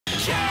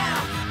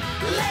Camp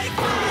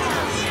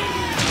Lakebottom!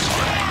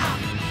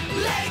 Camp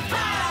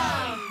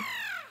Lakebottom!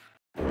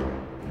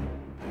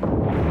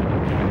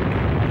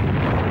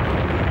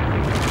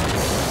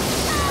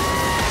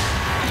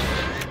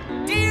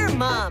 Dear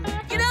Mom,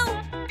 you know,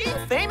 being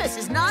famous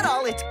is not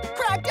all it's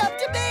cracked up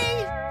to be.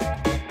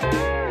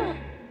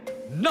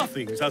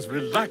 Nothing's as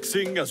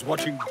relaxing as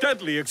watching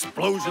deadly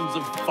explosions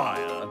of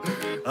fire.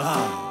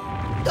 Ah.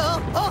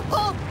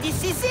 Oh,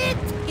 this is it.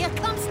 Here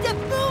comes the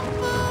boom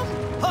boom.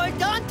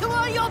 Hold on to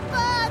all your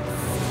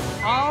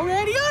butts.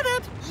 Already on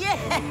it.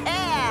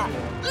 Yeah,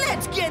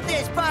 let's get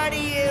this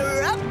party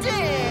erupting.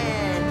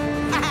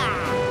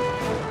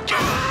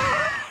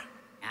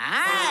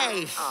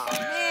 Nice. Oh,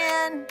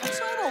 man,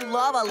 total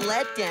lava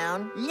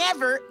letdown.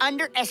 Never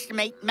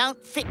underestimate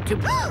Mount Fit to...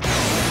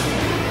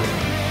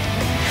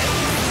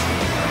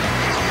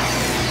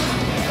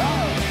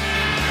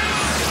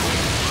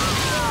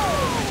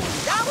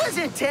 That was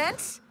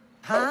intense.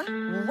 Huh?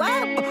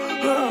 Wow.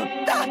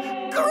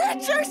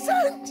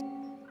 Gretcherson!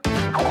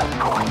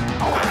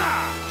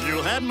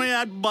 You had me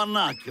at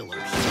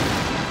binoculars.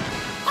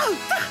 Oh,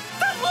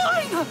 that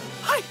line!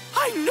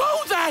 I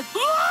know that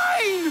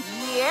line!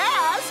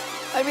 Yes.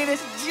 I mean,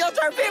 it's just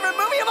our favorite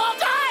movie of all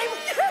time.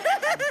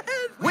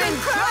 When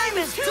crime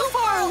is too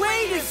far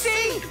away to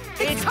see,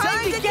 it's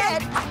time to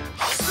get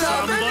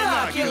some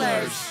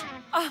binoculars.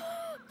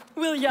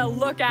 Will you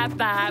look at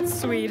that,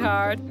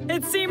 sweetheart?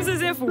 It seems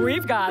as if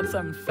we've got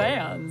some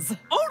fans.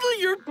 Only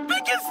your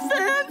biggest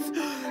fans?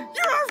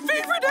 You're our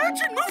favorite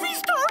action movie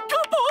star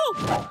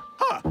couple!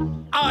 Huh.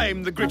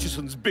 I'm the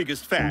Gretchison's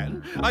biggest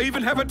fan. I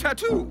even have a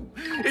tattoo.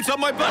 It's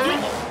on my body.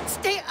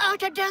 Stay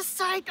out of their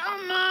sight,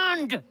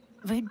 Armand.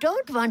 We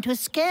don't want to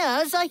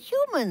scare the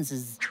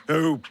humans.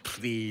 Oh,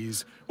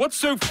 please. What's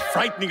so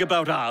frightening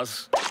about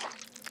us?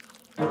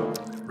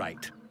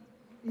 Right.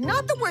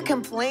 Not that we're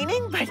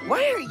complaining, but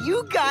why are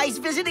you guys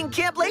visiting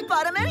Camp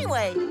Lakebottom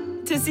anyway?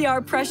 To see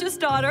our precious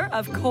daughter,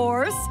 of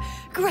course,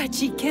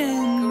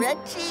 Gretchykins.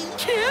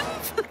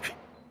 Gretchykins?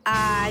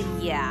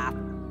 Yeah.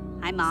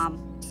 Hi, Mom.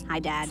 Hi,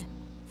 Dad.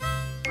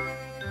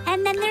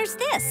 And then there's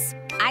this.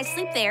 I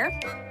sleep there.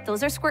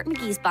 Those are Squirt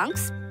McGee's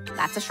bunks.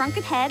 That's a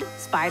shrunken head,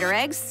 spider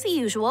eggs, the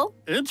usual.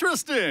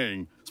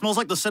 Interesting. Smells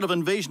like the set of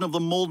Invasion of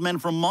the Mold Men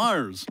from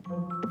Mars.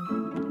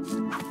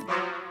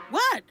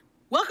 What?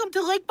 Welcome to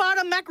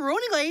Lakebottom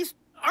macaroni glaze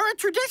are a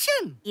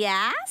tradition.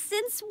 Yeah?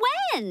 Since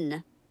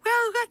when?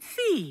 Well, let's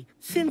see.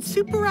 Since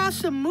super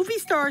awesome movie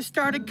stars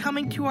started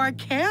coming to our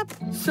camp,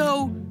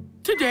 so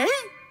today?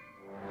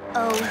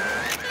 Oh.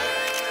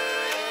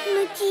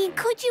 McGee,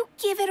 could you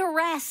give it a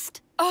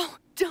rest? Oh,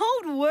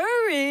 don't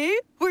worry.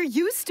 We're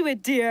used to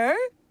it, dear.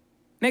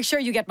 Make sure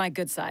you get my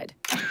good side.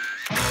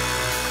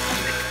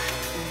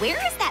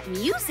 Where is that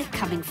music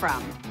coming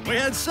from? We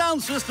had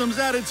sound systems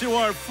added to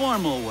our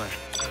formal way.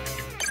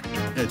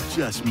 It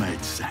just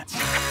made sense.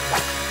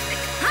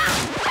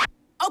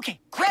 Okay,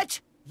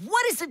 Gretch,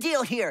 what is the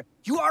deal here?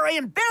 You are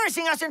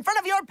embarrassing us in front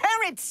of your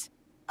parents.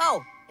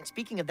 Oh, and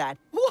speaking of that,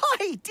 why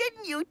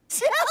didn't you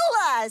tell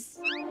us?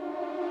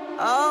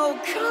 Oh,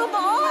 come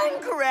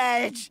on,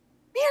 Gretch.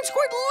 Me and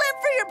Squirt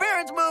live for your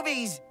parents'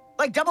 movies.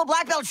 Like Double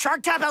Black Belt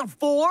Shark Tap Out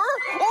 4?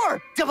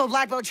 Or Double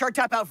Black Belt Shark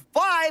Tap Out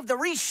 5, The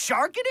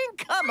Resharkening?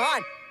 Come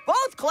on.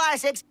 Both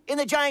classics in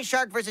the giant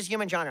shark versus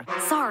human genre.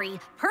 Sorry.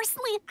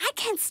 Personally, I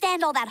can't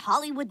stand all that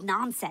Hollywood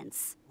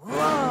nonsense.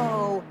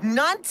 Whoa.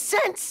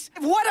 Nonsense?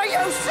 What are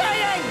you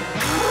saying?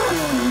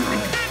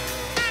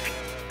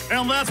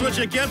 And that's what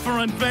you get for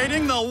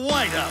invading the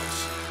White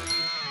House.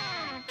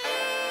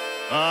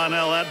 Ah,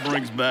 now that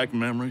brings back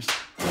memories.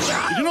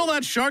 Did you know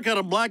that shark had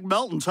a black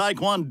belt in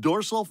Taekwondo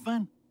dorsal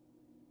fin?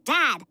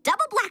 Dad,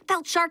 Double Black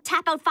Belt Shark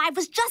Tap Out 5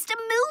 was just a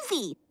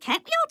movie.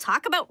 Can't we all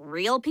talk about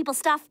real people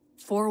stuff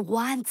for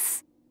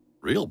once?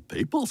 Real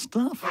people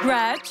stuff?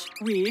 Gretch,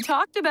 we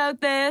talked about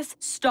this.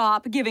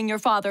 Stop giving your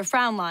father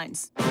frown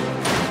lines.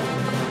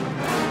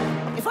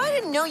 If I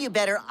didn't know you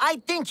better,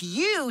 I'd think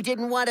you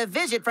didn't want a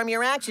visit from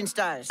your action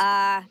stars.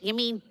 You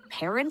mean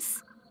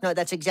parents? No,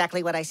 that's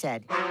exactly what I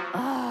said.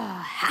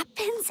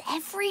 Happens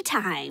every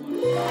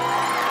time.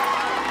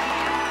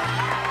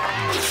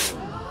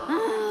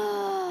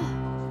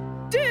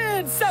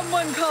 Did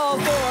someone call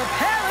for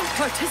parent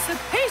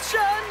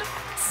participation?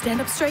 Stand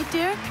up straight,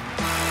 dear.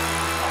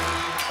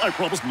 I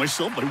promised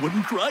myself I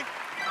wouldn't cry.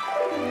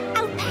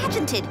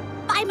 Out-pageanted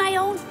by my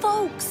own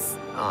folks.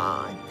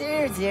 Aw,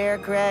 there,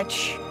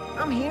 Gretch.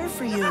 I'm here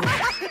for you. Wow!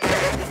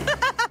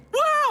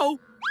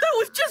 That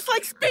was just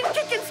like Spin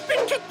Kick and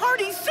Spin Kick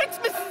Party 6,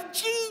 Mrs.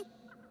 G.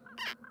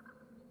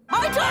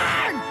 My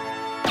turn!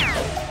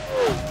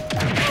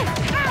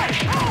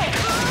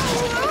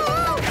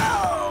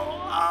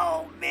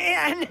 Oh,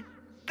 man.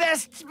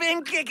 Best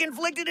spin kick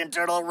inflicted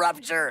internal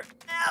rupture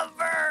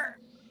ever.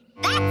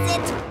 That's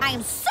it. I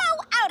am so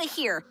out of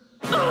here.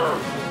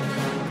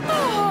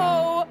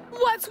 Oh,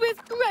 what's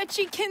with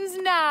Gretchykins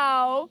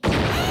now?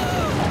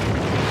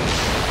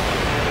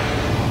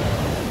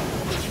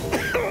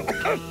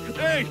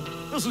 Hey,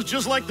 this is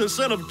just like the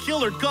set of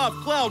Killer Cough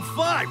Cloud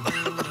 5.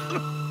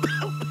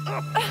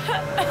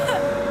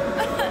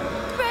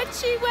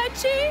 Gretchy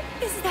Wetchy,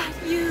 is that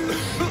you?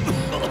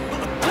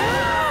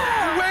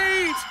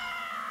 Wait!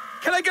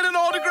 Can I get an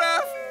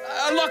autograph?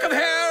 A lock of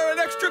hair, an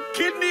extra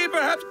kidney,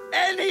 perhaps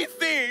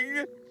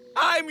anything?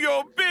 I'm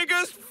your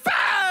biggest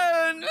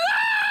fan!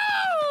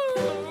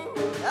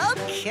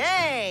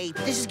 Okay,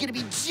 this is gonna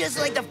be just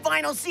like the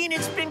final scene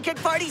in Spin Kick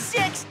Party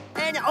 6.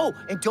 And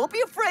don't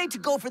be afraid to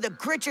go for the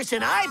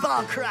Gritcherson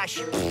eyeball crush.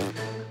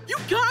 You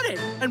got it!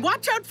 And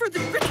watch out for the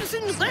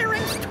Gritcherson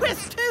larynx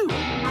twist, too!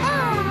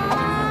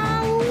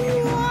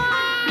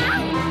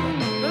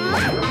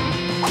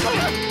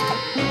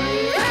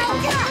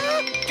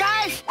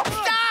 Guys,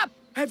 stop!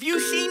 Have you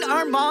seen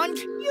Armand?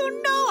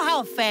 You know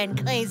how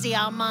fan-crazy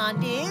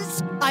Armand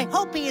is. I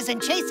hope he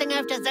isn't chasing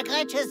after the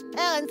Gretch's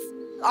parents.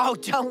 Oh,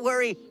 don't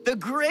worry. The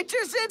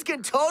Gritchersons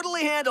can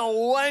totally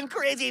handle one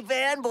crazy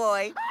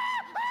fanboy.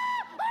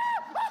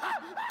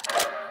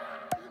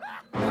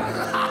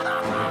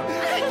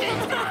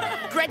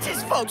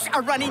 Gretch's folks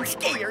are running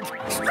scared,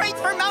 straight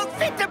for Mount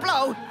Fit to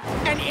Blow,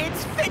 and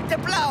it's fit to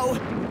blow.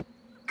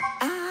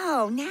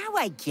 Oh, now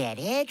I get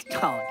it,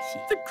 don't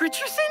you? The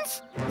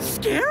Gritchersons?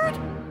 Scared?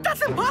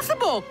 That's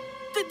impossible!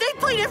 They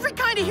played every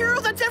kind of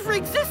hero that's ever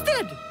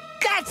existed!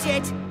 That's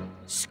it!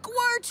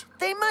 Squirt!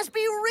 They must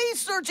be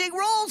researching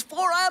roles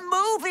for a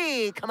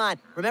movie! Come on,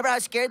 remember how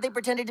scared they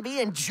pretended to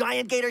be in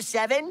Giant Gator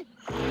 7?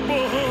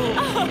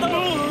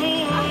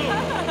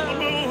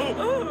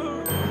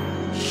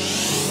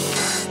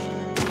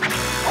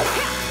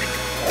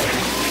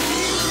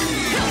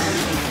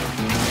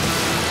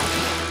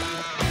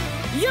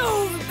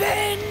 You've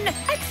been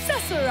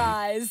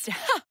accessorized.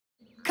 Ha!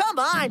 Come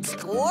on,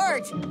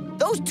 Squirt!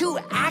 Those two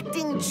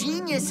acting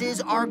geniuses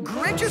are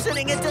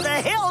Gritchersoning it to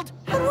the hilt,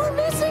 and we're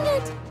missing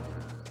it!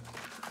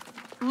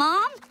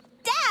 Mom?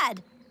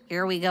 Dad?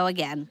 Here we go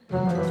again.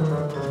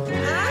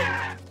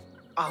 Huh?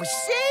 Oh,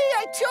 see?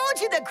 I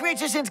told you the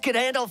Gritchersons could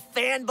handle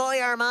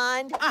fanboy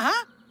Armand.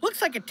 Uh-huh.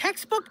 Looks like a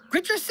textbook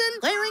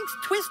Gritcherson larynx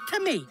twist to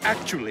me.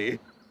 Actually,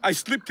 I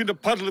slipped in a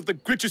puddle of the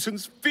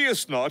Gritchersons'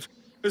 fierce knot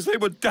as they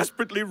were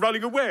desperately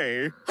running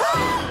away.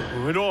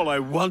 And all I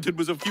wanted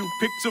was a few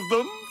pics of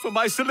them for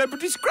my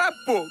celebrity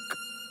scrapbook.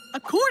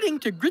 According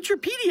to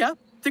Gritcherpedia,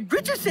 the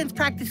Gritchersons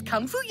practice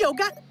Kung Fu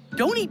yoga,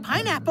 don't eat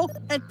pineapple,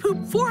 and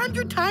poop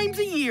 400 times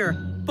a year.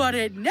 But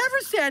it never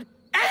said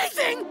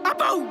anything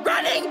about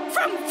running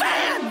from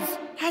fans!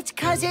 That's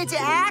 'cause it's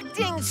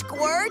acting,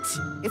 Squirt.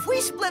 If we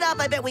split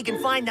up, I bet we can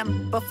find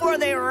them before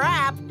they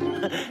wrap.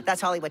 That's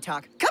Hollywood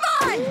talk. Come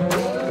on!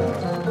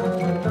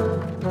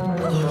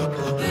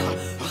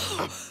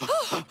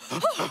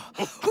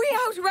 We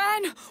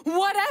outran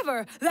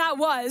whatever that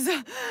was.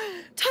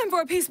 Time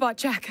for a P-spot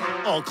check.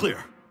 All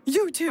clear.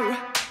 You too.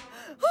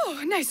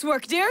 Oh, nice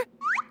work, dear.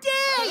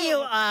 There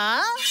you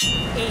are.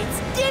 It's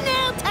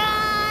dinner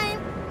time.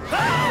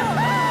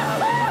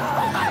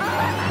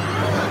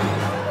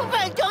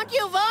 Well, don't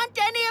you want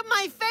any of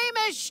my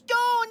famous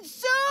stone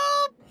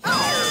soup?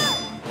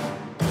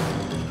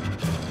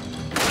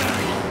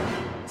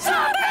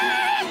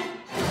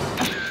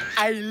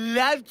 I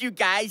loved you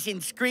guys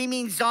in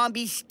Screaming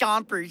Zombie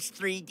Stompers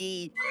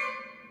 3D.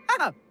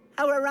 Oh,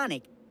 how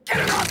ironic. Get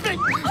it off me!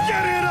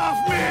 Get it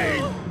off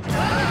me!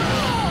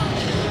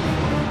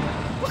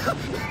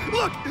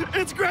 Look,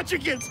 it's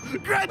Gretchikins!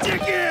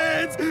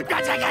 Gretchikins!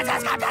 Gretchikins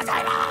has come to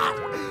save us!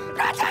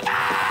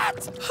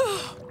 Gretchikins!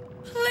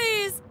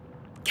 Please,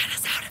 get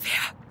us out of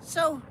here.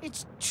 So,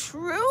 it's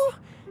true?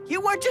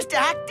 You weren't just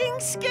acting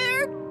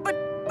scared?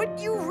 But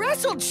you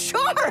wrestled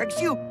sharks!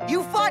 You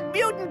fought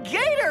mutant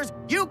gators!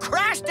 You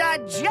crashed a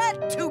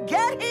jet to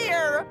get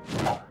here!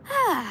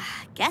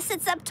 Guess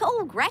it's up to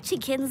old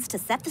Gretchikins to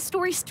set the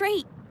story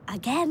straight.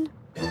 Again.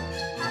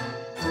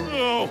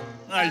 Oh,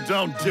 I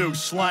don't do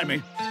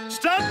slimy.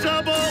 Stunt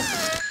double!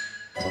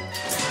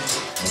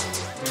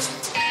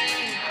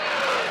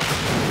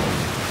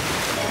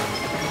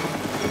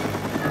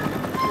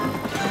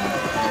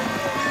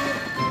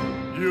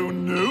 You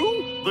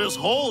knew this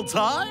whole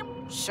time?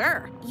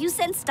 Sure, you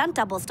sent stunt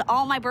doubles to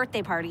all my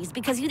birthday parties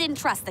because you didn't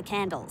trust the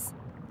candles.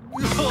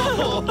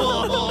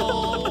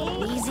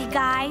 Easy,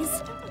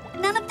 guys.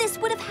 None of this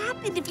would have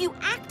happened if you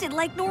acted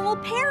like normal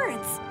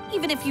parents,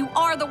 even if you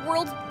are the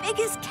world's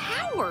biggest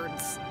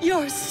cowards.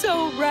 You're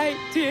so right,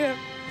 dear.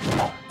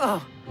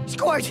 Oh,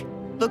 Squirt,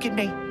 look at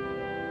me.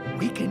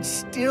 We can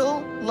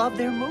still love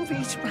their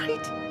movies,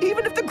 right?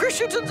 Even if the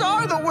Gritchersons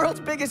are the world's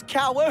biggest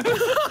cowards.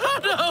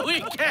 No,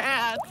 we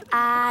can't!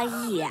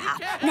 Yeah.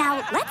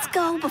 Now, let's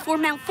go before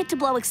Mount Fit to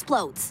Blow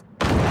explodes.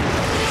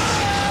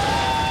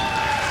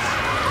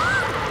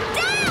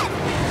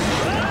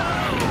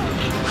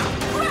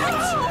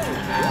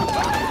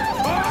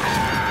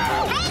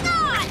 Hang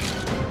on!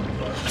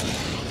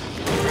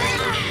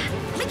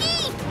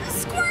 McGee!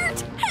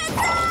 Squirt! Heads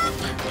up!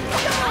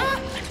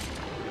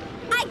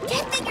 I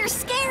get that you're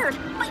scared,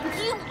 but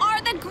you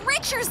are the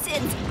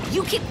Gritchersons.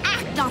 You can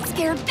act not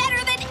scared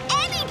better than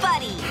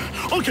anybody.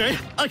 Okay,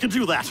 I can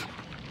do that.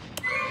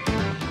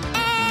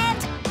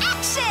 And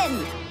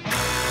action!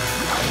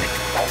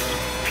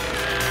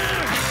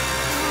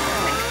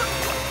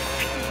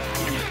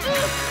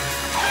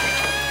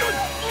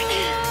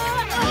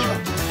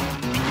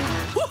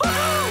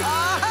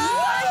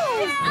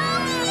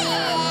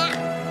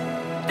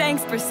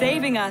 for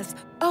saving us.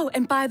 Oh,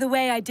 and by the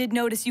way, I did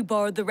notice you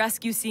borrowed the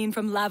rescue scene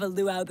from Lava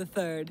Luau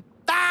III.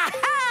 Aha!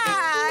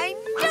 I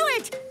knew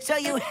it! So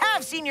you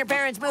have seen your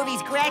parents'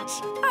 movies, Gretch?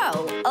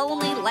 Oh,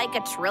 only like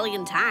a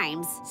trillion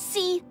times.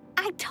 See,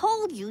 I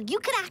told you, you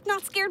could act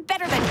not scared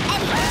better than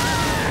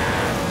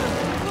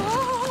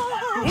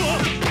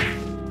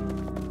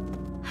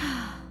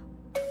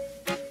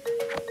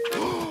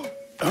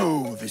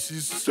Oh, this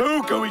is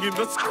so going in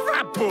the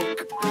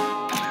scrapbook.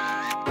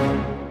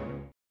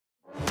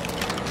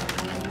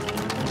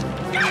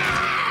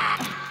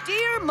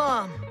 Dear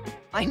Mom,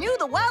 I knew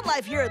the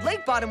wildlife here at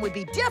Lakebottom would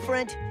be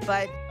different,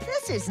 but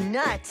this is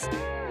nuts.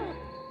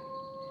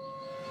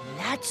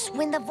 That's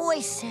when the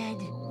voice said,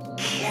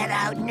 "Get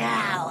out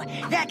now!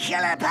 The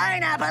killer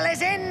pineapple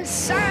is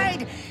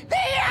inside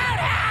the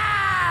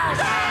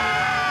outhouse!"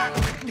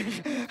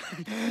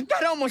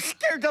 That almost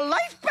scared the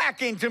life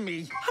back into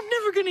me. I'm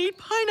never gonna eat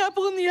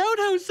pineapple in the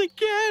outhouse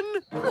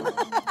again.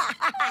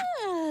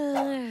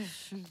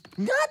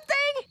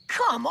 Nothing?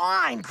 Come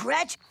on,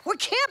 Gretch. We're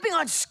camping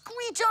on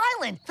Screech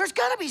Island. There's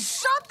gotta be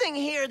something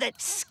here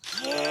that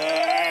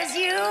scares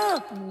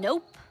you.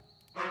 Nope.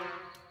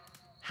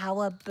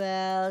 How about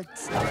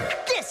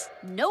this?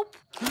 Nope.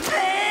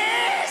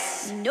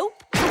 This?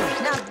 Nope.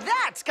 Now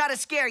that's gotta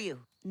scare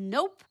you.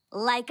 Nope.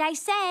 Like I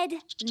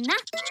said, nah.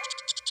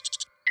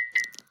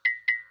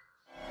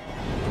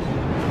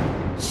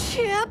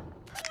 Chipmunk!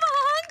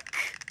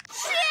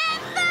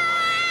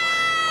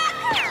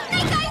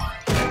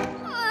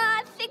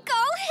 I think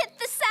I'll hit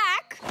the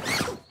sack.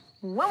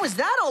 What was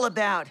that all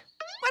about?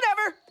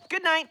 Whatever.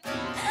 Good night.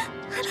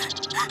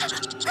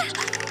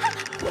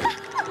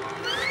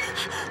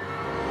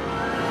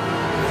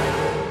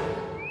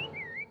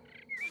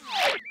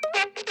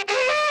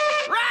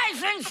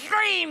 Rise and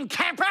scream,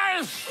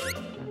 campers!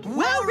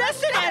 Well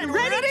rested and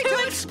ready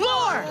to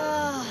explore.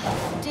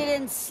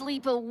 Didn't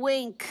sleep a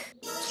wink.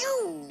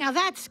 Now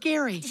that's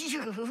scary.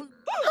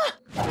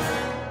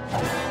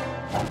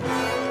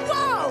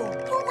 Whoa!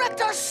 Who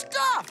wrecked our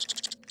stuff?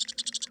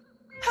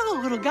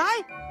 Hello, little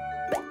guy.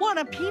 Want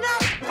a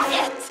peanut?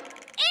 It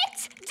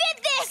did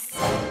this!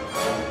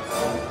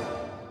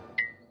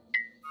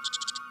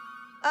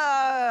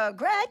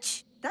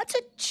 Gretch, that's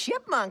a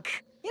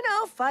chipmunk. You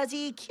know,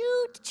 fuzzy,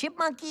 cute,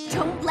 chipmunky.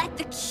 Don't let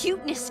the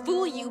cuteness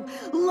fool you.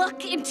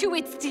 Look into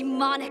its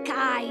demonic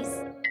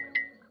eyes.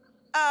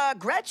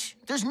 Gretch,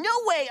 there's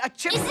no way a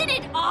chip... Isn't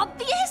it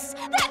obvious?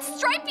 That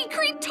stripy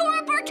creep tore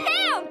up our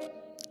camp!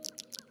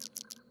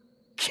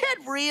 Get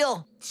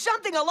real.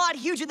 Something a lot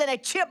huger than a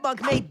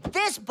chipmunk made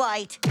this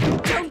bite.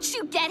 Don't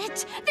you get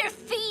it? They're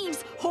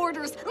thieves,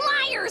 hoarders,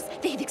 liars.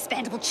 They have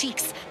expandable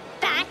cheeks.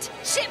 That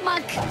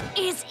chipmunk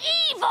is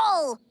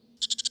evil!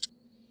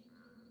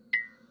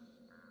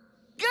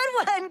 Good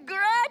one,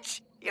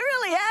 Gretch. You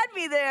really had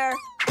me there.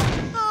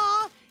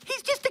 Aw,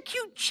 he's just a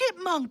cute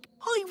chipmunk.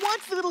 All he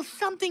wants is a little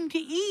something to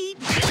eat.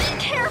 Be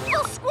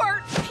careful,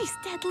 Squirt. He's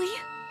deadly.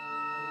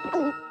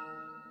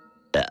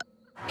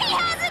 He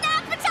has an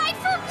appetite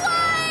for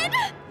blood!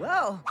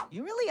 Whoa,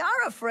 you really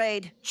are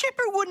afraid.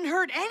 Chipper wouldn't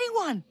hurt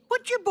anyone.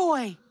 What's your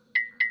boy?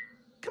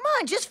 Come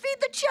on, just feed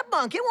the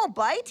chipmunk. It won't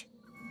bite.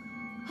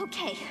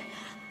 Okay,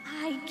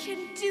 I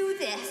can do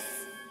this.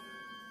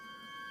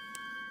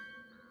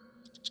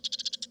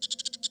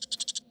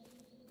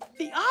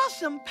 The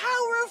awesome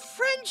power of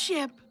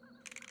friendship.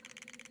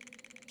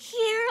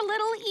 Here,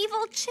 little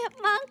evil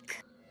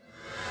chipmunk.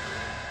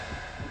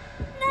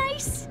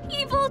 Nice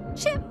evil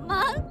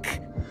chipmunk.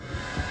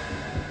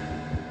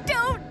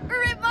 Don't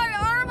rip my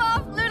arm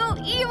off, little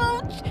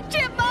evil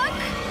chipmunk.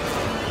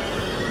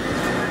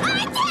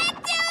 I can't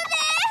do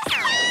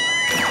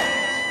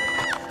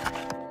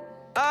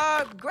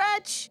this!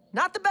 Gretch,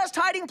 not the best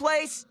hiding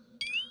place.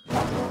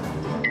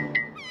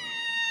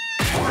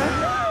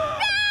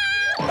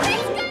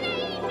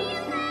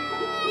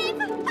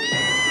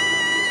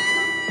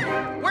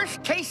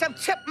 Worst case of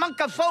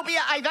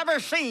chipmunkophobia I've ever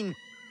seen.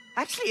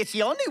 Actually, it's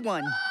the only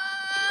one.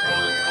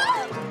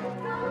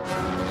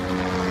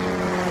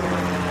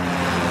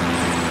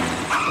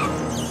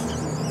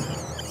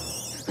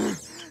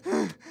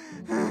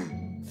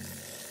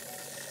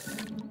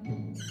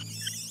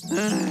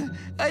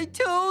 I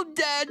told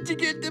Dad to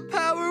get the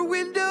power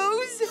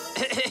windows.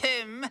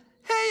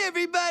 Hey,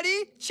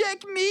 everybody,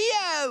 check me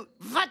out.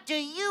 What do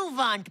you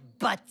want,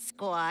 butt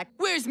squat?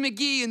 Where's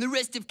McGee and the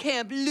rest of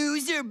Camp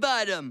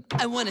Loserbottom?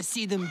 I want to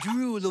see them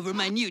drool over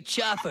my new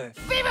chopper.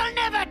 We will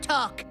never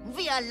talk.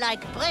 We are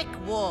like brick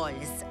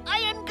walls,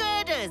 iron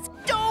girders,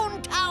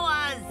 stone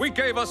towers. We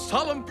gave a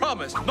solemn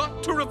promise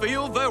not to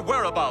reveal their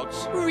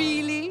whereabouts.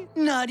 Really?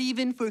 Not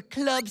even for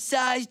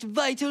club-sized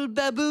Vital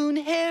Baboon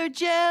hair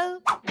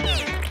gel?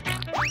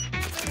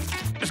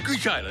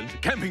 Screech Island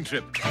camping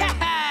trip.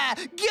 Ha-ha!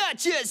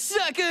 Gotcha,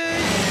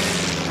 suckers!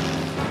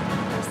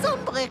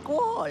 Some brick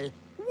wall.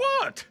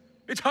 What?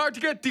 It's hard to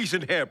get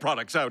decent hair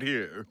products out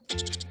here.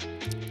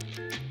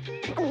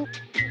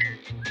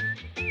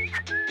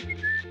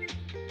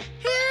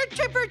 Here,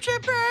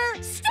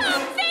 Chipper!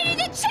 Stop feeding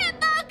the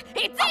chipmunk!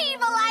 It's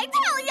evil, I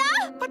tell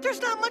ya! But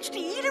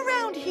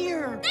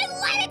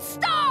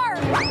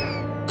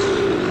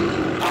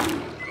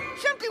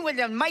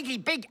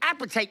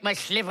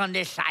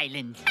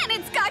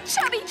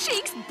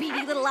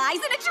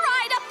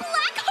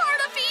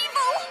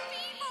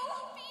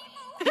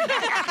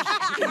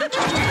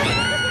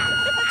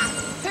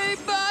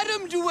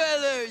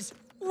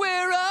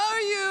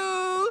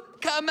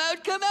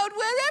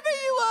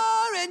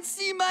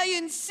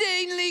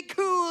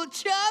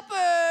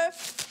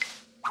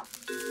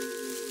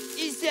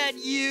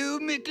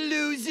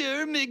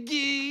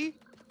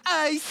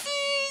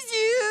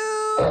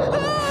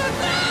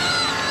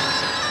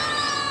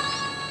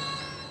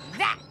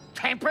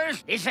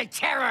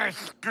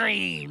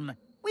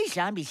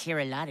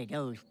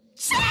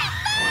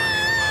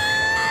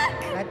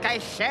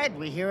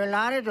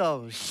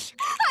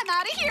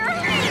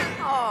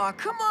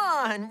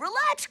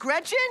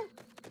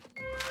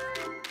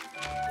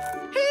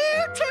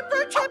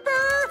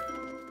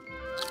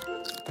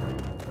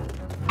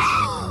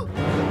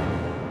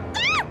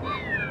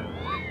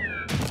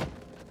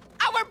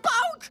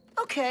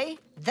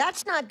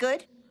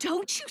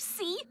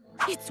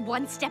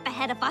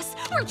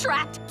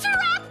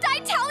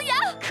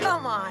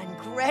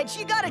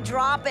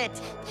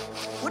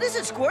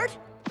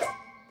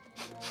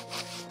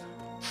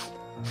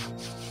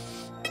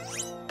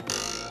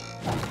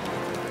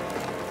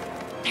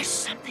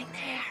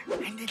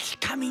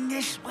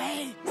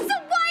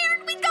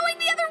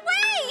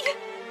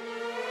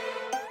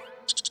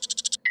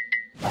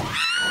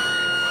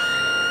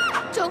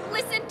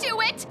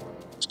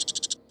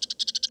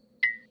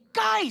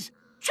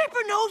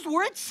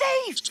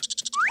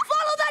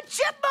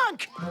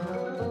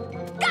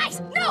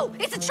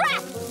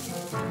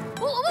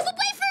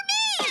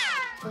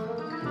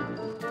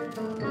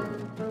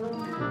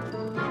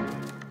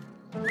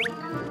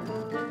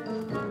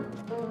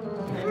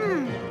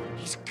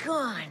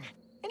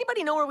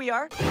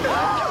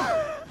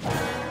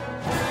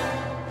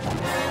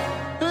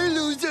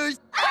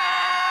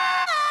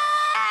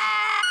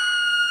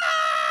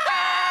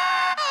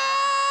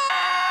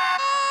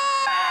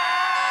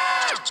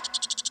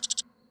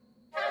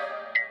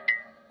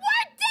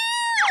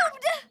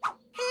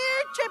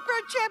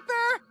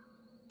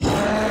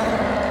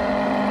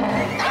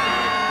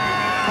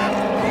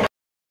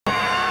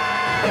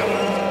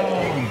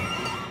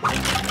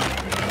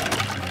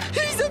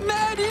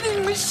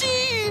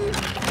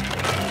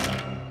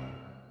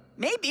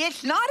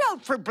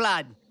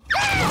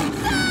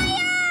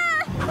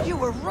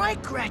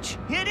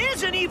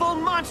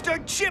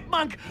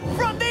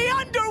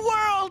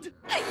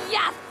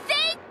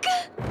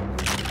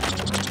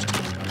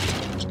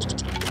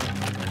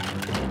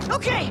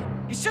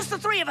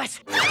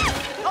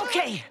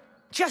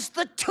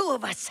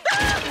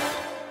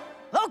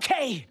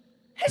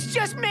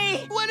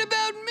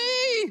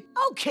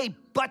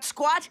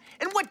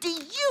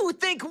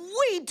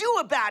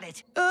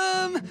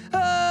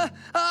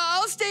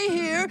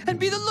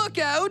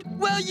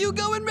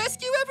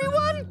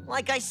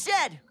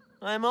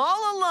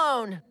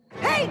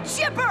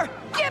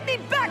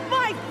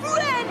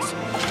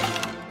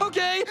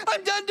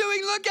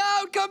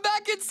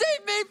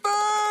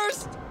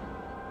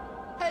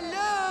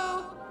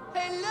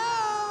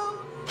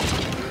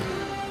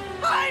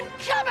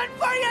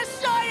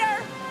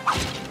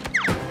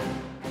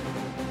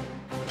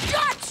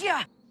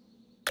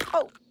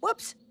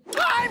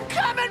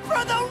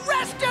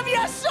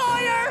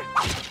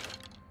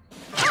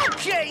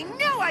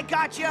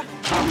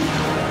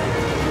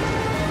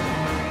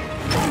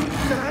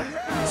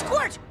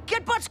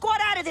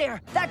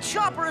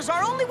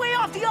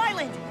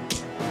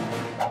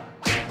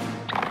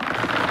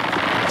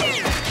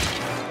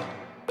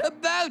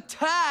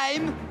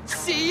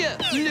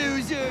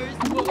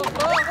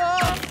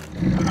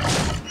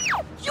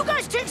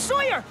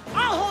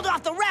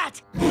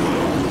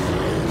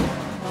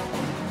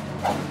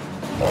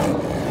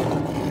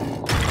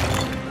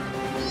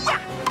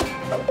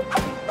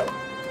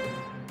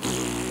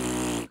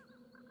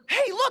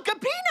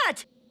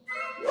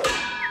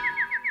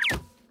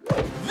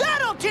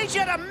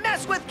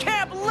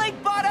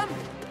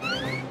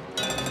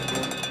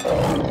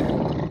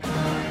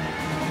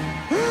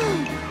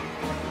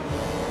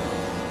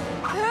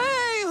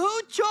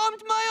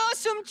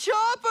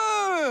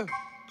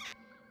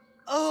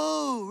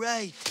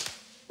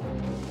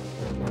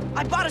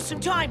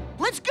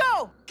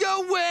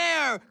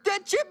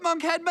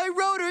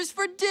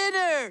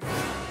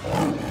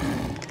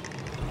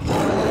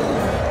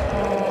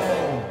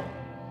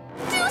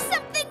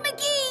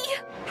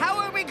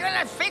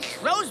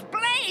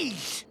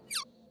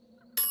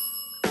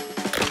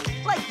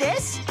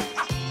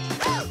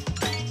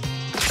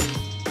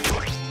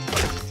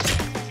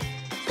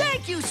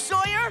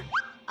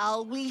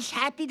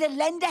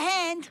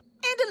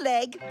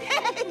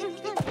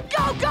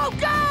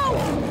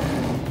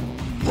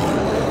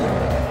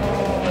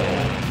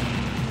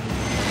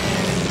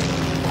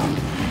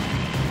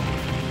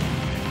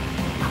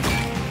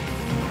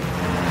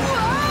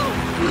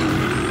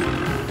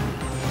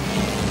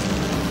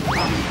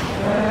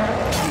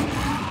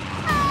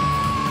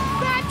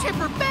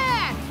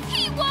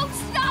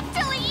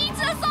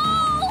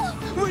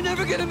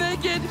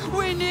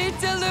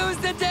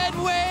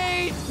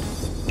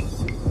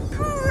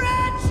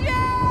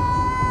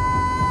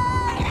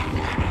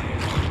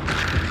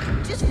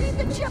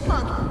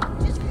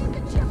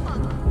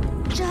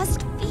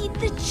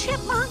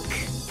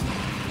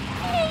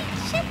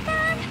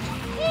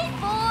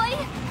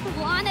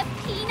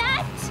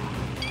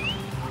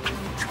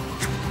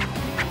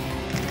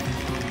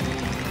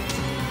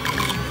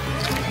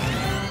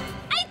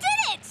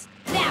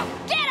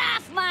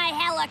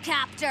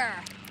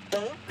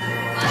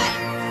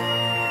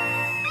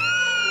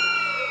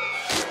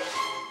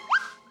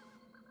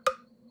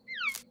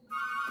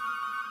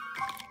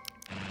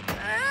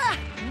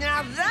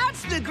Now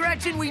that's the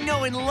Gretchen we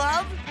know and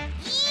love.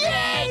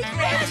 Yay,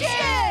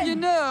 Gretchen! You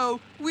know,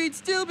 we'd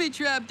still be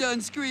trapped on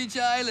Screech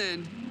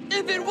Island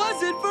if it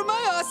wasn't for my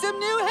awesome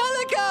new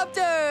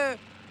helicopter!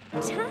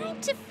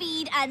 Time to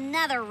feed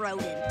another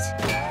rodent.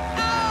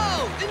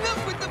 Ow!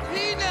 Enough with the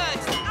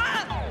peanuts!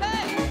 Ah!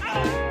 Hey!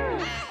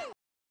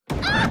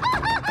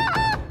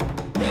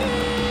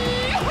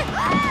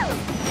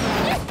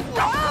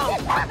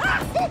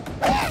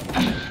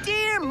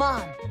 Dear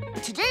Mom,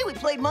 today we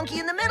played Monkey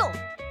in the Middle,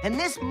 and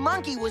this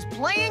monkey was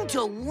playing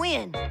to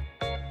win.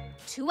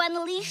 To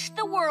unleash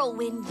the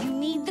whirlwind, you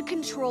need the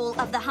control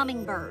of the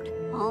hummingbird.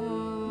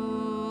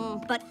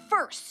 But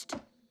first...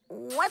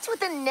 What's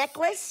with the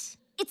necklace?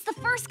 It's the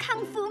first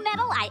Kung Fu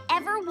medal I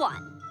ever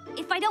won.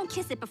 If I don't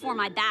kiss it before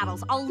my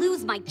battles, I'll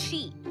lose my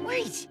chi.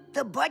 Wait,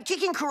 the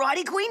butt-kicking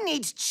karate queen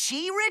needs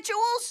chi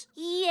rituals?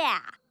 Yeah.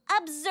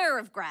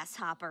 Observe,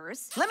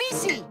 grasshoppers. Let me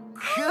see.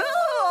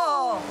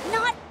 Cool!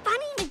 Not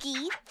funny,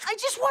 McGee. I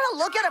just want to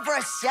look at it for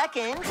a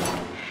second.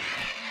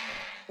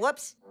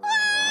 Whoops.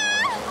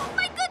 Ah!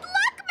 My good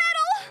luck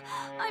medal!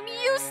 I'm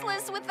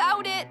useless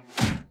without it.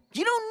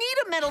 You don't need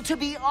a medal to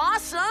be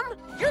awesome.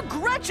 You're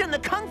Gretchen, the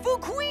Kung Fu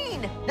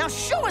Queen. Now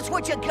show us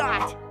what you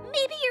got.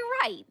 Maybe you're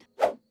right.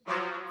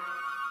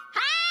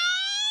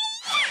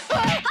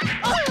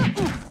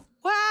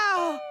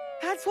 Wow,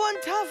 that's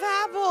one tough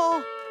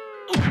apple.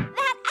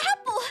 That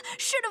apple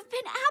should have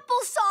been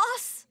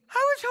applesauce.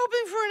 I was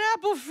hoping for an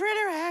apple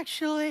fritter,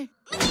 actually.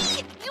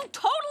 You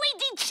totally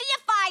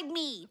de-chiified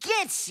me.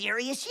 Get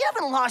serious. You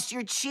haven't lost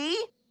your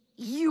chi.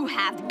 You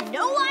have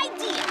no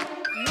idea.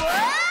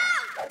 Whoa!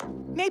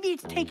 Maybe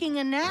it's taking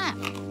a nap.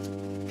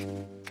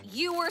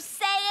 You were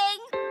saying?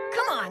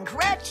 Come on,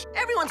 Gretch.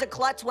 Everyone's a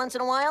klutz once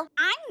in a while.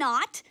 I'm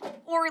not.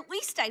 Or at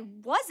least I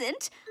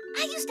wasn't.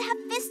 I used to have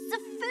fists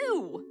of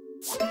foo.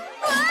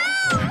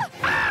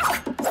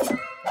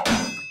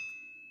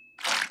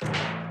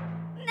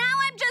 Now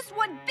I'm just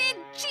one big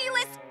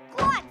chi-less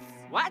klutz.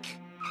 What?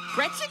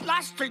 Gretchen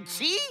lost her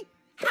chi?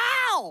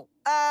 How?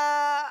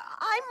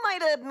 I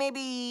might have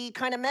maybe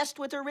kind of messed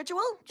with her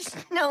ritual. Just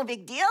no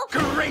big deal.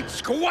 Great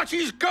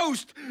Squatchy's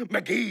ghost!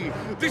 McGee,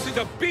 this is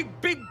a big,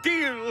 big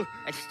deal.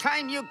 It's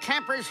time you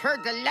campers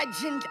heard the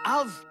legend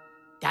of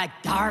the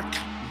Dark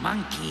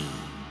Monkey.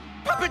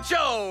 Puppet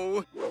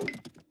Joe!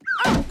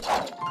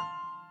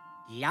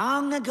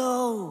 Long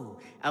ago,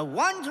 a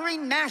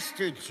wandering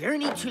master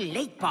journeyed to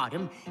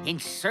Lakebottom in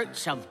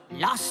search of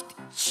lost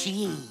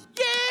chi.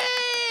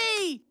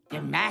 Yay!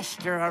 The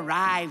master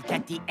arrived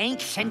at the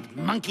ancient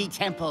monkey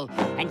temple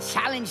and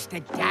challenged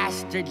the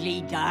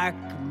dastardly Dark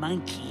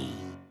Monkey.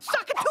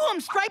 Suck it to him,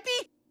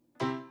 Stripey!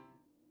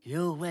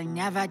 You will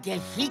never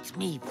defeat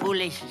me,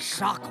 foolish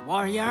sock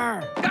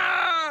warrior.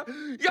 Ah!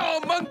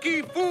 Your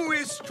monkey foo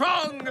is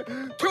strong!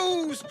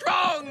 Too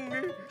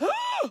strong!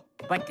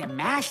 But the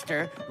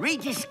master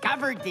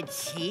rediscovered the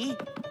chi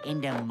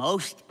in the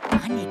most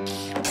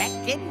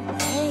unexpected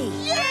way.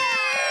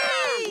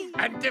 Yay!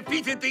 And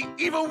defeated the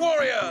evil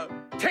warrior!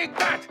 Take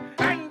that,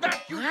 and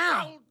that you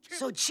Wow,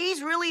 so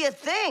chi's really a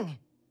thing.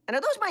 And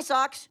are those my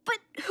socks? But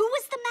who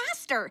was the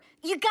master?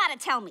 You gotta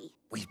tell me.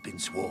 We've been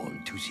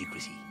sworn to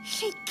secrecy.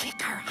 She'd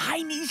kick our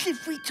heinies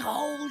if we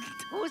told.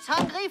 Who's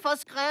hungry for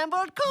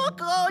scrambled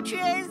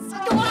cockroaches?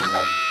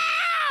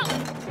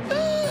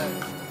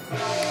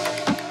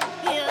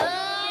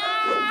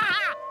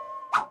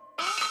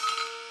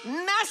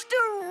 Master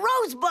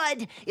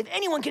Rosebud! If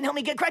anyone can help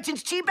me get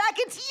Gretchen's chi back,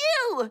 it's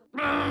you!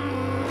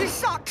 The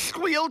sock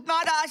squealed,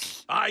 not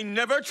us. I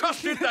never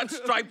trusted that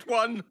striped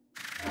one.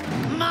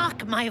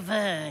 Mark my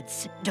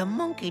words, the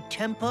monkey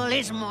temple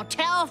is more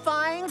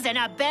terrifying than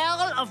a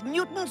barrel of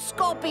mutant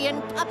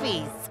scorpion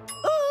puppies.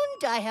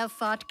 And I have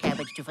fart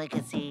cabbage to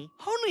fricassee.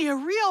 Only a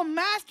real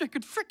master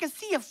could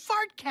fricassee a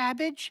fart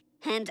cabbage.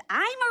 And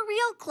I'm a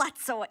real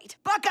klutzoid.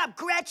 Buck up,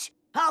 Gretch!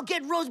 I'll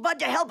get Rosebud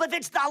to help if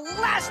it's the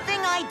last thing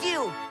I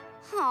do!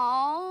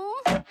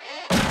 Aww.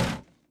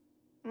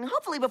 And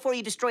hopefully before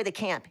you destroy the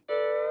camp.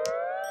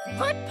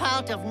 What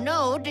part of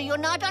no do you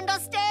not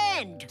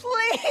understand?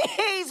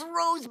 Please,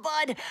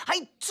 Rosebud!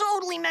 I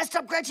totally messed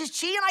up Gretch's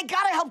chi and I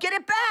gotta help get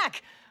it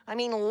back! I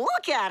mean,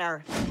 look at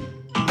her!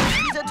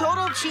 She's a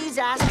total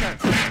cheese-aster.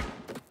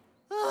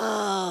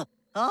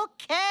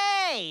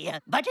 Okay,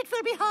 but it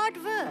will be hard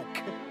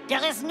work.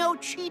 There is no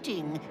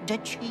cheating the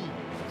chi.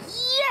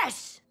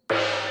 Yes!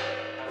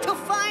 To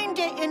find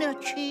the inner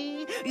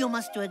chi, you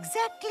must do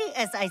exactly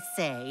as I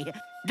say.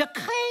 The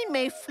crane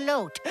may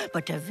float,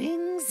 but the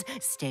wings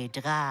stay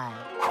dry.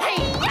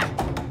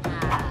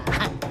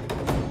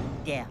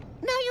 There,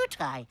 now you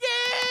try.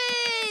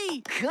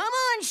 Yay! Come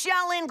on,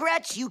 Shaolin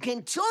Gretch, you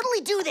can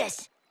totally do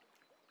this!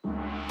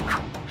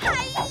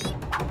 Hi!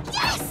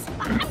 Yes!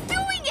 I'm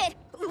doing it!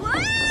 Wow!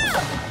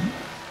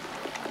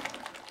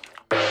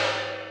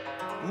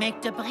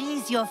 Make the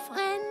breeze your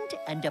friend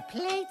and the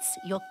plates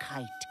your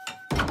kite.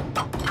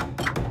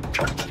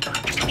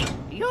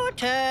 Your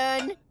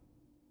turn.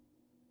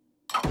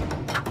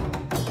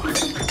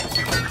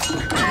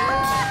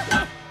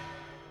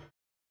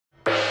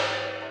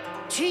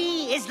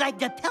 Chi is like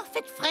the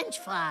perfect French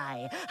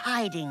fry,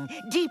 hiding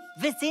deep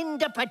within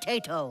the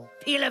potato.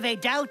 Peel away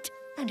doubt,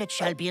 and it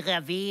shall be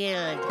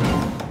revealed.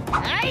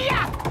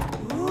 Hi-ya!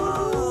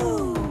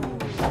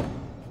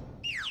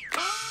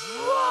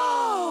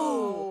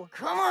 Whoa!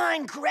 Come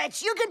on,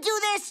 Gretch, you can do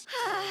this!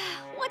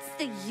 What's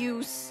the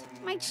use?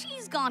 My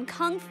cheese gone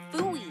kung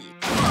fu-y.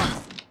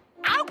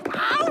 Ow,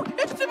 ow!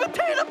 It's the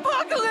potato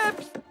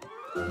apocalypse!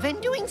 When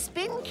doing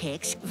spin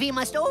kicks, we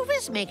must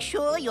always make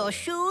sure your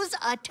shoes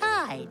are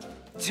tied.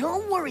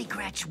 Don't worry,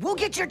 Gretch. We'll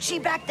get your chi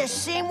back the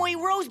same way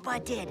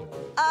Rosebud did.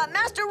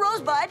 Master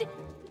Rosebud,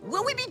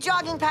 will we be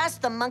jogging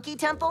past the monkey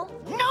temple?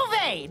 No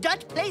way!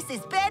 That place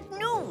is bad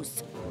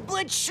news.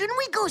 But shouldn't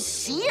we go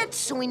see it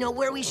so we know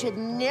where we should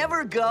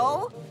never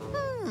go?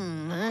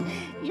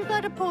 You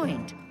got a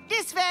point.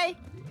 This way.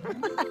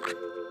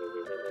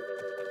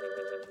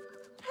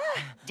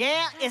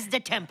 There is the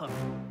temple.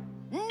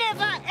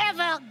 Never,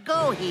 ever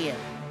go here.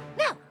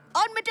 Now,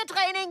 on with the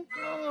training.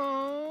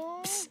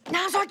 Psst,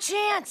 now's our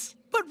chance.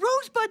 But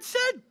Rosebud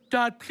said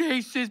that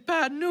place is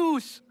bad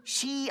news.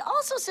 She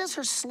also says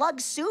her slug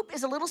soup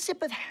is a little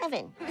sip of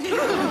heaven.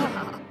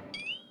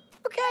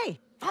 Okay,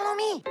 follow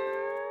me.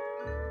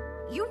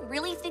 You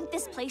really think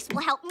this place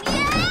will help me?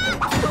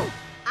 Yeah!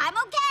 I'm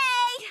okay.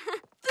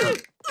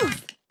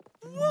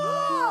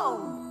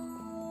 Whoa!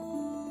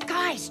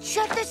 Guys,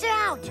 check this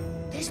out.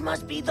 This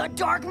must be the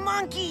Dark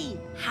Monkey.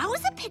 How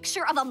is a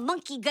picture of a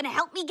monkey gonna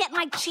help me get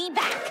my chi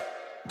back?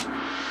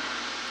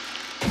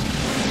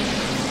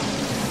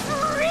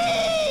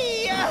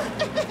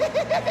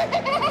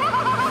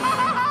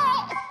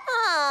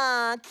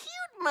 Aw,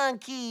 cute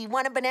monkey.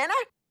 Want a banana?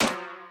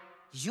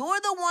 You're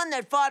the one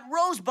that fought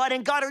Rosebud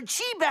and got her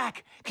chi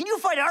back. Can you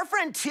fight our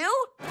friend too?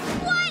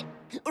 What?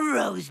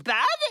 Rosebud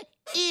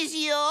is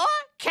your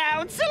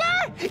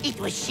counselor? It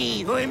was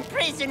she who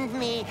imprisoned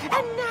me,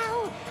 and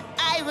now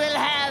I will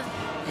have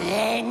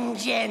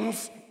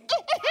vengeance.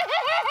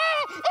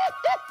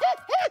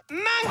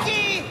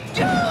 Monkey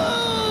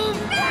doom!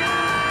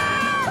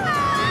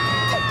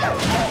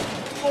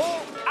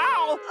 Oh,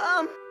 ow!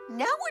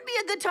 Now would be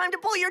a good time to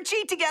pull your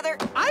chi together.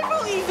 I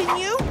believe in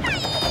you.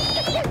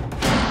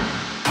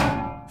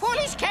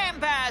 Foolish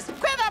campers,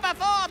 quiver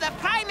before the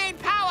primate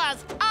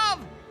powers of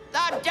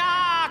the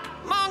Dark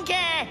Monkey!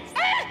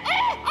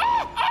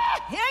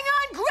 Hang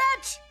on,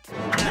 Gretch!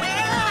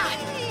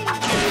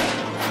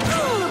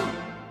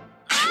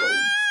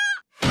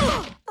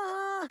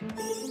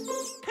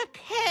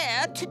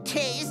 Prepare to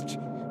taste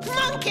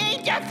monkey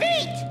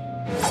defeat!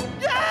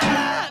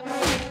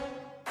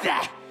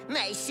 Bah,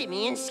 my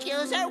simian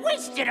skills are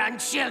wasted on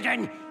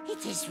children.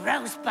 It is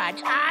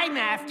Rosebud I'm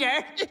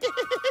after.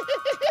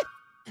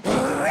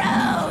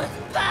 Rosebud!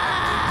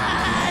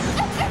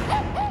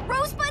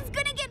 Rosebud's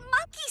gonna get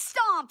monkey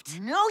stomped.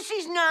 No,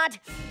 she's not,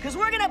 because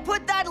we're gonna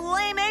put that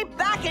lame ape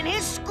back in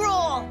his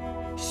scroll.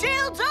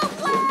 Shields of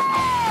play!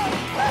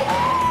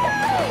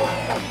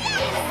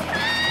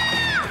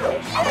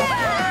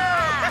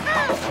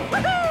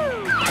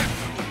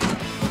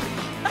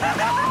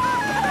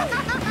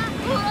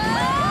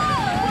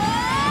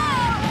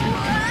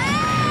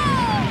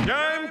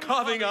 I'm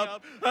carving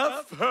up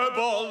a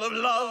furball of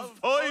love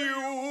for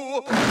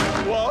you.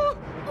 What?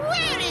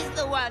 Where is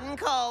the one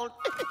called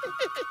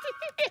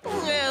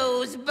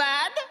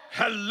Rosebud?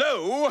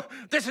 Hello?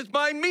 This is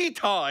my me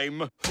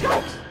time.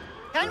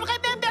 And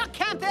remember,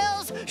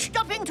 campers,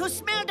 stopping to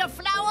smell the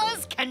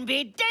flowers can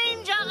be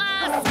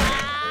dangerous.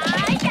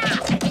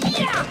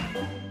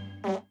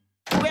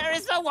 Where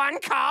is the one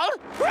called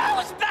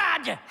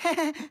Rosebud?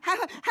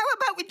 How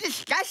about we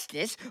discuss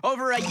this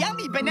over a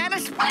yummy banana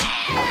split?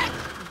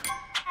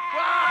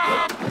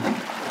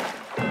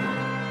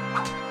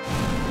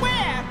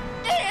 Where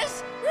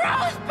is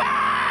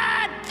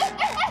Rosebud?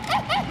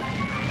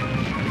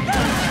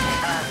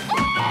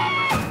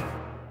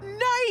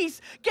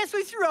 Nice! Guess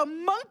we threw a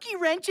monkey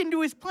wrench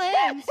into his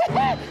plans.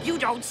 You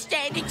don't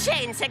stand a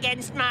chance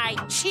against my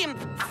chimp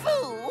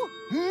foo.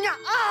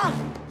 Nuh-uh!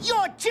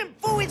 Your chimp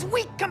foo is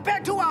weak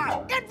compared to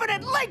our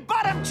infinite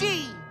Lakebottom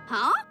chi!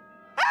 Huh?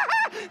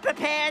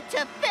 Prepare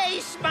to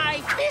face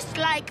my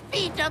fist-like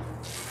feet of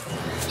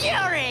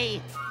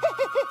fury.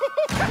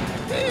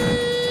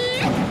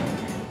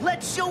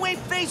 Let's show a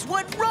face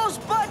what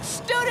Rosebud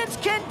students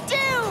can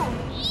do!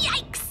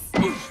 Yikes!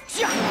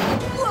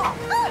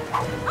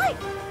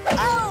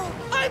 Oh!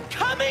 I'm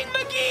coming,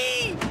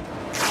 McGee!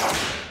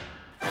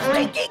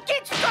 Stinky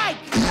Kid Strike!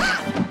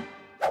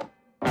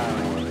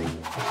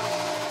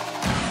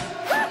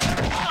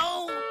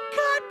 Oh,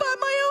 caught by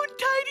my own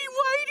tidy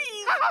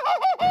whities!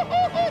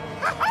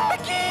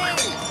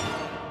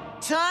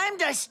 McGee! Time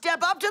to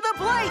step up to the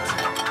plate!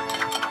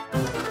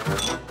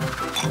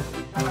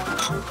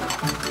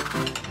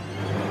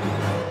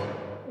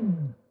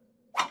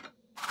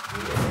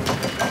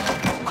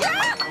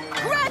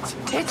 Gretch!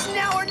 It's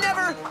now or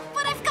never!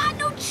 But I've got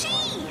no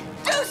chi!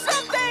 Do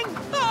something!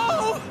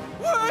 Oh,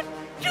 we're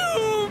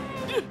doomed!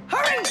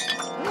 Hurry!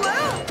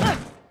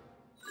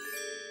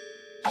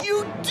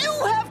 You do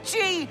have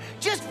chi!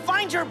 Just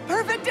find your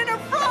perfect inner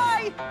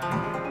fry!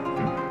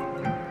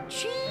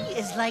 Chi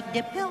is is like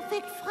the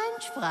perfect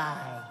French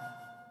fry.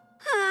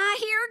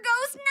 Here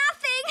goes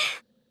nothing.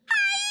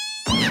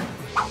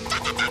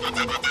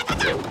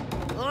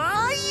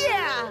 Oh,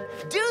 yeah!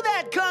 Do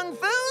that kung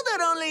fu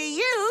that only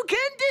you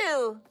can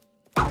do!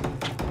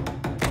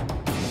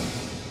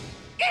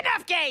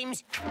 Enough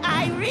games!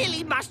 I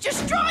really must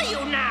destroy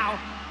you now!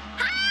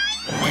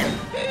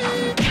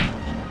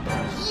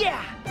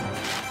 Yeah!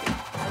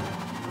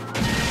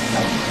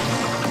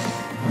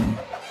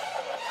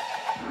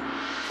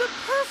 The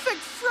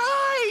perfect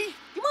fry!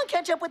 You want to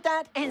catch up with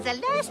that? And the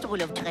last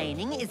rule of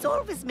training is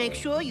always make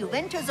sure you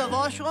enter the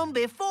washroom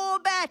before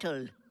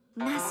battle.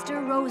 Master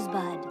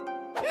Rosebud.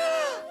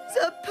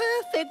 The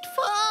perfect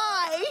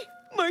fry!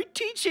 My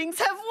teachings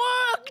have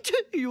worked!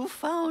 You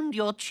found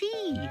your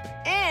chi.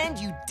 And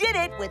you did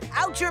it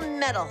without your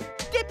medal.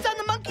 Dips on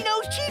the monkey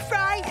nose cheese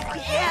fry!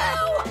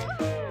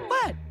 Ew!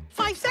 What?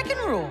 5-second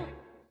rule.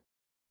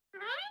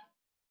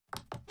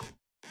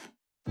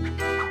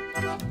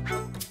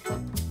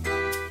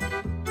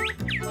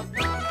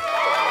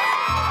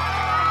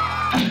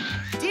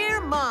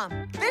 Dear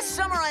Mom, this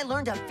summer I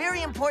learned a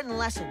very important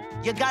lesson.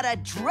 You gotta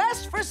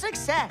dress for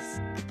success.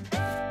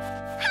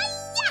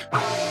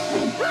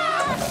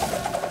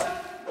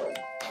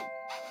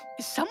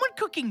 Is someone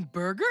cooking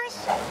burgers?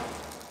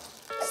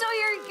 So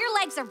your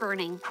legs are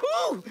burning.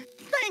 Ooh,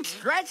 thanks,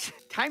 Gretch.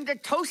 Time to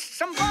toast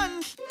some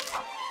buns.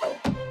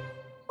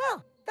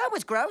 Well, that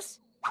was gross.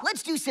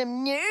 Let's do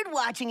some nerd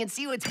watching and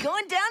see what's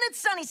going down at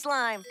Sunny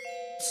Slime.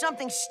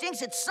 Something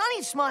stinks at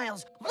Sunny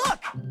Smiles.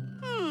 Look!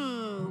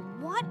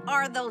 What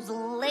are those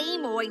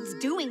lameoids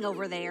doing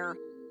over there?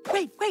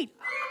 Wait.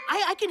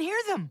 I can hear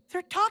them.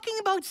 They're talking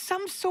about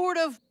some sort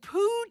of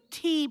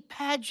pootie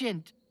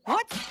pageant.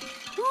 What's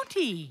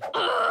pootie?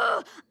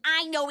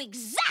 I know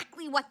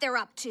exactly what they're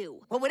up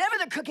to. Well, whatever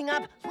they're cooking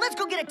up, let's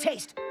go get a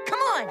taste. Come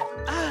on!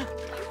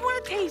 You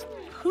want to taste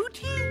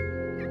pootie?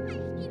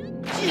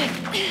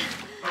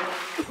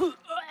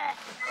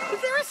 Is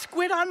there a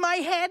squid on my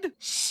head?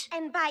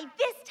 And by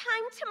this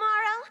time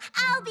tomorrow,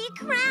 I'll be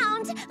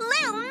crowned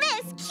Little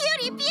Miss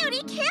Cutie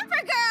Beauty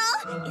Camper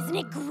Girl. Isn't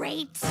it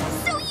great?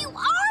 So you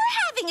are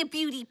having a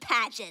beauty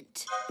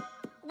pageant.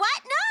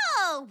 What?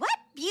 No! What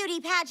beauty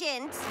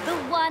pageant? The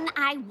one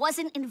I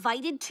wasn't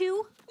invited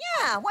to?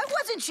 Yeah, why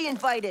wasn't she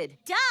invited?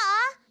 Duh!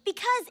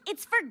 Because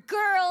it's for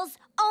girls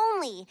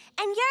only.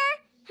 And you're,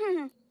 how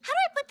do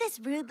I put this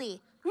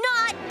rudely?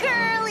 Not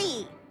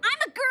girly!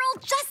 I'm a girl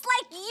just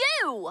like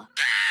you!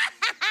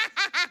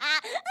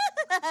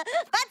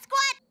 Butt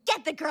squat,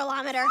 get the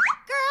girlometer.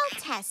 Girl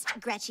test,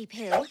 Gretchy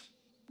Poo.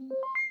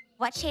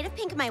 What shade of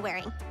pink am I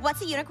wearing?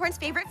 What's a unicorn's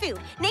favorite food?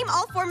 Name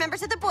all 4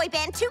 members of the boy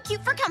band Too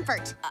Cute for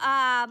Comfort. Too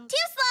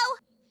slow.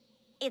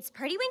 It's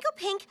Purdy Winkle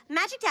Pink,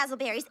 Magic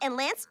Dazzleberries, and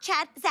Lance,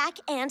 Chad, Zach,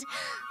 and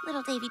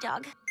Little Davy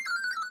Dog.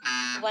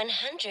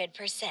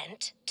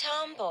 100%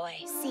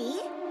 tomboy. See?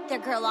 The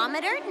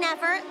girlometer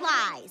never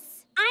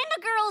lies. I'm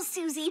a girl,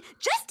 Susie,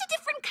 just a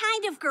different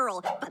kind of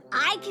girl. But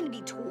I can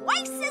be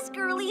twice as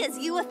girly as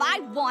you if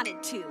I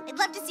wanted to. I'd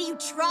love to see you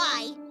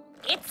try.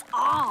 It's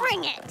on.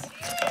 Bring it.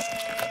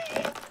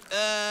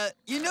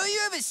 You know you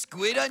have a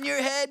squid on your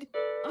head?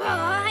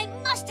 I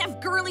must have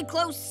girly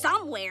clothes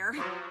somewhere.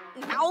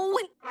 No.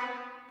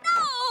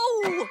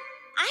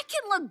 I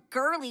can look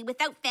girly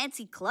without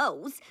fancy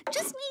clothes.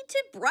 Just need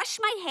to brush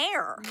my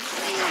hair.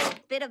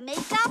 Bit of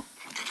makeup,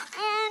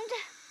 and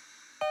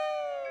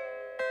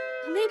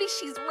maybe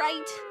she's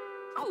right.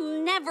 I'll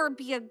never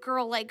be a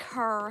girl like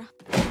her.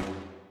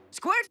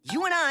 Squirt,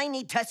 you and I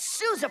need to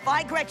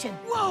Susify Gretchen.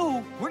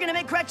 Whoa! We're gonna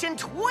make Gretchen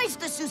twice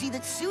the Susie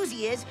that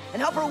Susie is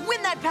and help her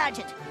win that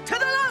pageant. To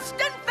the lost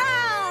and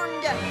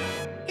found!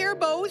 Hair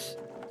bows,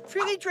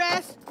 frilly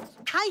dress,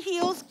 high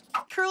heels,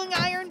 curling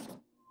iron.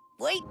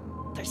 Wait,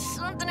 there's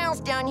something else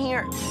down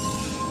here.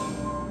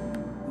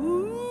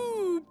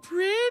 Ooh,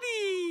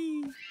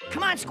 pretty.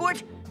 Come on,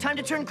 Squirt. Time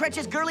to turn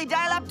Gretch's girly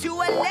dial up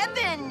to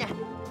 11.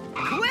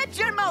 Quit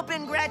your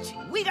moping, Gretch.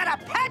 We got a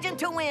pageant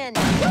to win.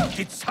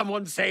 Did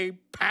someone say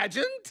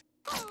pageant?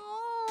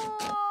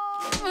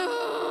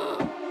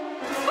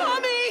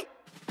 Mommy!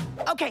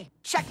 Okay,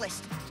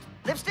 checklist.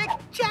 Lipstick?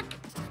 Check.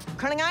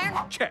 Curling iron?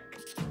 Check.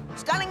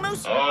 Styling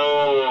mousse?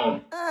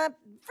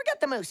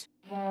 Forget the mousse.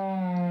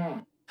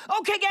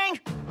 Okay, gang.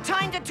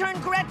 Time to turn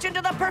Gretch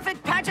into the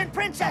perfect pageant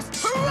princess.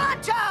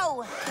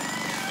 Pronto!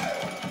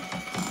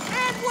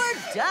 And we're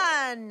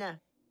done.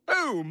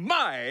 Oh,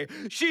 my.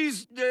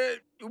 She's,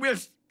 well,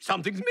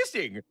 something's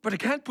missing, but I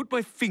can't put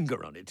my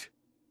finger on it.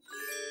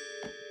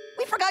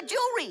 We forgot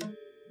jewelry.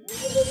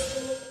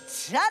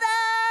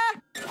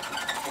 Ta-da!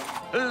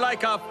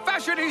 Like a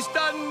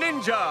fashionista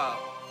ninja.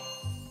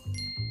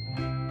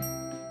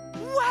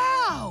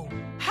 Wow!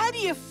 How do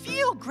you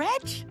feel,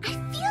 Gretch? I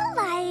feel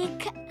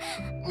like...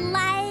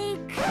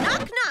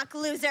 Knock, knock,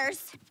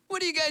 losers.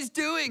 What are you guys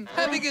doing?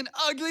 Having an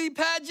ugly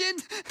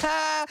pageant?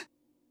 Ha!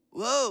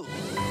 Whoa.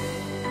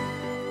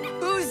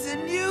 Who's the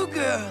new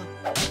girl?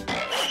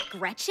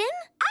 Gretchen?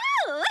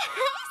 Oh,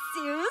 hi,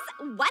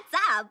 Suze. What's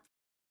up?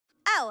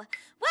 Oh,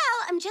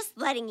 well, I'm just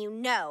letting you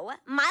know.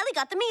 Miley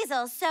got the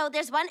measles, so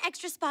there's one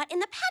extra spot in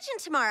the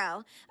pageant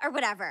tomorrow, or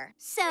whatever.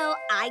 So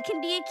I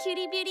can be a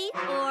cutie beauty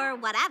or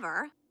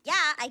whatever.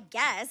 Yeah, I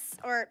guess,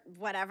 or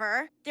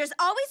whatever. There's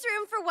always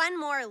room for one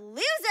more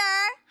loser.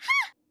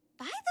 Ha!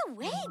 By the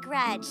way,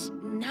 Gretch,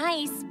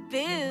 nice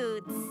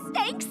boots.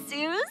 Thanks,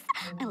 Suze.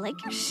 I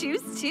like your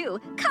shoes, too.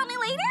 Call me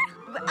later?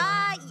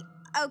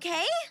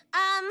 Okay.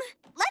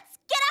 Let's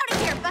get out of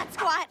here, Butt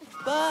Squat.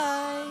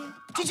 Bye.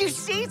 Did you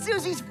see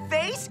Susie's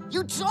face?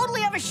 You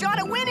totally have a shot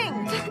at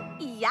winning.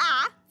 Yeah,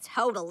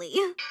 totally.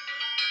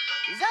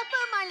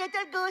 Zupper, my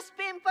little goose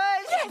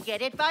pimples.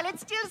 Get it while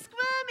it's still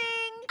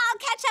squirming. I'll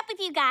catch up with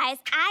you guys.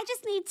 I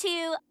just need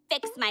to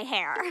fix my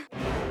hair.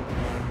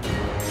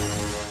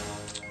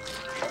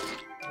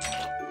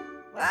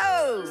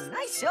 Whoa,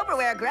 nice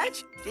silverware,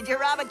 Gretch. Did you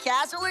rob a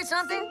castle or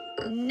something?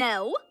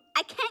 No,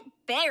 I can't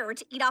bear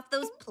to eat off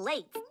those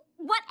plates.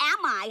 What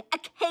am I, a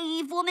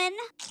cave woman?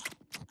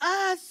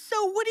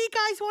 So what do you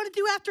guys want to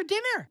do after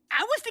dinner?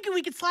 I was thinking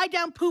we could slide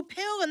down Poop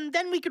Hill and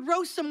then we could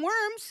roast some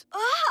worms.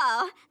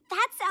 Oh,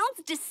 that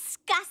sounds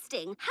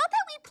disgusting. How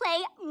about we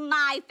play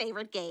my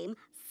favorite game,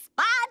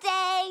 Spa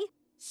Day?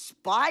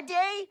 Spa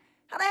Day?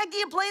 How the heck do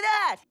you play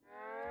that?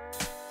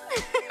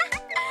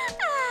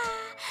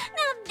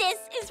 Now this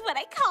is what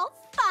I call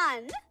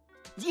fun.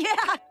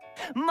 Yeah,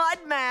 mud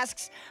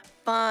masks.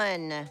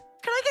 Fun. Can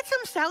I get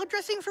some salad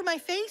dressing for my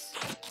face?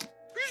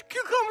 These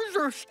cucumbers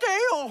are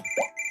stale.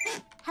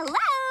 Hello?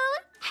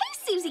 Hey,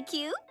 Susie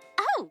Q.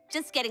 Oh,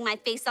 just getting my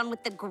face on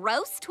with the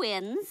gross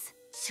twins.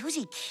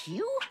 Susie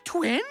Q?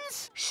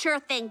 Twins? Sure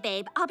thing,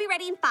 babe. I'll be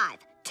ready in 5.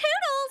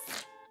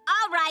 Toodles!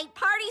 All right,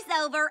 party's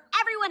over.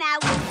 Everyone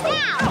out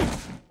now!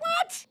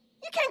 What?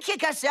 You can't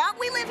kick us out.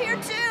 We live here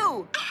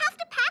too. I have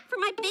to pack for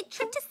my big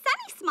trip to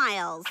Sunny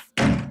Smiles.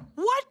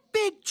 What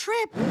big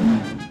trip?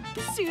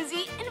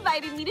 Susie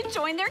invited me to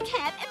join their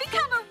camp and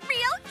become a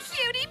real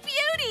cutie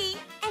beauty.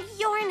 And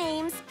your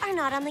names are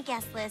not on the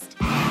guest list.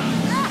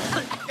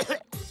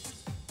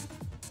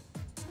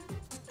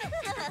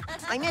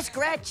 I miss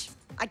Gretch.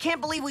 I can't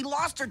believe we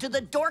lost her to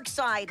the dork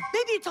side.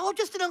 Maybe it's all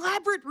just an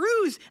elaborate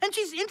ruse, and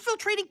she's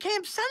infiltrating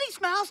Camp Sunny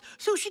Smiles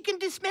so she can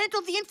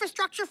dismantle the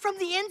infrastructure from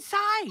the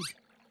inside.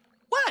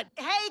 What?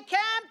 Hey,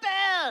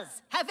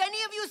 campers! Have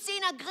any of you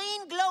seen a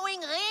green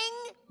glowing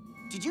ring?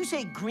 Did you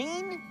say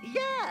green?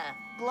 Yeah.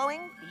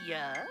 Glowing?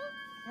 Yeah?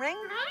 Ring?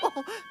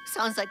 Oh,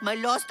 sounds like my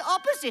lost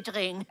opposite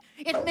ring.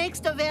 It makes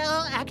the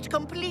wearer act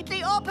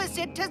completely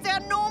opposite to their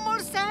normal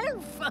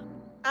self.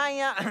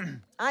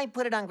 I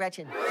put it on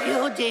Gretchen.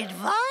 You did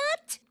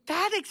what?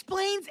 That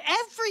explains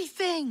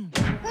everything.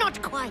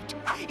 Not quite.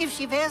 If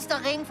she wears the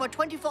ring for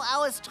 24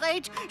 hours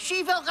straight,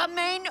 she will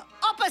remain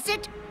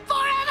opposite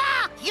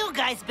forever! You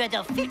guys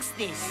better fix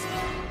this.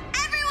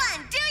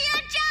 Everyone, do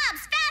your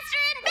jobs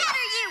faster and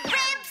better, you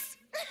wimps!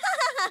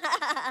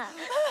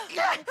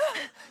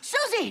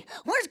 Susie,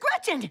 where's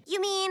Gretchen?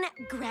 You mean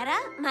Greta,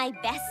 my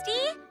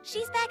bestie?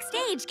 She's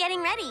backstage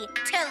getting ready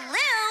to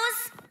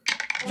lose.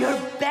 Your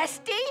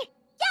bestie?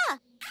 Yeah,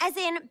 as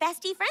in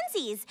bestie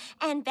frenzies.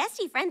 And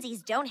bestie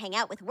frenzies don't hang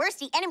out with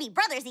worsty enemy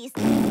brothersies.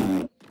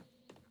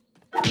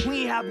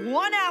 We have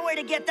 1 hour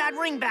to get that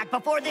ring back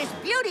before this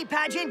beauty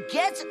pageant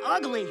gets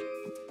ugly.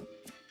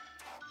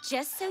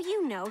 Just so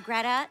you know,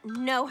 Greta,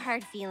 no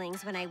hard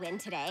feelings when I win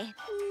today.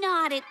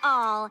 Not at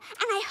all. And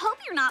I hope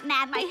you're not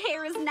mad my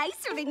hair is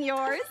nicer than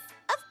yours.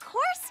 Of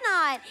course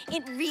not.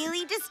 It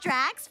really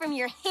distracts from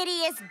your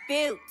hideous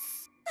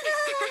boots.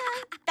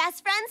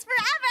 Best friends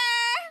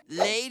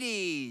forever!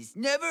 Ladies,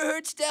 never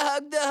hurts to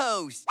hug the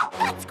host.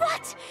 Butt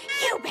Squat,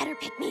 you better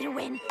pick me to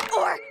win,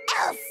 or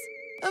else!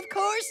 Of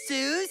course,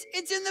 Suze.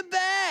 It's in the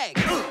bag.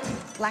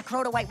 Black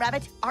Crow to White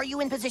Rabbit, are you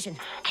in position?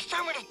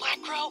 Affirmative,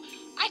 Black Crow.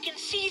 I can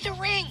see the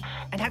ring.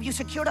 And have you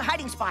secured a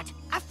hiding spot?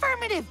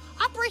 Affirmative.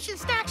 Operation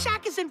Snack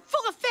Shack is in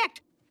full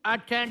effect.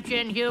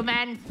 Attention,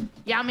 humans.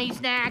 Yummy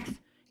snacks.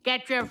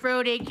 Get your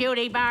fruity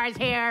cutie bars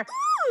here.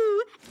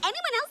 Ooh!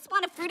 Anyone else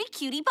want a fruity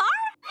cutie bar?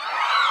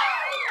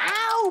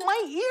 Ow,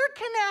 my ear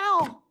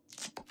canal.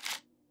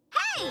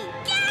 Hey,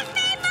 give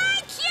me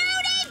my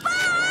cutie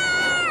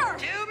bar!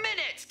 2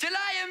 minutes till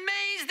I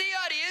amaze the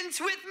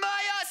audience with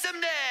my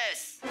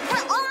awesomeness.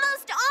 We're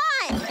almost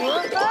on!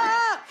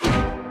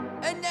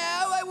 And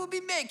now I will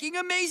be making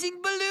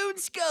amazing balloon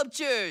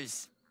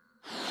sculptures.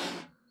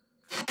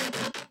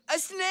 A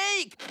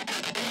snake.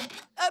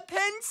 A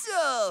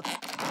pencil.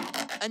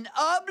 An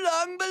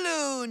oblong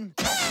balloon.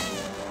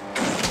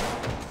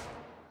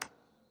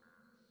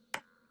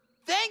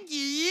 Thank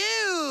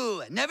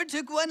you! Never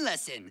took one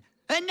lesson.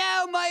 And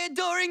now, my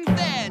adoring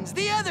fans,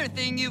 the other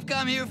thing you've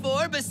come here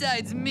for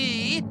besides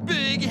me,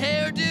 big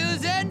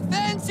hairdos and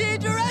fancy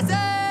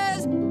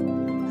dresses!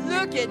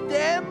 Look at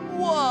them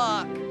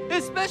walk!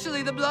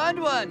 Especially the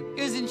blonde one.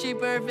 Isn't she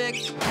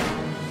perfect?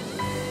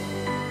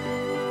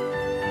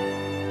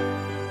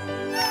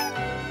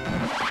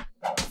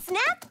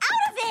 Snap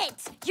out of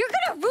it! You're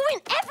gonna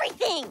ruin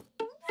everything!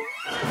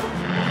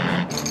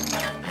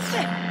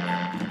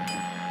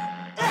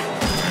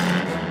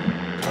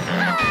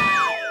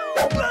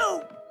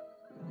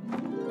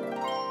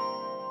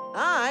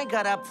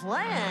 got a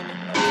plan.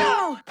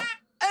 No!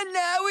 And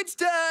now it's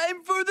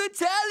time for the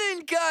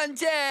talent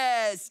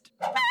contest!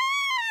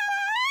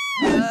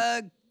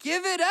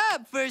 Give it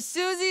up for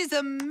Susie's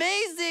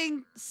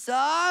amazing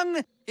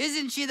song.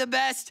 Isn't she the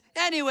best?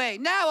 Anyway,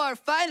 now our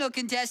final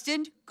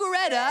contestant,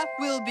 Greta,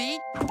 will be...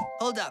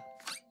 Hold up.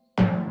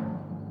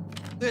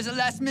 There's a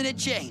last-minute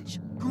change.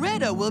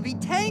 Greta will be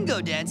tango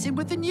dancing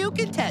with the new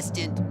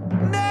contestant,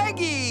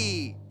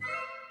 Maggie.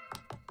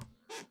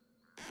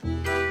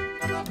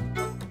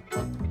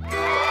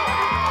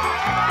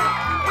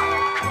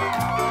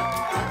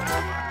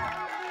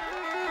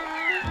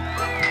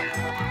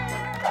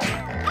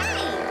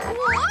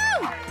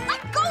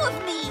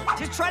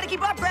 Just try to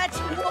keep up, Gretch.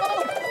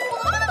 Whoa!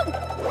 Whoa!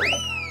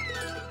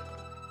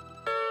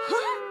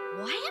 Huh?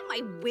 Why am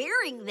I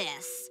wearing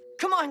this?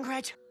 Come on,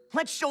 Gretch.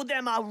 Let's show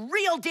them a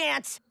real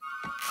dance.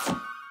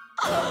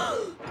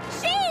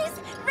 She's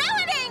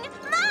ruining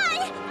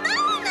my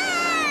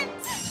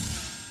moment!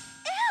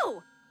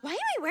 Ew! Why am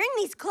I wearing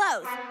these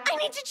clothes? I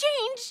need to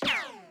change.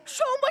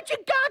 Show 'em what you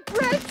got,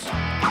 Gretch.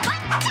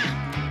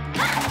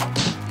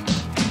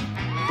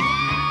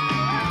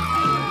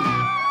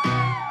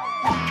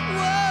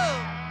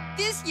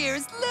 This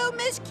year's Little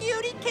Miss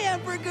Cutie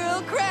Camper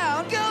Girl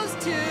crown goes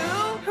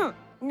to...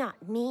 Not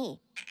me.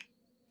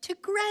 To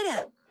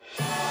Greta.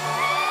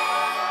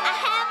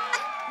 Ahem!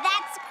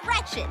 That's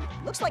Gretchen.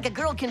 Looks like a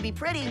girl can be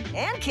pretty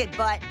and kick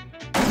butt.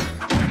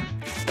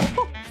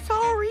 Oh,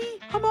 sorry,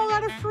 I'm all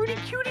out of fruity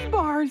cutie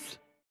bars.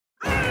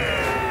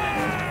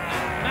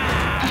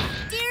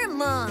 Dear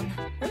Mom,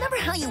 remember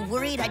how you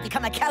worried I'd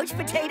become a couch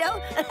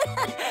potato?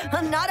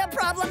 I'm not a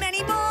problem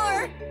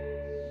anymore.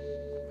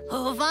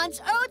 Who wants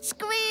oat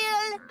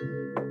squeal?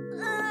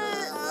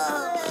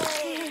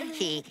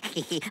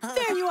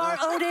 There you are,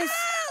 Otis.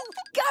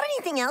 Got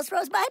anything else,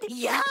 Rosebud?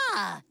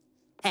 Yeah.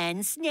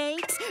 Hand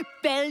snakes,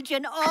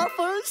 Belgian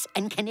offals,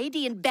 and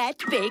Canadian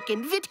bat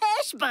bacon with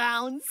hash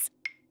browns.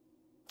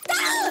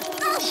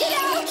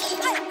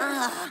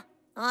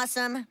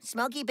 Awesome.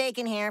 Smoky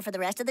bacon here for the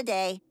rest of the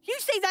day. You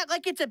say that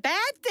like it's a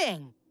bad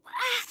thing.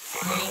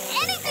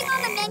 Anything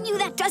on the menu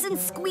that doesn't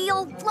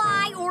squeal,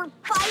 fly, or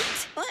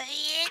bite?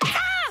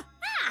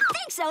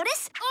 Thanks,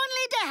 Otis.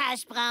 Only the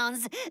hash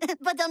browns.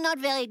 But they're not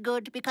very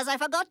good because I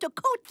forgot to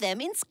coat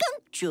them in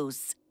skunk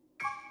juice.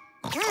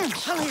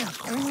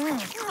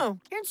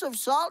 Hints of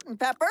salt and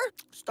pepper,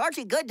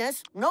 starchy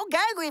goodness, no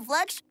gag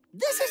reflex.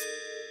 This is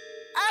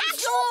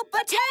actual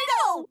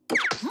potato!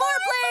 More,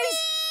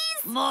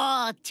 please!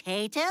 More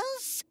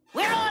potatoes?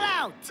 We're all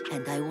out.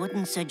 And I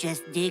wouldn't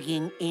suggest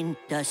digging in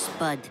the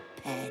spud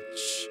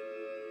patch.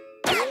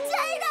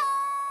 Potato!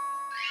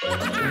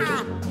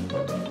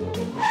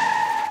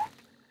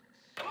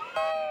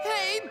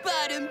 Hey,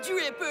 bottom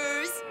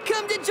drippers!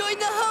 Come to join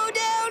the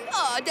hoedown?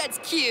 Aw, that's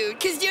cute,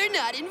 'cause you're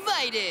not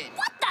invited.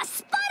 What the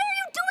spud are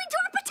you doing to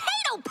our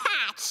potato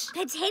patch?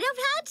 Potato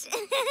patch?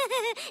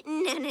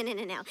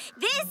 No.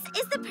 This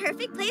is the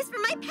perfect place for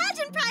my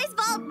pageant prize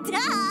vault,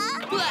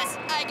 duh! Plus,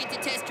 I get to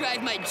test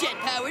drive my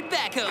jet-powered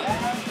backhoe.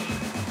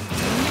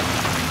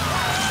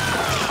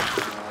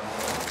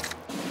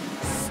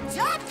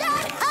 Stop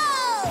that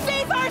hoe!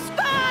 Save our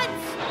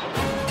spuds!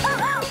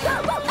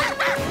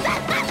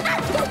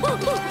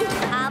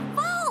 A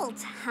vault,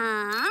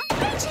 huh?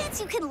 Any chance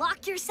you can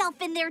lock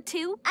yourself in there,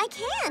 too? I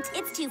can't.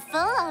 It's too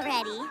full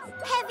already.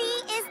 Heavy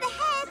is the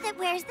head that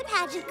wears the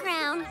pageant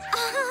crown.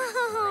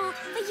 Oh,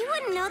 but you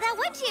wouldn't know that,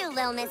 would you,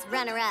 Lil Miss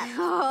Runner-Up?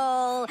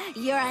 Oh,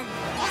 you're a...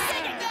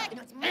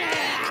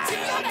 It's a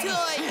new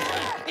toy!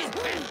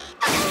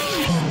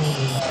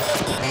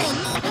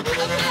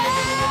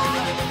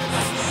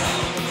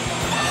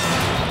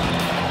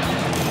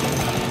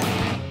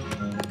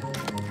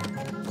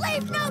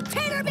 Leave no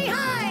tater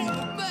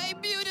behind! My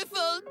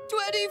beautiful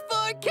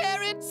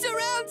 24-karat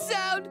surround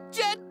sound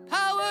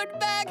jet-powered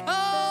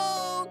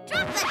backhoe!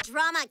 Drop the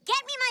drama.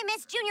 Get me my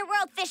Miss Junior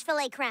World Fish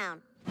Fillet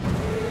crown.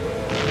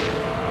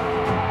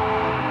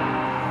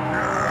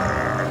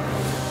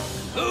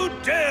 Who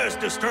dares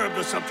disturb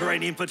the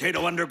subterranean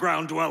potato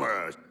underground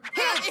dwellers?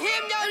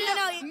 Him, no.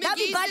 That'd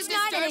be McGee's butt the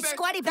snot and his disturber.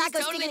 squatty back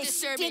He's sticking his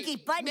disturbing. stinky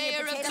butt in your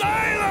Mayor of potato.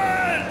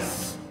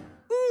 Silence!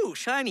 Ooh,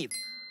 shiny.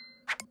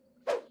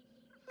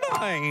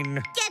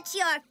 Mine. Get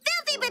your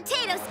filthy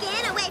potato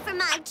skin away from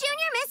my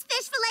Junior Miss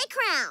Fish Fillet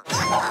crown.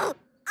 Oh,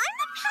 I'm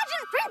the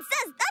pageant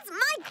princess. That's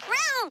my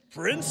crown.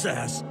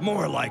 Princess,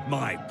 more like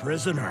my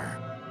prisoner.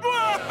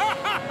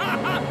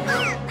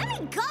 Let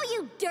me go,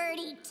 you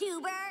dirty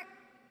tuber.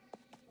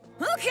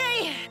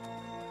 Okay.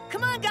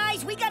 Come on,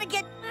 guys. We gotta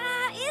get...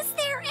 Is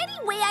there any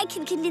way I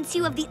can convince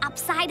you of the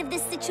upside of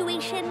this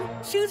situation?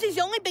 Susie's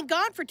only been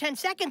gone for 10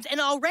 seconds, and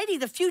already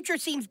the future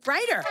seems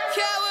brighter.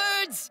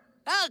 Cowards!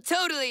 I'll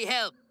totally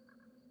help.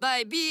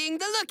 By being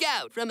the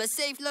lookout from a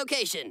safe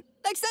location,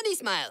 like Sunny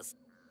Smiles.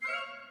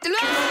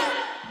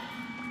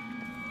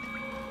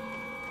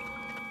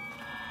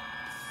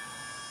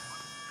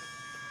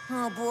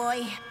 Oh,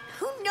 boy.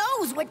 Who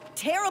knows what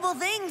terrible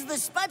things the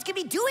Spuds could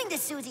be doing to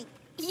Susie?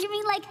 You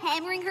mean like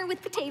hammering her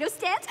with potato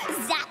stands,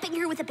 zapping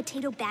her with a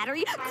potato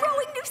battery,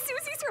 growing new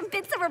Susies from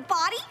bits of her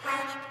body?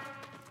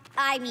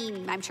 I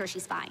mean, I'm sure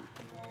she's fine.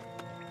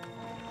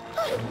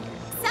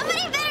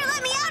 Somebody better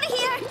let me out of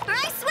here, or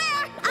I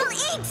swear I'll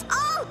eat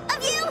all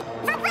of you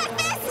for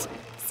breakfast!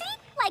 See?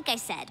 Like I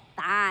said,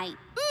 fine.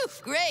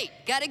 Oof, great.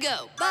 Gotta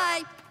go.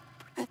 Bye.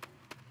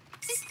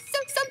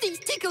 Something's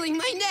tickling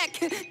my neck.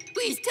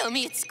 Please tell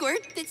me it's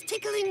Squirt that's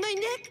tickling my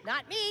neck.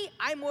 Not me.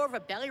 I'm more of a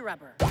belly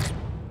rubber.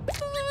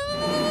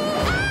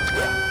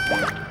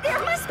 There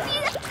must be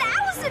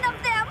 1,000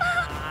 of them!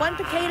 1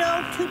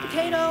 potato, 2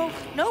 potato.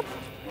 Nope,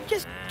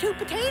 just 2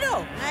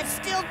 potato. That's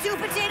still 2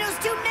 potatoes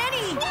too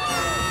many!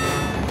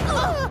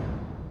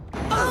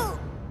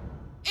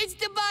 It's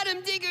the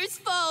bottom diggers'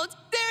 fault.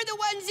 They're the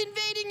ones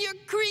invading your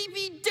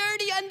creepy,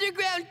 dirty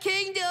underground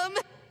kingdom.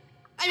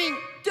 I mean,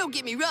 don't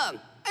get me wrong.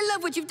 I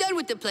love what you've done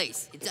with the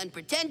place. It's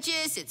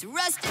unpretentious, it's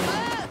rustic.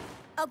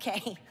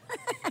 Okay.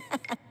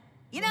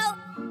 You know,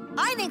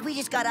 I think we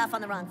just got off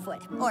on the wrong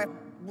foot. Or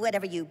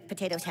whatever you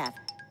potatoes have.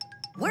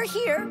 We're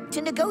here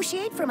to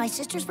negotiate for my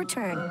sister's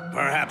return.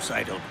 Perhaps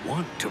I don't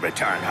want to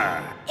return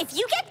her. If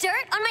you get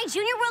dirt on my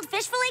Junior World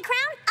Fish Fillet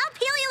crown, I'll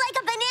peel you like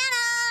a banana!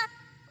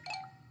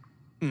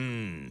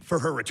 For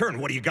her return,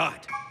 what do you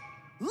got?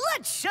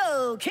 Let's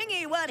show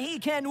Kingy what he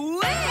can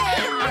win!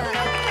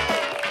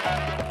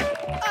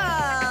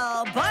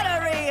 Oh,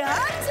 buttery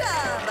hot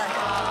tub!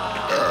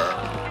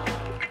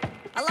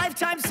 A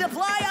lifetime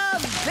supply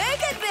of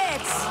bacon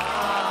bits!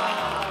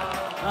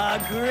 A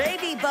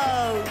gravy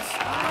boat!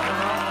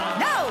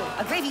 No,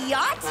 a gravy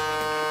yacht?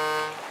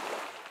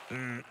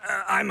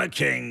 I'm a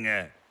king.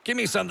 Give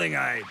me something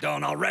I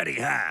don't already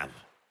have.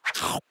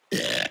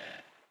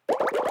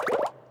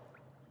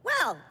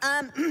 Well,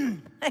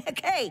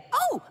 okay.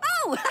 Oh!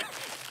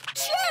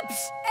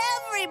 Chips!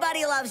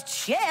 Everybody loves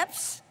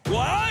chips!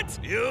 What?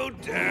 You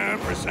dare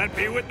present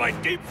me with my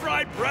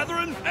deep-fried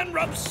brethren and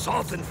rub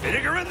salt and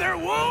vinegar in their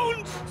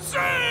wounds?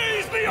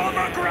 Seize the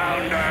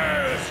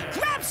overgrounders!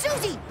 Grab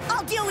Susie!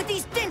 I'll deal with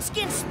these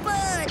thin-skinned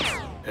spuds!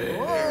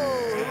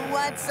 Oh, who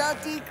wants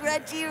salty,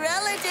 crunchy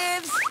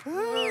relatives?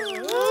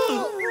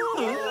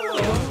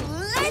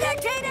 Later,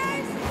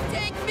 taters!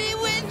 Take me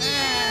with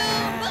you!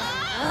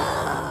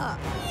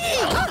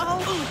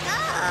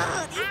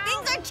 These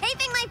things are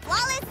chafing my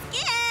flawless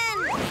skin!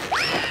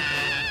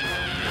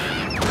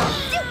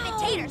 Stupid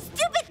taters!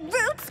 Stupid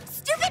roots!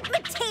 Stupid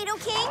potato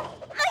king!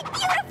 My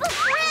beautiful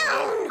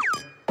crown!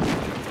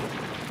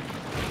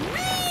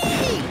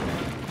 Whee!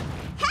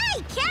 Hey,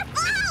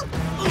 careful!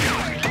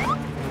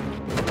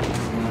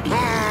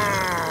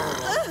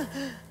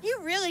 You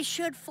really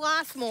should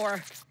floss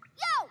more.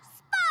 Yo,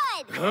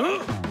 Spud!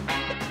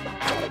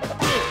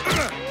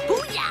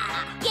 Booyah!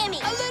 Gimme!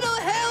 A little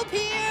help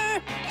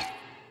here!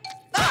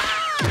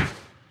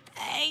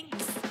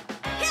 Thanks!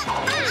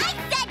 I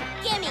said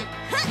gimme!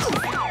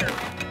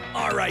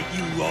 All right,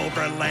 you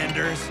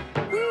overlanders.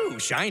 Woo,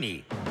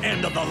 shiny.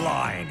 End of the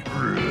line.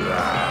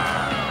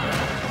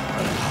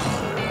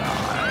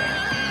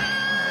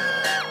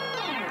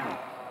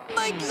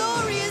 My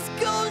glorious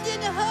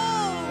golden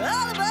home!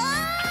 All aboard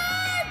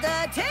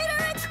the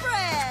Tater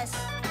Express!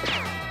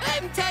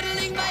 I'm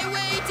tunneling my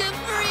way to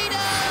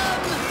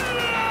freedom!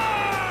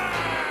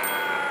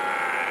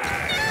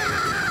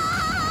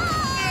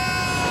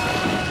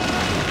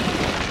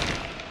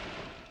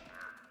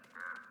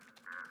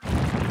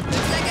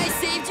 Looks like I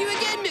saved you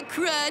again,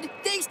 McCrud.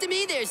 Thanks to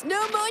me, there's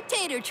no more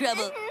tater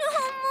trouble. No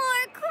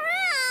more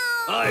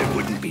crown! I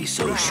wouldn't be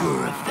so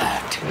sure of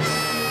that.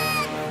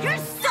 You're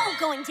so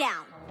going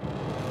down!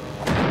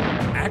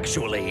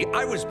 Actually,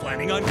 I was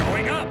planning on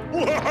going up.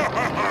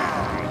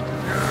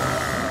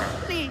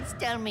 Please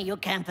tell me you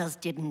campers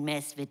didn't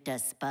mess with the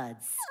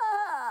spuds.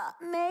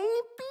 Maybe?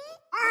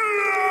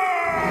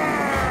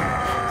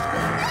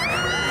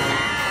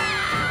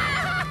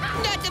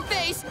 Not the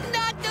face!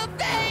 Not the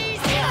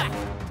face!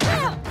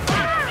 Oh,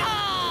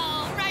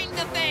 right in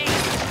the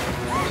face!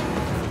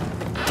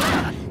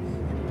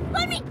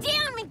 Put me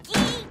down,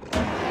 McGee!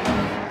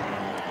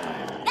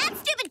 That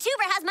stupid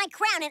tuber has my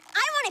crown, and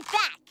I want it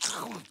back!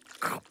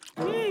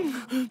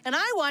 And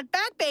I want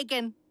back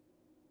bacon.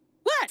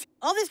 What?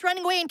 All this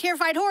running away and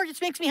terrified horror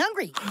just makes me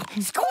hungry.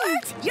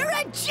 Squirt! You're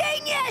a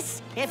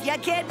genius! If you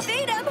can't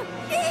beat him,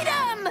 eat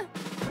him!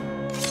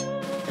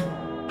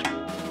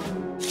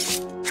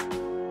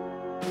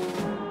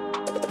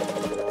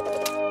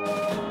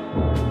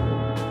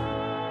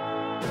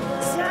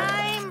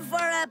 Time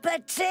for a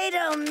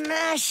potato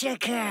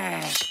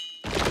massacre.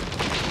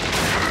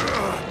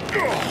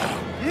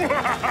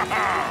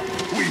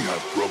 We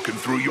have broken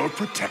through your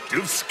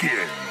protective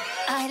skin.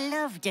 I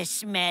love the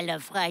smell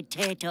of fried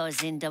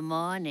potatoes in the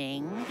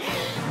morning.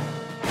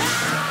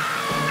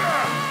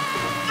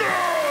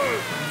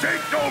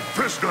 Take no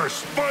prisoners,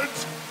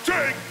 Spuds!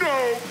 Take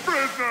no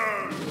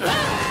prisoners!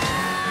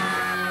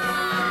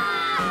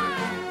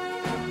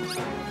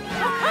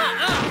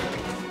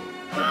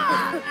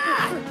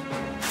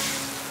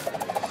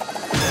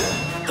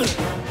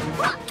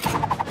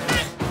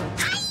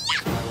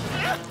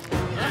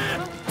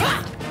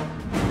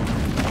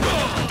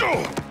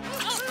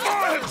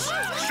 Spuds!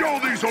 Show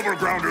these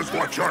overgrounders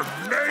what you're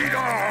made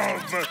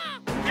of!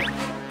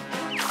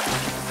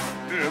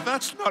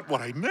 That's not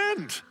what I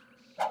meant.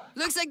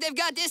 Looks like they've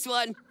got this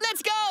one.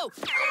 Let's go!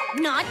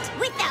 Not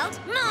without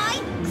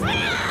my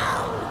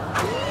crown!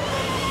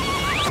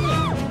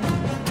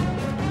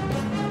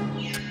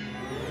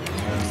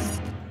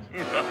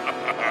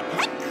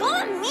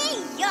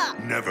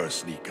 Never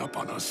sneak up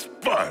on us,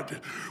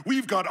 Bud.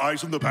 We've got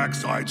eyes on the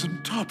backsides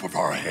and top of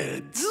our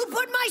heads. You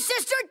put my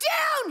sister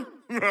down!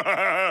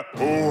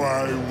 Oh,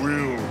 I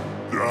will.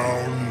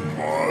 Down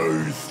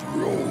my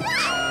throat.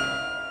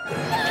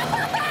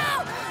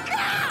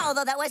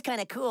 Although that was kind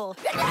of cool.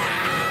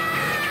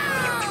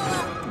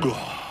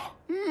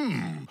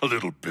 A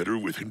little bitter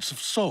with hints of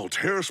salt,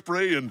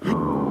 hairspray, and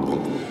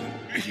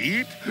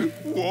heat.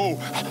 Whoa,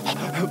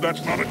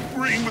 that's not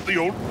agreeing with the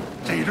old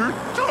tater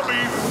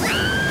tummy.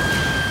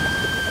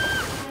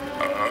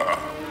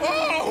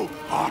 Oh,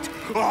 hot,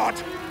 hot,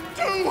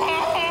 too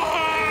hot!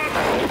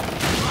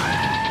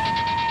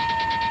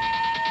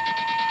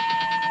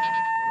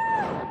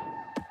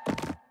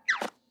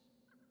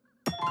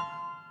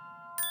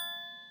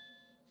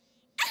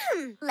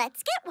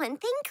 Let's get one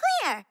thing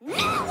clear. No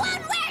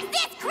one wears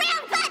this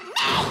crown but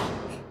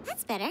me!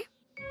 That's better.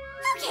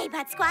 Okay,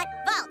 Butt Squat,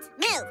 vault,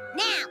 move,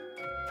 now!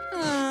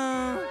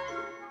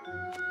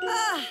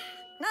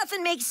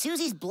 Nothing makes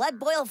Susie's blood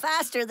boil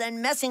faster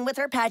than messing with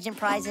her pageant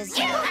prizes.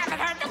 You haven't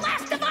heard the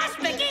last of us,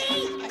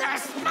 McGee! The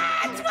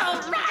Spuds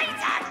will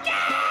rise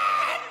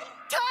again!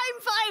 Time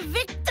for a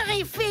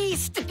victory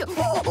feast!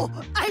 Oh,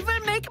 I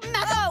will make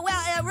Oh,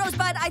 well,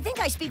 Rosebud, I think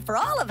I speak for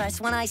all of us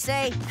when I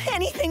say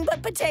anything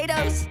but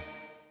potatoes.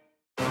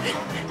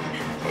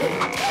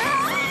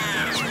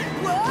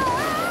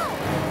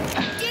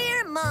 Whoa!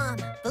 Dear Mom,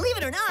 believe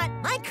it or not,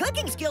 my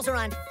cooking skills are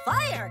on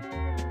fire.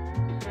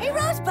 Hey,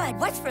 Rosebud,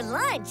 what's for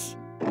lunch?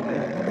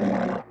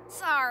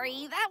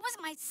 Sorry, that was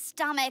my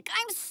stomach.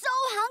 I'm so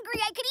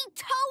hungry I could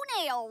eat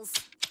toenails.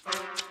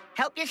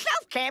 Help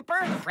yourself,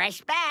 camper.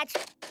 Fresh batch.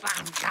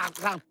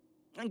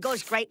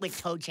 Goes great with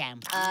toe jam.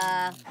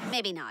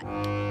 Maybe not.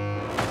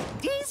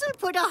 Diesel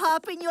put a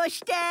hop in your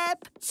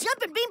step.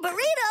 Jumpin' bean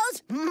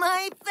burritos,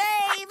 my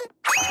fave.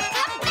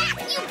 Come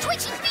back, you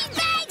twitchy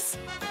beanbags!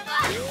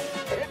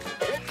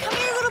 Come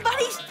here, little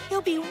buddies.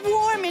 You'll be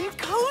warm and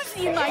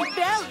cozy in my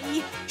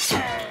belly.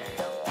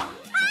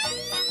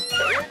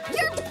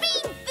 Your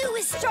bean foo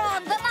is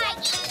strong, but my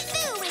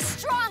foo is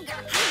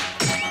stronger.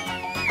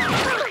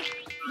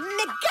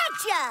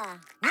 Gotcha!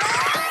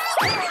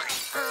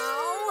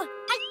 Oh,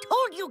 I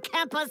told you,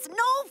 campers,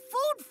 no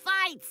food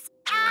fights.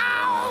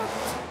 Out!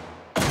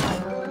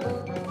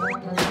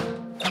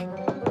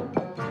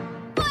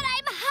 But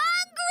I'm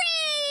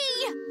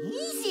hungry!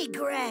 Easy,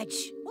 Gretch.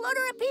 We'll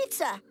order a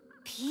pizza.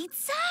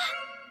 Pizza?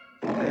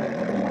 But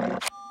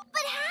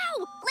how?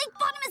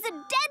 Lakebottom is a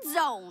dead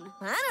zone.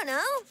 I don't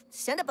know.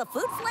 Send up a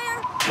food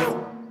flare?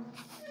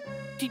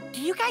 Do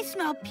you guys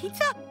smell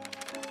pizza?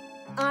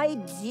 I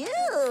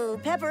do.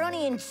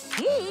 Pepperoni and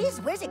cheese.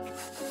 Where's it?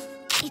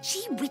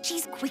 Itchy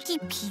Witchy's Quickie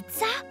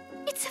Pizza?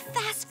 It's a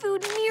fast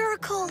food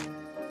miracle.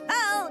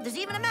 Oh, there's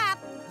even a map.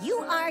 You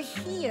are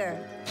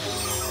here.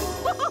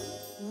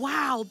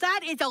 Wow,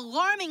 that is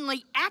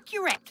alarmingly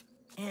accurate.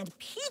 And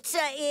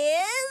pizza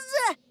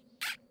is...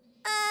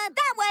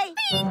 that way.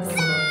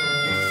 Pizza!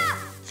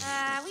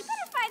 We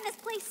better find this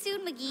place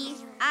soon,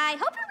 McGee. I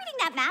hope you're reading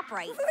that map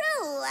right.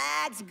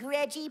 Relax,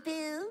 Gretchy Poo.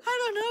 I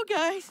don't know,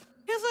 guys.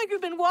 Feels like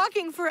we've been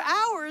walking for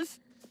hours.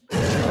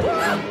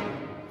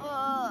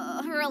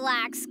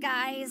 Relax,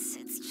 guys.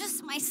 It's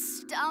just my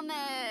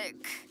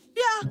stomach.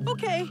 Yeah,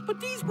 okay, but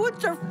these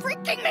woods are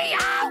freaking me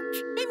out!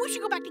 Maybe we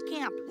should go back to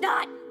camp.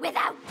 Not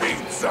without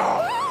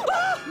Pizza!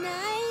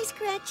 Nice,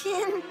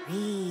 Gretchen.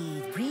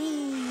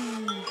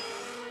 Breathe.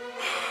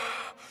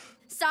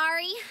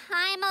 Sorry,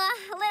 I'm a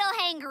little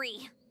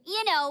hangry.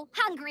 You know,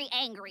 hungry,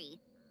 angry.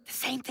 The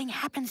same thing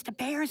happens to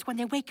bears when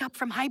they wake up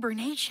from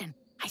hibernation.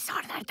 I saw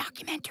it in a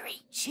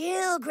documentary.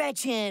 Chill,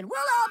 Gretchen.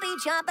 We'll all be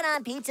chomping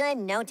on pizza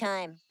in no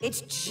time. It's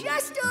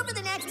just over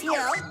the next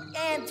hill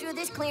and through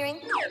this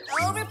clearing,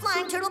 over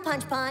Flying Turtle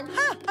Punch Pond.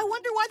 Huh, I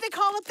wonder why they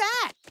call it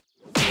that.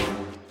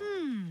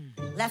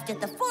 Left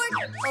at the fort,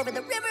 over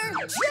the river,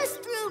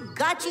 just through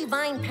Gotchi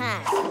Vine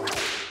Pass.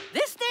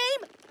 This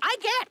name, I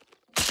get.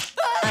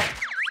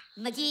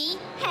 McGee,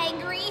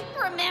 hangry,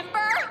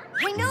 remember?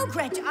 I know,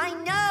 Gretch, I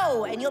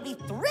know. And you'll be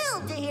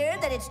thrilled to hear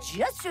that it's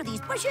just through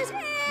these bushes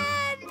and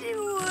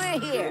we're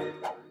here.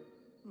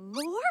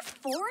 More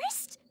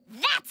forest?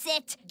 That's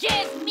it!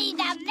 Give me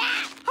the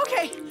map!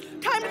 Okay,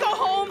 time to go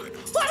home.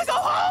 Wanna go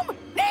home?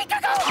 Need to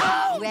go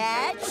home!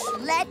 Gretch,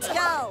 let's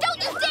go.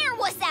 Don't you dare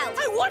wuss out!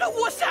 I wanna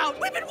wuss out!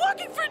 We've been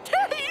walking for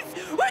days!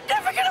 We're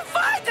never gonna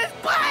find this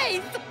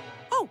place!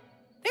 Oh,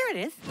 there it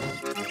is.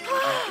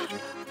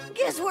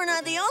 Guess we're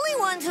not the only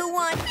ones who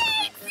want...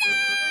 Pizza!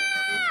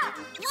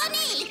 One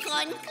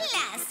Acorn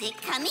Classic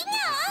coming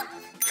up.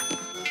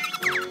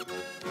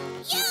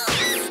 You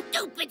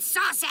stupid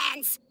sauce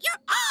hands!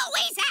 You're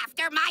always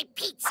after my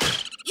pizza!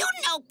 You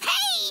no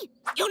pay,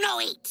 you no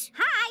eat!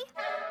 Hi.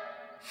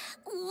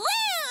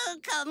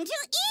 Welcome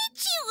to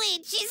Itchy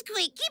Which is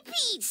Quickie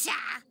Pizza?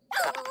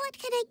 Oh, what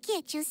can I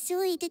get you,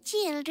 sweet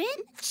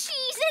children?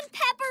 Cheese and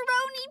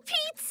pepperoni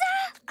pizza?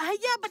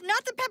 Yeah, but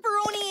not the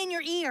pepperoni in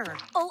your ear.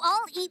 Oh,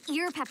 I'll eat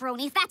ear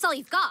pepperoni if that's all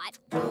you've got.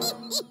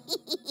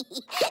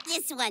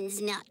 This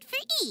one's not for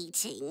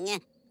eating.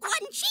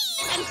 One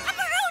cheese and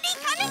pepperoni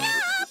coming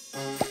up!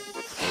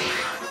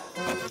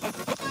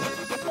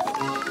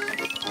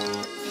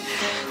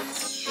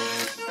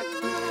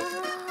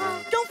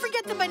 Don't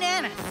forget the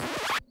bananas.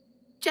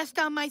 Just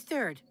on my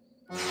third.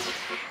 Bon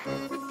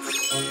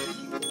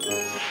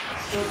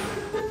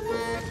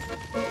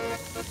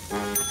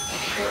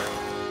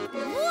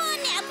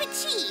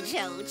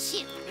appetito,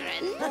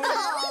 children.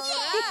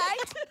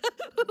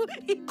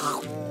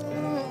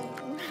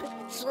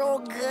 So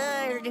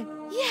good.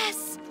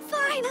 Yes,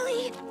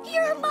 finally,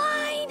 you're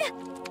mine.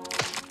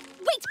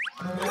 Wait,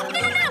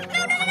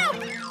 no.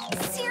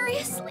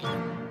 Seriously?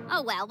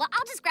 Oh, well,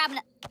 I'll just grab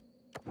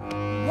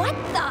What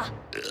the?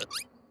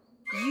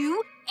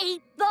 You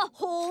ate the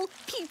whole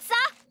pizza?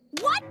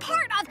 What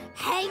part of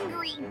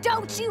hangry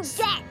don't you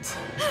get?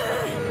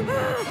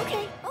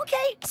 Okay.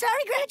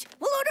 Sorry, Gretch.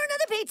 We'll order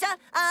another pizza.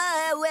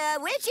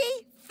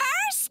 Witchy.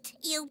 First,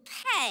 you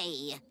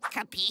pay.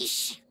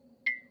 Capiche?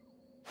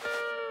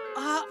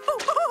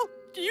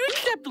 Do you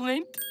accept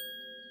lint?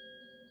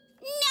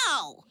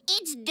 No,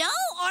 it's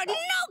dough or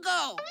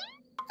no-go.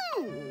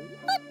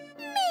 But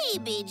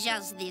maybe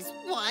just this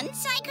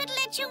once I could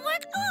let you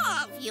work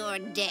off your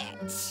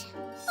debt.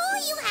 All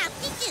you have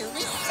to do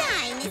is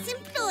sign this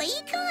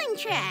employee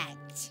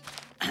contract.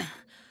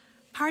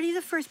 Party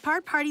the first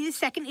part, party the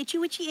second. Itchy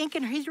Witchy Inc.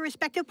 and his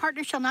respective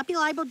partners shall not be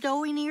liable.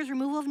 Dough in ears,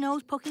 removal of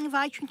nose, poking of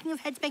eye, shrinking of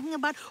head, spanking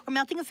of butt, or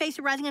melting of face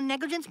arising of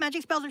negligence,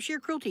 magic spells, or sheer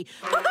cruelty.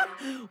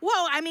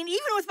 Whoa, I mean,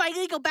 even with my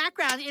legal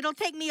background, it'll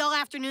take me all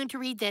afternoon to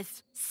read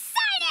this.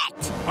 Sign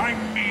it! I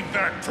need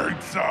that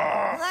pizza!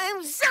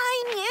 I'm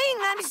signing.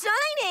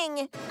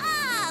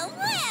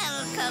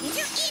 Welcome to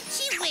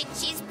Itchy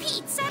Witch's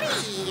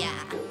Pizzeria,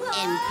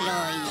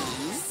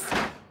 employees.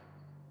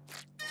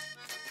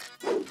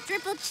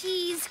 Triple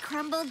cheese,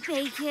 crumbled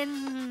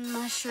bacon,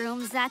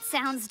 mushrooms. That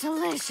sounds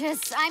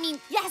delicious. I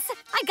mean, yes,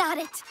 I got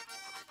it.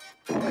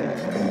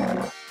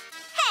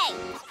 Hey,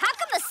 how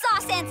come the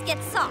sauce ants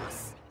get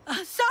sauce?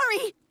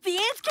 Sorry, the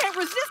ants can't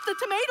resist the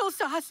tomato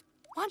sauce.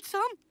 Want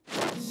some?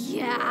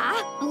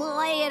 Yeah,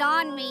 lay it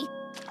on me.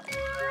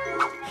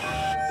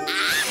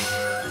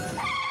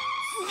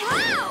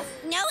 Wow!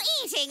 No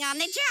eating on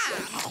the job.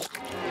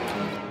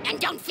 And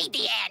don't feed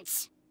the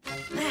ants.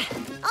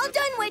 All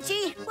done,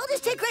 Witchy. We'll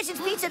just take Gretchen's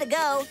pizza to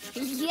go.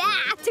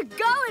 Yeah, to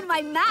go in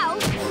my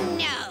mouth.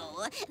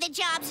 No, the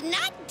job's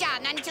not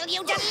done until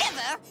you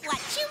deliver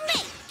what you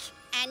make.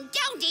 And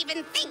don't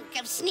even think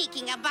of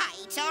sneaking a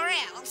bite or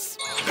else.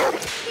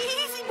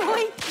 Easy,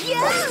 boy.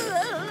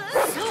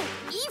 Yeah! So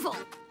evil.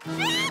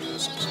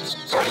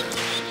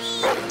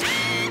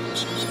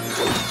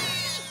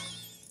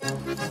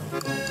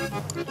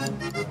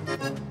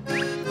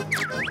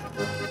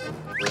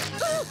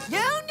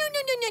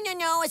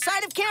 No. A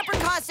side of camper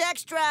costs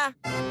extra.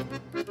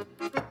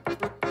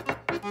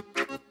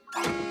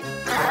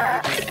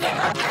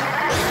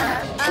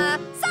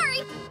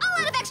 Sorry. I'll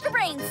out of extra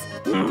brains.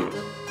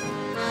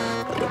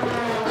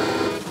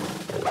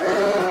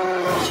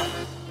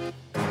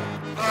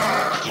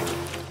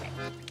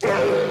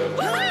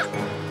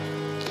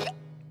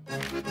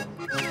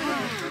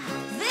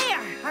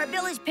 There! Our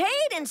bill is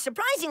paid, and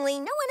surprisingly, no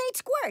one ate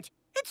Squirt.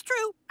 It's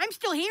true. I'm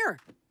still here.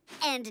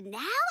 And now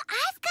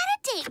I've got a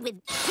date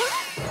with...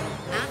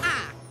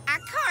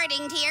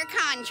 According to your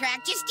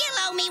contract, you still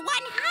owe me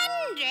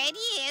 100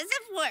 years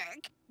of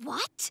work.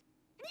 What?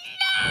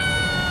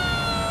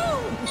 No!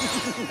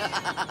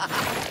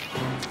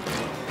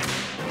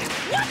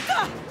 What the?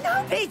 No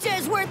pizza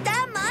is worth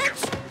that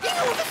much.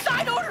 Even with a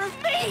side order of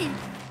me.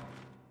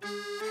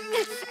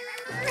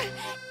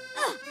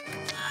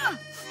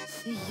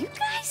 You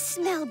guys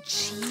smell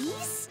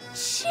cheese?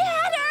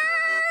 Cheddar!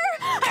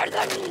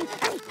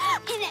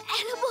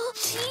 Inedible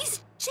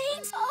cheese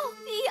chains. Oh,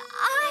 the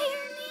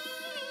irony.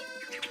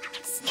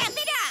 Step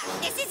it up.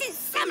 This isn't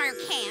summer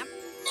camp.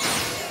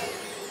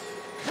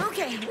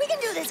 Okay, we can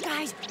do this,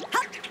 guys.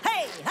 Hop,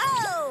 hey,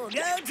 ho!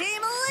 Go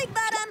Team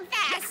Lakebottom!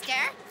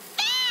 Faster!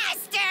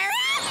 Faster!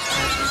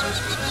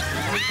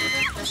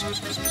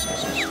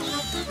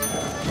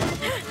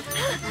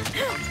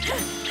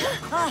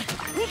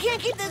 We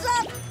can't keep this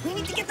up. We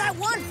need to get that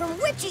one from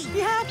Witchy.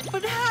 Yeah,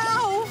 but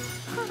how?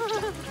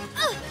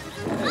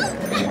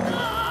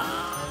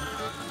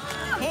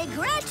 Hey,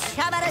 Gretch,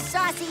 how about a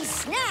saucy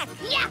snack?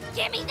 Yeah,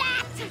 give me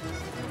that!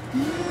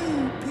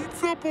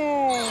 Pizza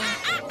ball!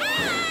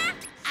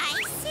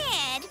 I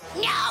said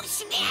no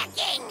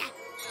snacking!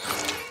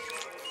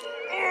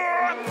 I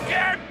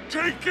can't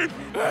take it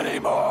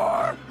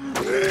anymore!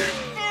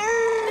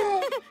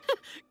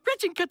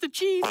 Gretchen cut the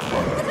cheese. Road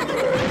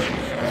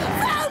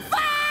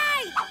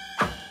fight!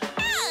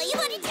 Oh, you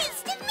want a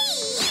taste of me?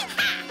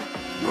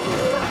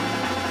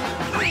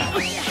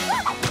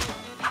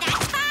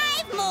 That's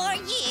 5 more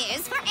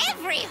years for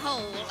every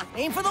hole.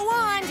 Aim for the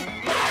wand.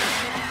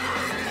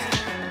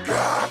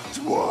 That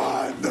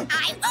one!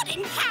 I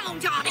wouldn't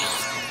count on it.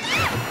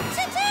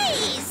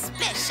 Today's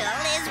special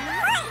is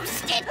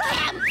roasted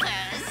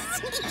campers.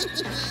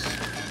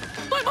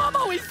 My mom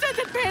always said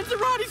that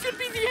Panzerotti should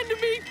be the end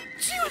of me.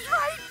 She was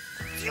right.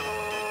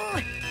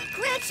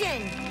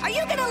 Gretchen, are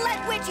you gonna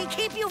let Witchy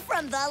keep you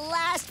from the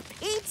last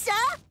pizza?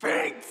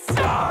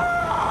 Pizza!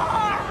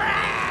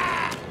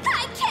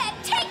 I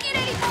can't take it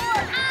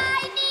anymore!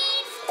 I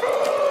need...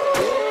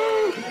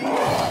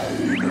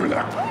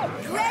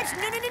 Gretch,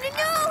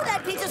 no!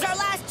 That pizza's our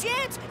last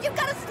chance! You've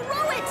gotta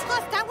throw it!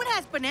 Plus, that one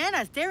has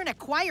bananas. They're an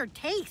acquired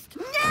taste.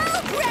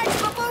 Now, Gretch,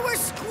 before we're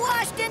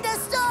squashed into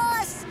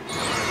sauce!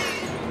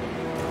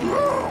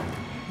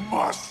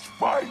 Must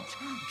fight,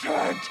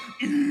 can't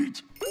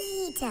eat.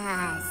 Eat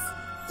us.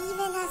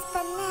 Even us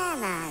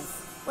bananas.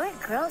 We're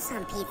gross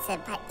on pizza,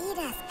 but eat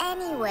us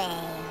anyway.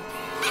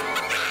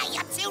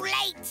 You're too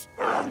late.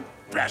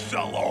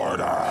 Special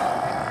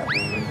order.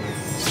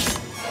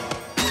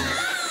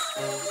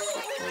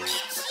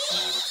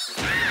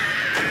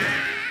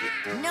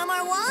 No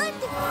more one?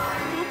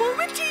 No more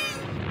Witchy!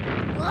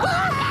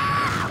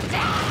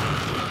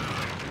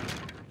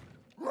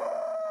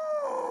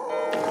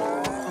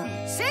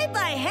 Saved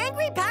by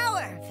hangry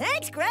power.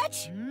 Thanks,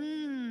 Gretch.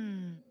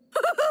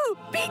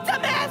 Pizza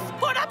mess!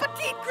 Bon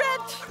appetit,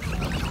 Gretch!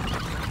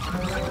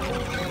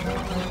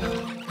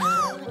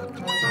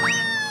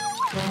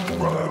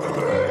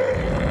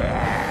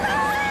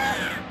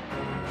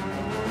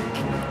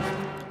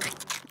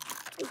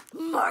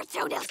 More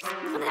sodas.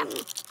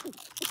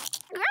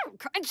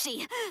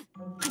 Crunchy.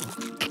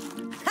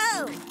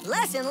 Oh,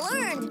 lesson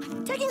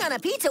learned. Taking on a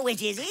pizza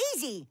witch is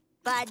easy,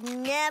 but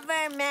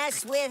never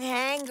mess with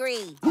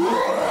hangry.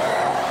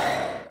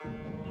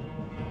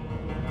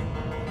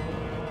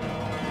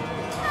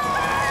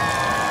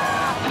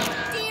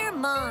 Dear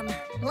Mom,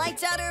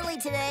 lights out early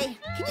today.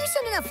 Can you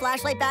send enough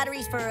flashlight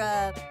batteries for,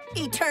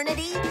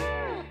 eternity?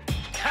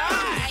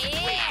 Ah,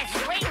 yeah,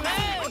 sweet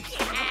move!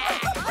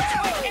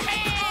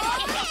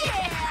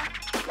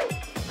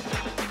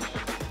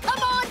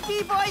 Come on,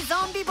 B-boy,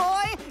 zombie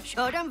boy.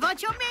 Show them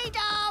what you're made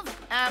of.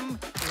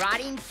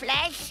 Rotting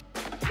flesh?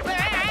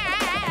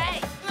 Yeah!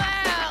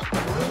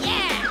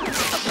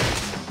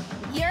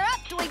 You're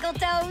up, Twinkle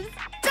Toes.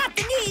 Drop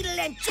the needle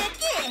and check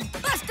in.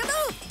 Bust a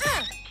move.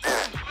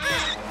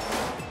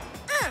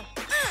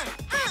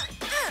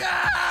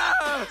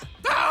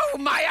 Oh,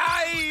 my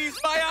eyes!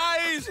 My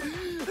eyes!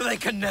 They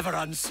can never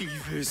unsee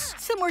this.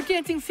 Some more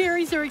dancing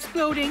fairies are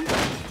exploding.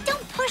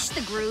 Don't push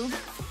the groove.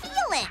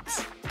 Feel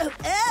it.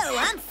 Oh,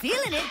 I'm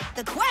feeling it.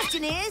 The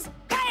question is,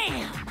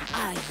 bam!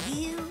 Are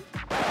you?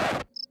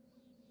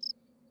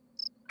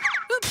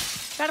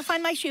 Oops, gotta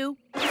find my shoe.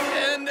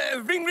 And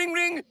ring, ring,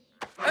 ring.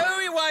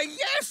 Oh, why,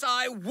 yes,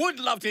 I would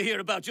love to hear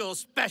about your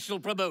special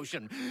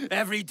promotion.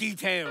 Every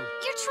detail.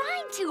 You're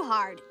trying too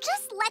hard.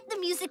 Just let the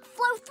music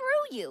flow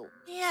through you.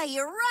 Yeah,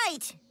 you're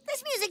right.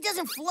 This music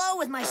doesn't flow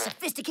with my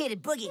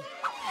sophisticated boogie.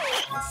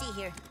 Let's see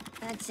here.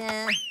 That's,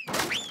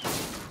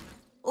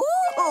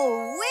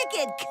 Ooh,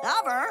 wicked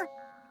cover.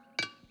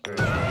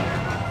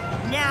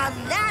 Now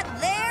that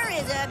there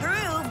is a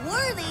groove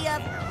worthy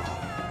of...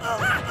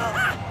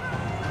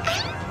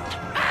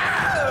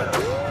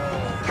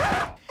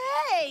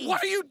 Hey!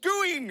 What are you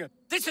doing?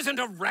 This isn't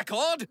a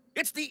record.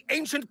 It's the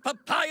ancient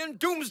Papayan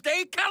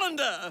Doomsday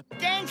Calendar.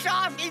 Dance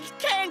off is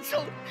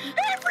canceled.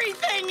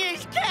 Everything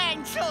is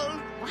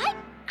canceled. What?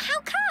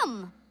 How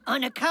come?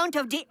 On account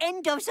of the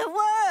end of the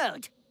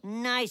world.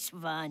 Nice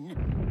one.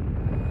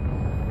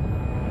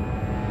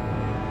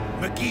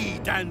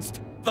 McGee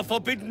danced the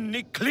forbidden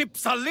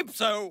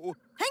Eclipse-alypso.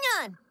 Hang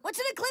on. What's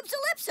an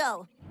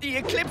eclipse-alypso? The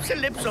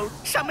Eclipse-alypso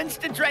summons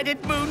the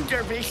dreaded moon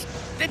dervish.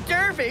 The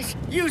dervish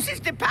uses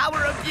the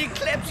power of the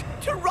eclipse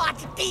to rot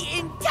the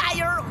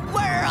entire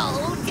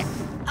world.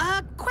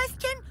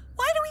 Question?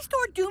 Why do we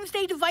store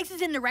doomsday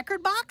devices in the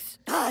record box?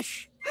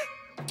 Hush.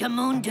 The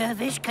moon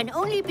dervish can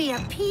only be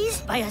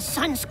appeased by a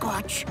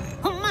sunscorch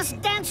who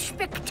must dance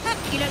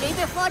spectacularly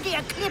before the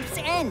eclipse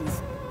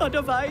ends.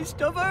 Otherwise,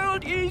 the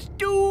world is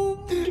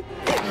doomed.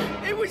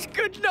 It was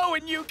good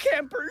knowing you,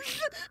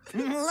 campers.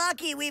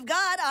 Lucky we've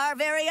got our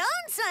very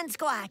own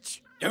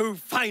Sunsquatch. Oh,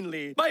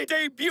 finally, my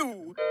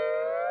debut.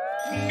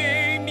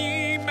 Me,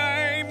 me,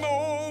 my,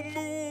 mo,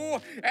 moo,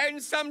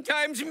 and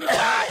sometimes a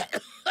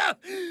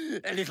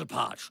little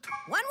parched.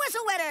 One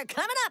whistle wetter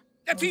coming up.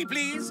 A tea,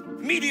 please.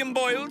 Medium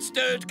boiled,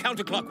 stirred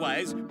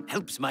counterclockwise.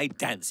 Helps my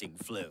dancing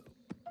flow.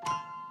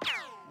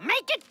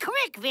 Make it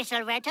quick,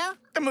 Whistle-wetter.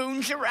 The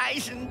moon's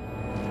rising.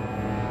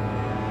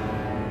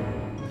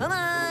 Come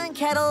on,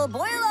 kettle,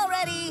 boil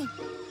already.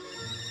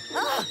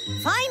 Oh,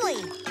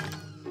 finally.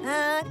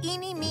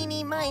 Eeny,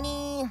 meeny,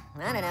 miny.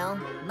 I don't know.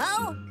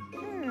 Mo?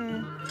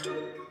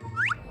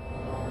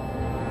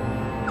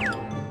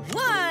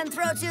 One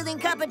throat-soothing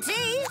cup of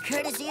tea,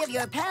 courtesy of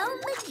your pal,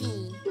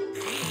 McGee.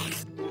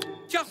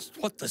 Just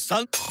what the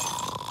sun...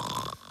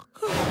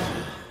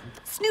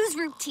 Snooze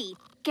root tea.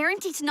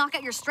 Guaranteed to knock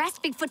out your stress,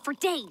 Bigfoot, for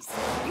days.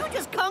 You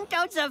just conked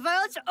out the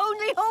world's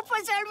only hope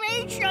for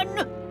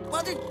salvation.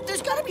 Well,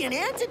 there's gotta be an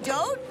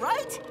antidote,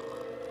 right?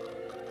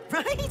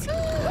 right?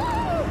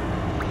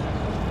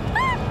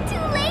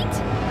 Too late!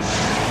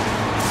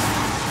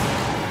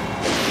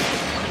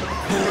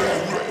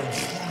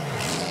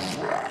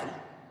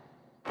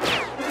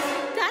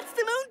 That's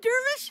the Moon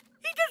Dervish?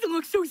 He doesn't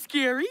look so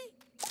scary.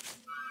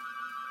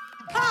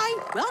 Hi,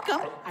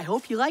 welcome. I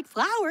hope you like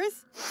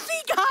flowers.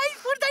 See, guys,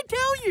 what did I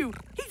tell you?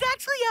 He's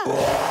actually a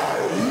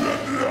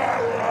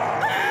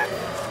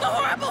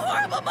horrible,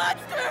 horrible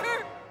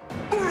monster!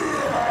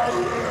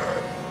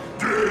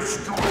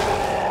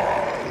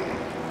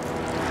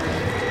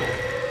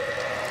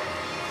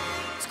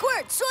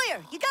 Squirt, Sawyer,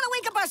 you gotta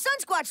wake up our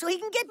Sunsquatch so he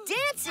can get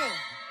dancing.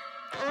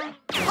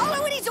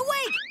 Holler when he's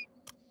awake!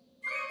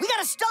 We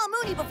gotta stall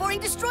Mooney before he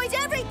destroys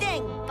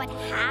everything! But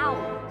how?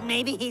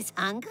 Maybe he's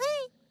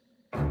hungry?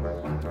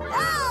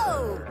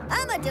 Oh!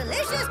 I'm a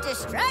delicious,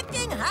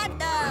 distracting hot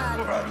dog!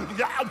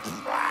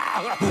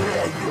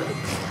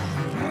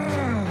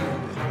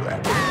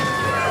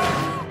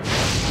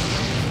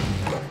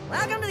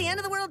 Welcome to the End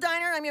of the World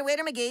Diner. I'm your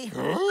waiter, McGee.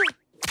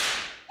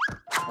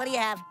 What do you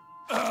have?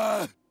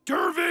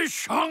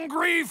 Dervish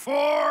hungry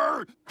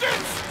for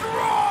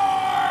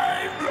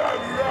destroy!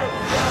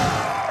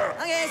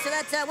 Okay, so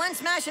that's one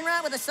smash and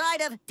rot with a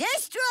side of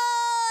destroy!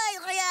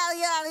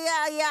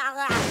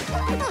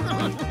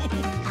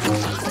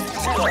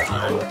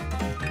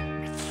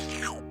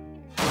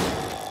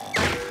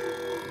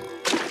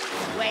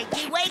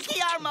 Wakey, wakey,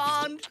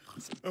 Armand!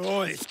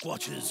 Oi,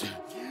 Squatches.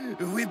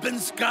 We've been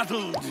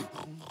scuttled.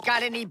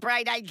 Got any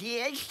bright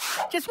ideas?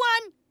 Just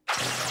one.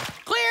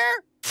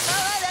 Clear.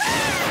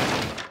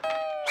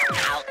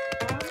 Ow.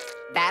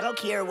 That'll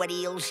cure what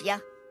ails ya.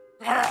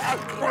 More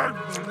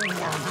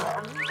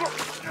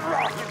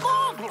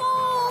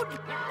food!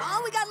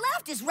 All we got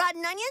left is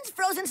rotten onions,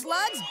 frozen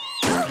slugs,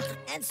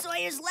 and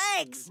Sawyer's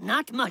legs.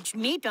 Not much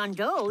meat on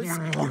those.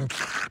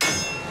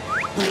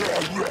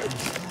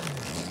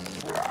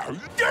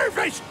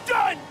 Dervish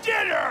done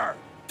dinner!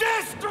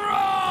 Destroy!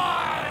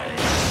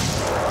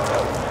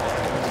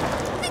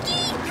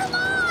 McGee, come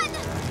on!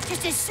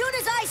 Just as soon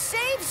as I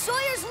save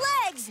Sawyer's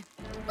legs!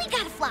 We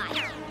gotta fly.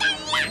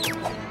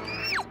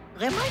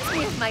 Reminds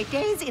me of my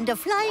days in the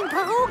flying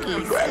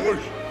pierogies.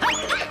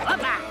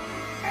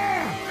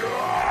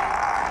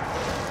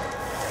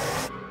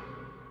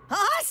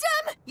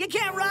 Awesome! You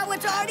can't rot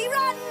what's already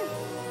rotten!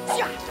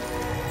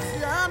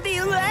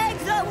 Zombie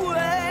legs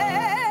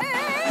away!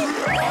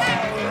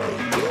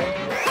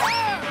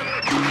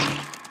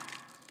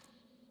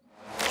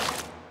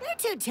 You're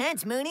too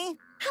tense, Mooney.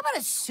 How about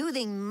a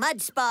soothing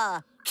mud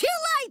spa? Cue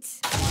lights!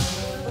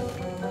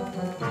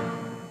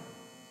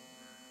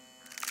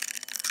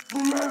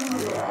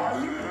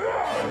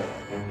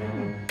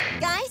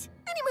 Guys,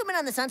 any movement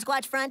on the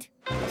Sunsquatch front?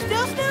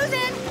 Still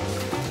snoozing.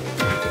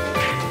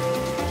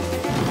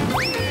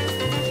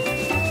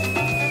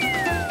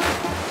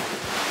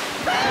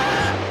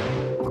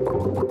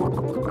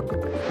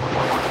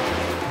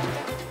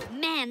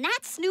 Man, that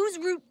snooze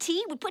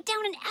routine would put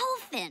down an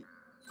elephant.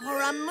 Or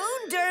a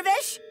moon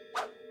dervish?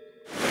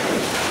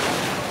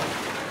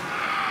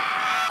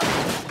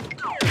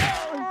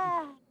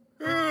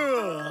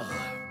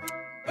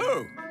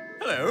 Oh,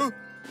 hello.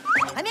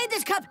 I made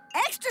this cup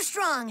extra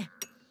strong.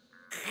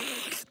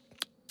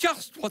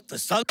 Just what the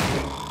sun...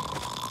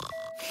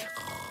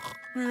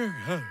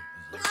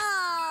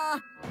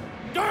 Aw,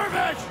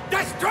 Dervish,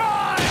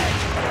 destroy!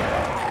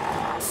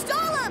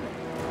 stall him!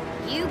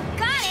 You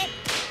got it!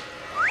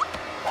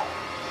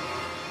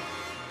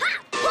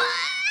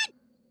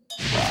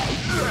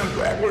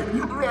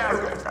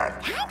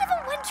 Kind of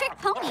a one-trick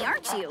pony,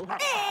 aren't you?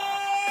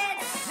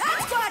 It's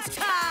Sunsquatch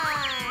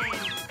time!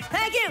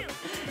 Thank you!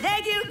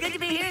 Thank you! Good to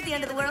be here at the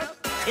end of the world.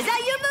 Is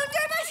that you, Moon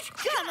Dervish?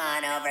 Come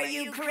on over,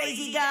 you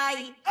crazy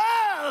guy!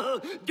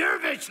 Oh,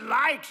 Dervish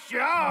likes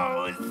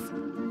shows.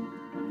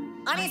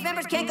 Audience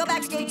members can't go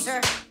backstage,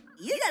 sir.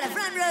 You got a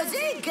front row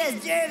seat, because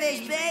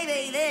Dervish,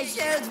 baby, this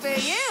show's for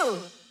you!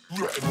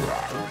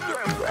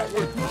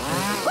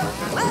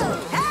 Whoa,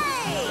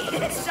 hey!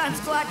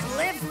 Sunsquatch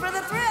lives for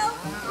the thrill!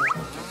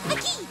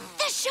 McGee,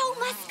 the show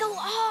must go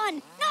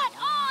on! Not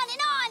on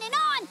and on and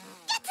on!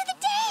 Get to the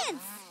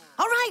dance!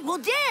 All right, we'll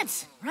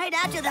dance! Right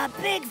after the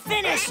big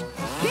finish!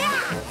 Yeah!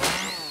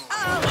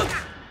 Oh!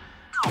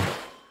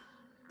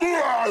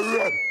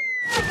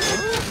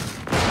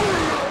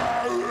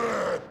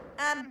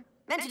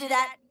 Meant to do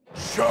that.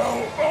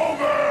 Show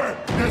over!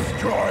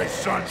 Destroy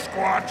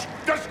Sunsquatch!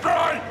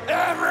 Destroy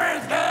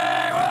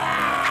everything!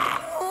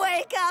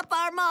 Wake up,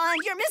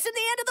 Armand! You're missing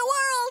the end of the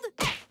world!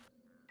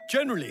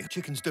 Generally,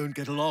 chickens don't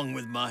get along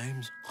with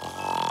mimes.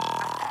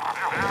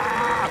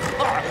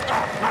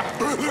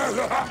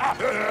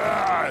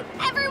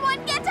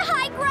 Everyone get to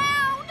high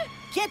ground!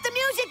 Get the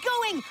music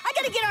going! I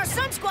gotta get our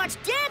Sunsquatch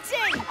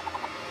dancing!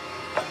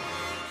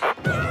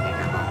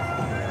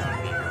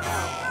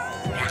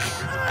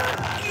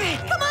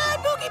 Come on,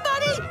 Boogie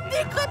Buddy! The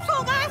eclipse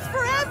won't last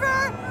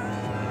forever!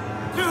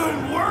 The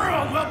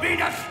world will be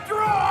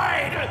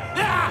destroyed!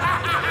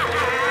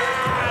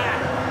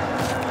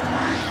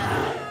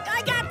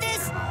 I got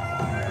this!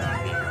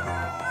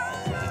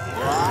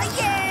 Oh,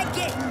 yeah!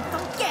 Getting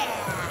funky!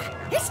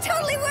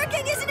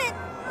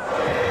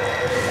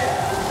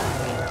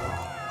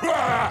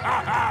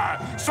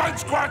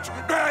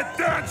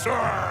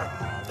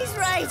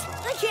 right.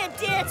 I can't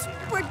dance.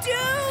 We're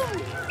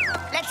doomed.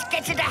 Let's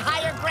get to the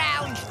higher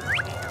ground.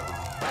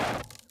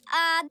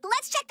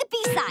 Let's check the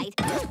B-side.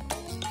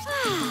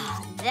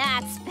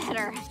 That's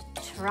better.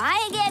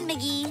 Try again,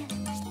 McGee.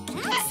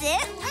 That's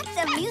it. Let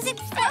the music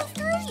flow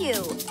through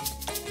you.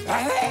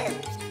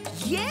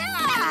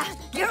 Yeah!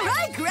 You're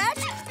right,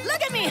 Gretch.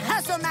 Look at me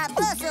hustle my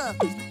bustle.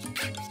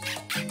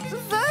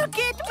 Work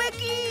it,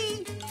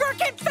 McGee.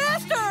 Work it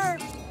faster.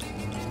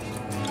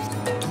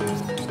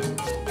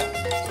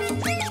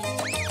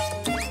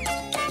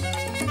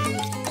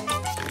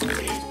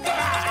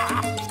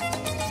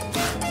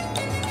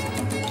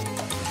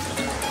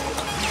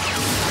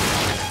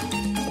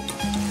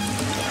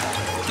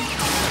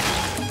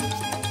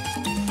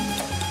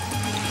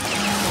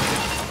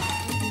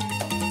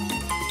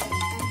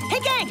 Hey,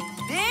 gang!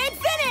 Big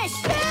finish!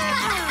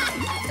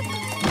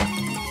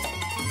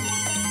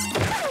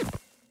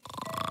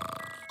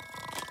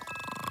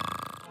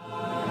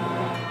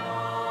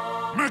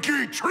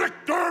 McGee, trick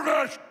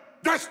dervish!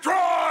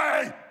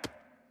 Destroy!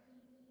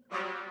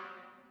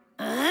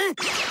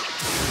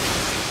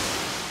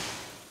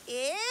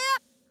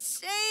 Yep,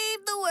 save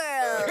the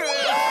world.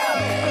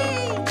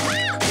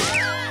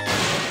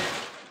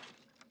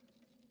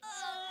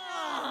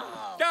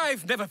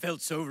 I've never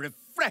felt so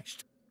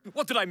refreshed.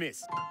 What did I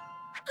miss?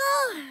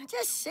 Oh,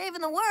 just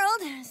saving the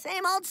world.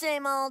 Same old,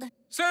 same old.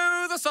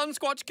 So the Sun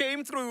Squatch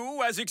came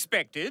through as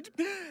expected.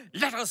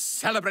 Let us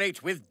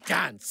celebrate with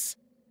dance.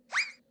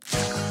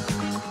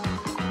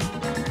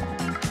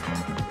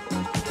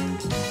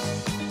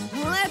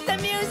 Let the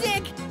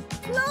music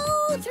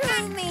flow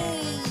through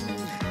me.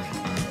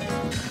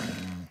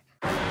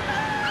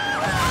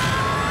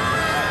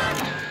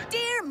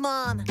 Dear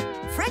Mom,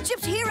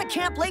 friendships here at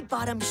Camp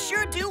Lakebottom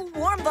sure do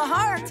warm the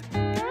heart.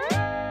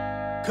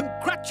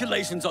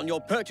 Congratulations on your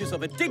purchase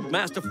of a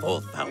Digmaster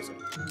 4000.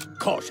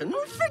 Caution.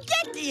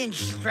 Forget the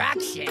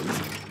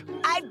instructions.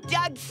 I've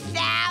dug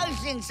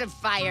thousands of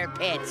fire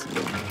pits.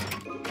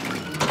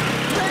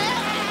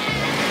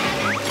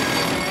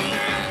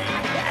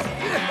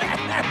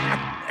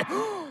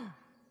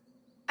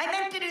 I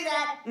meant to do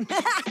that.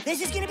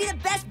 This is gonna be the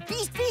best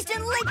Beast Feast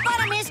in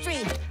Lakebottom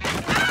history.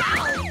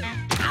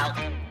 Ow!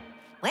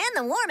 And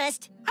the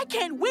warmest. I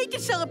can't wait to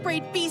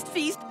celebrate Beast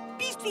Feast.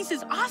 Beast Feast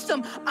is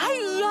awesome. I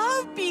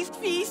love Beast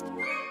Feast.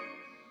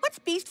 What's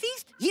Beast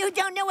Feast? You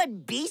don't know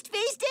what Beast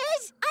Feast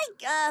is?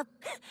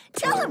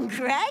 Tell him,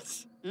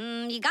 Gretch.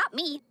 You got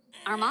me.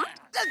 Armand?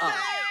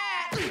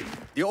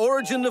 The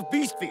origin of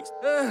Beast Feast.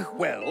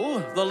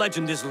 Well, the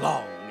legend is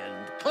long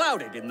and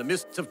clouded in the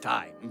mists of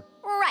time.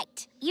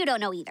 Right. You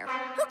don't know either.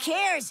 Who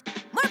cares?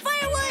 More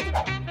firewood!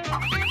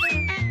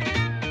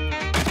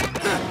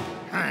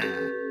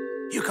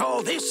 You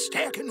call this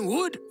stacking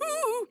wood?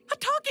 Ooh, a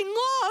talking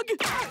log.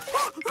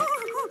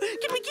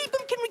 Can we keep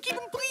him? Can we keep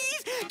him,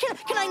 please?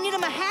 Can I knit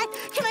him a hat?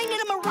 Can I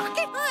knit him a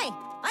rocket? Hi,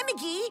 I'm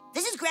McGee.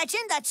 This is Gretchen,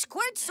 that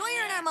Squirt,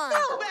 Sawyer, and Armand.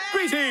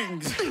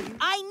 Greetings!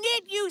 I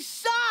knit you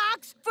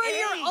socks for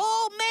your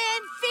old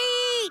man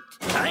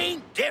feet. I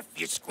ain't deaf,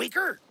 you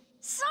squeaker.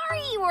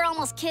 Sorry you were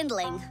almost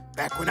kindling.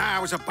 Back when I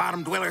was a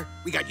bottom dweller,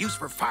 we got use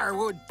for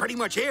firewood pretty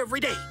much every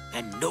day,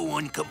 and no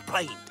one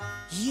complained.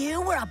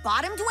 You were a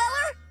bottom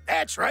dweller?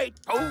 That's right,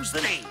 Poe's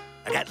the name.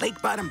 I got lake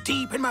bottom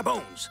deep in my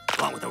bones,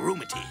 along with the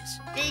rheumatiz.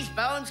 These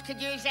bones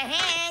could use a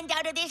hand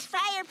out of this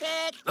fire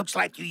pit. Looks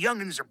like you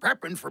young'uns are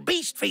prepping for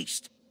Beast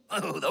Feast.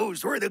 Oh,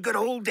 those were the good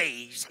old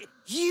days.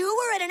 You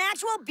were at an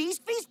actual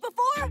Beast Feast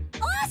before?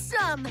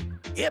 Awesome!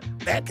 Yep,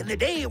 back in the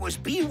day it was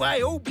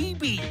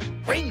BYOBB.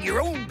 Bring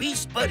your own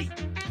beast buddy.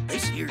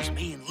 This here's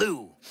me and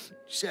Lou.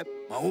 Except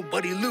my old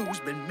buddy Lou's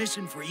been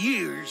missing for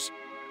years.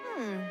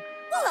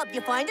 We'll help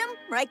you find him,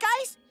 right,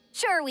 guys?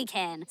 Sure we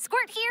can.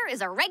 Squirt here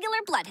is a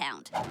regular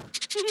bloodhound.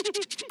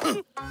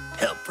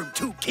 Help from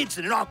 2 kids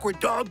and an awkward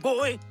dog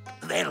boy?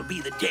 That'll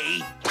be the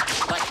day.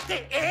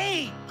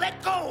 Hey,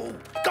 let go!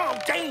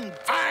 Dog dang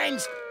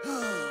fines!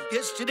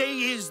 Guess today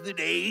is the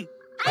day.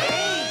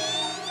 Hey!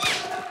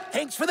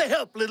 Thanks for the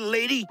help, little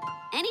lady.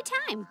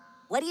 Anytime.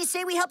 What do you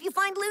say we help you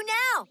find Lou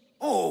now?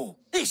 Oh,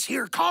 this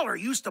here collar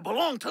used to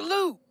belong to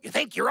Lou. You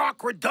think your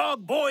awkward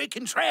dog boy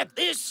can track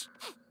this?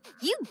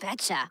 You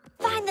betcha.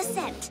 Find the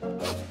scent.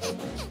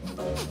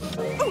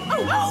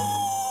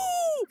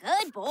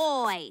 Good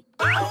boy.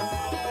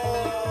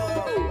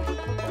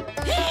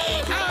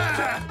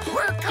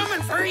 We're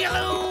coming for you,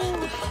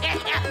 Lou.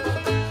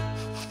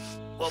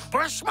 Well,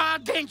 brush my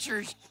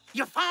dentures.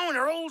 You found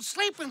our old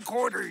sleeping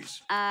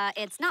quarters.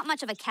 It's not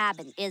much of a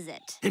cabin, is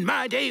it? In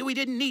my day, we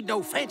didn't need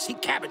no fancy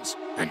cabins,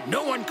 and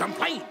no one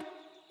complained.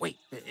 Wait,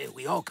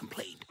 we all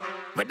complained.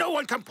 But no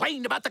one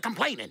complained about the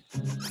complaining.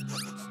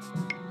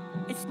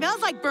 It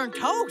smells like burnt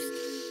toast.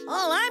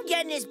 All I'm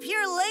getting is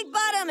pure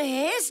Lakebottom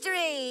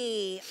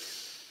history.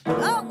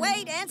 Oh,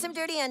 wait, and some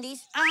dirty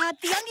undies.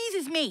 The undies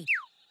is me.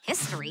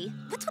 History?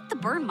 What's with the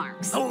burn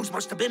marks? Those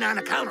must have been on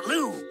account of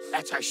Lou.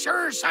 That's a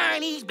sure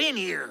sign he's been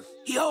here.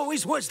 He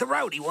always was the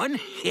rowdy one.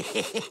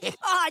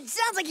 Oh, it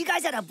sounds like you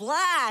guys had a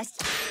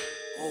blast.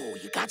 Oh,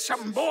 you got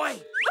something, boy?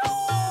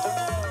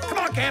 Come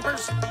on,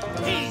 campers.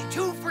 Hey,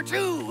 2 for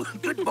 2.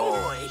 Good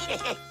boy.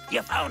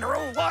 You found our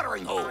old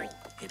watering hole.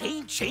 It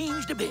ain't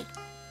changed a bit.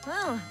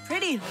 Oh,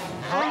 pretty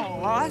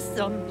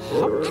awesome.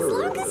 As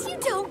long as you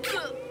don't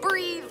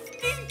breathe.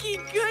 Stinky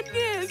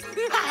goodness.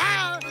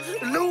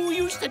 Lou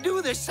used to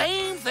do the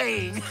same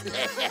thing.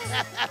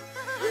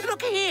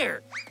 Look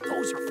here.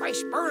 Those are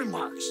fresh burn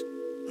marks.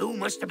 Lou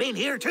must have been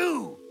here,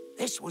 too.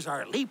 This was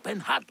our leaping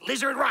hot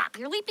lizard rock.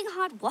 Your leaping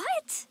hot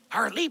what?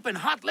 Our leaping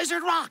hot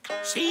lizard rock.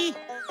 See?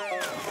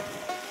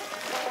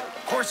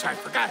 Of course, I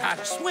forgot how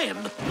to swim.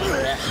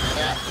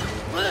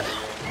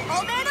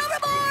 Old man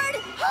overboard!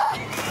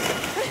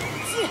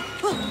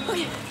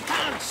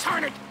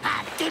 Darn it,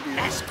 I didn't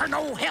ask for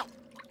no help.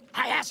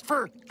 I asked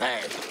for,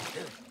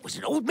 was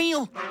it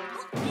oatmeal?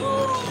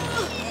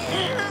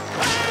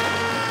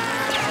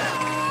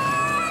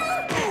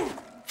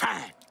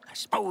 Fine. I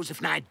suppose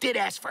if I did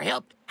ask for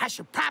help, I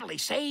should probably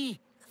say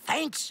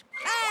thanks.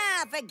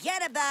 Ah,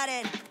 forget about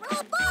it. We're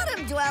all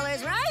bottom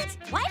dwellers, right?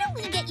 Why don't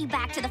we get you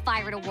back to the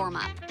fire to warm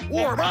up?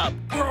 Warm up?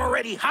 We're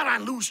already hot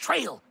on Lou's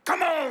trail.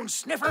 Come on,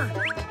 Sniffer.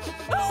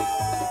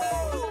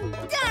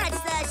 That's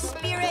the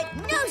spirit.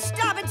 No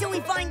stop until we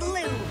find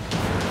Lou.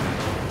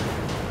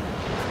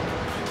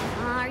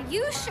 Are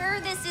you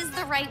sure this is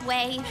the right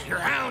way? Your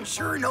hound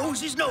sure knows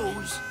his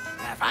nose.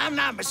 Now, if I'm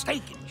not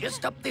mistaken,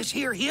 just up this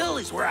here hill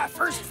is where I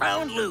first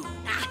found Lou.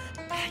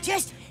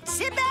 Just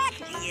sit back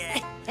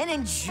and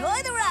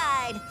enjoy the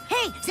ride.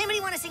 Hey, does anybody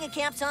want to sing a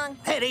camp song?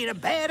 That ain't a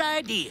bad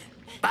idea.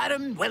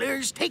 Bottom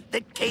dwellers take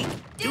the cake.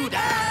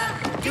 Doo-dah,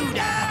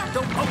 doo-dah.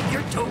 Don't poke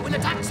your toe in a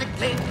toxic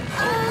lake.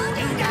 Oh,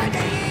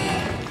 doo-dah-day.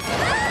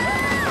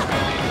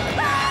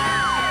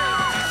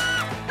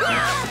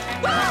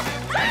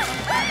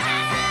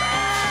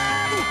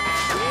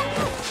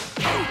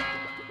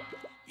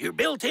 Your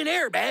built-in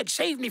airbag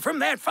saved me from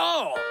that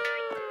fall.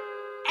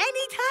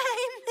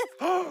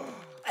 Anytime.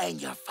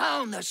 And you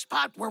found the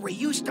spot where we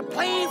used to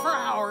play for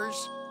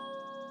hours.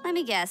 Let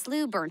me guess,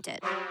 Lou burnt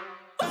it.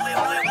 Come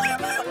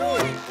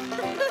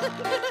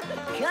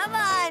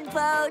on,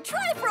 Bo.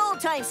 Try for old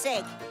time's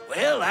sake.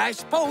 Well, I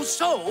suppose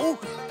so.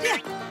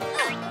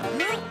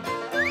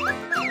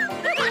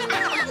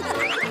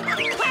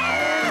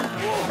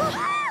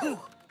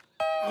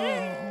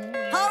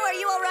 Bo, are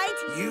you all right?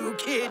 You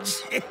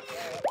kids.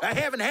 I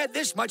haven't had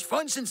this much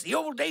fun since the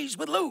old days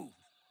with Lou.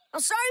 I'm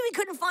sorry we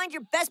couldn't find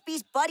your best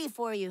beast buddy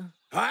for you.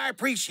 I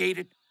appreciate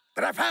it,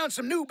 but I found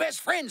some new best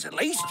friends at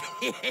least.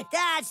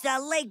 That's the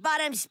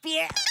Lakebottom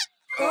spear.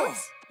 Oh.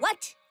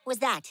 What was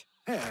that?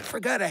 I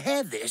forgot I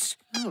had this.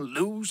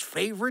 Lou's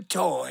favorite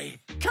toy.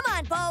 Come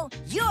on, Bo.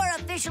 You're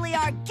officially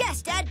our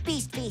guest at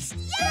Beast Feast.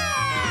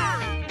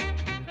 Yeah!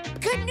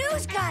 Good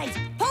news, guys.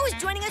 Bo's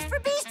joining us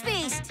for Beast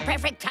Feast.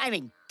 Perfect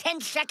timing.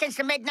 10 seconds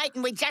to midnight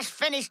and we just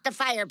finished the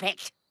fire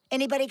pit.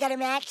 Anybody got a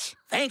match?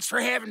 Thanks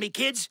for having me,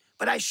 kids,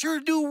 but I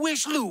sure do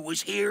wish Lou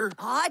was here.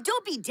 Aw,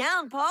 don't be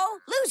down, Po.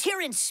 Lou's here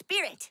in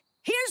spirit.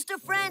 Here's to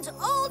friends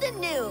old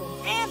and new,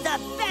 and the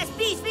best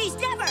Beast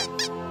Feast ever.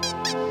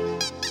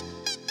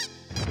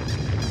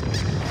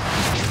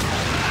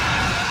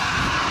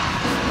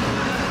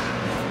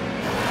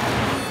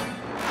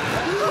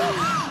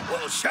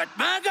 Well, shut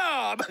my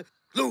gob.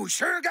 Lou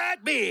sure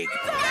got big.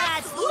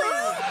 That's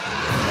Lou.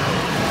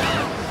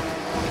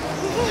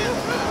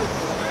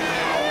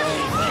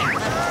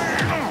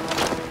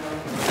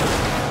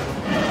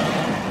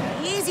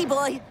 Easy,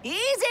 boy.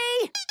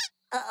 Easy.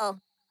 Uh-oh.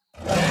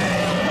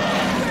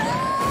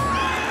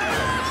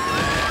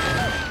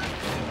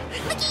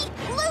 McGee,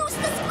 lose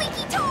the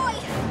squeaky toy!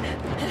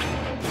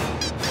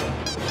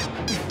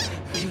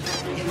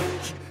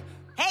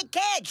 Hey,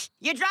 kids!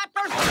 You dropped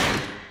those...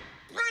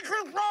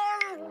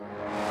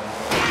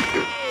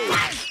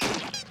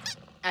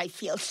 I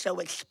feel so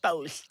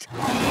exposed.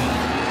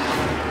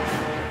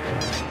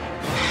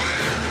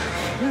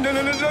 No,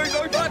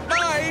 not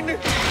mine!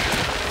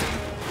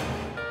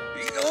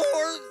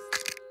 Yours!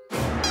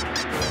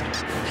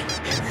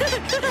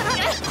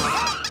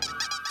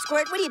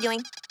 Squirt, what are you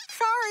doing?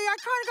 Sorry, I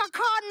kind of got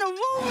caught in the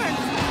movement.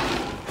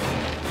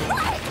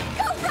 Right!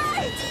 Go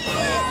right!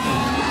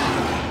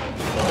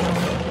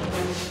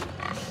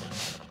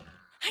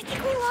 I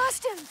think we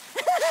lost him.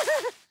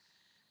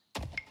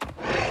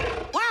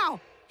 Wow,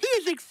 he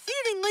is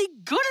exceedingly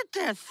good at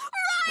this.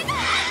 Run again!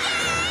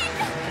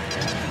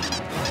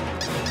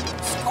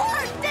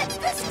 Squirt, that's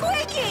the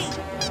squeaky!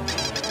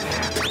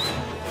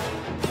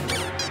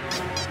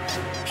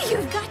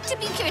 You've got to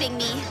be kidding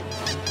me.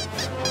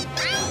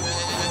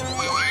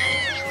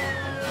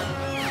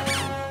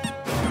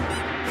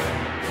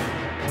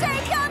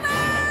 Take cover!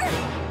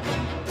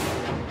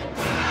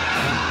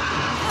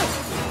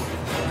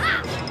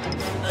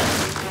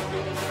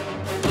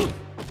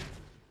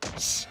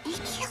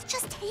 Maybe he'll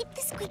just tape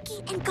the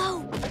squeaky and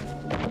go.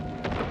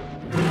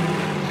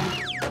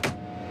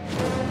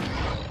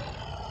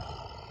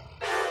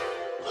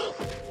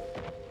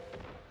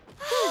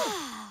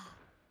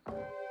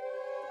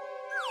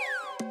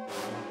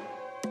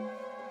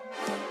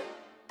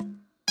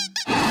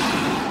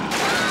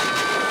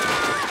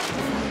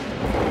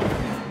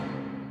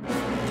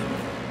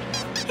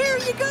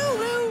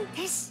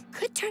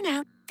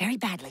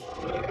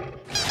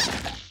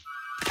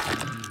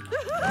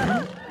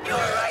 You're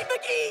right,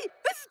 McGee!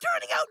 This is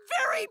turning out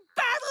very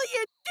badly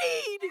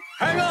indeed!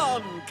 Hang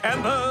on,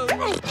 campers!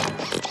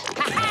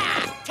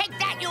 Ha-ha! Take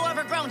that, you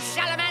overgrown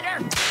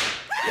salamander!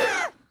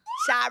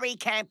 Sorry,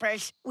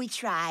 campers. We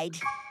tried.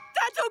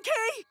 That's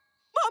okay!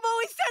 Mom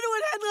always said it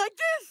would end like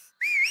this!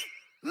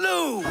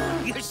 Lou,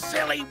 you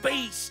silly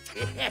beast.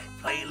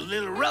 Playing a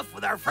little rough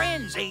with our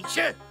friends, ain't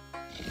you?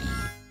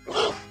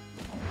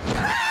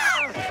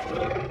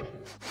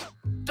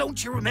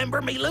 Don't you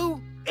remember me,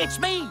 Lou? It's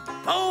me,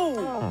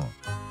 Pooh.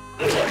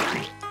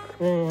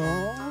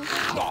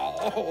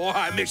 Oh,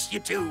 I miss you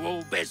too,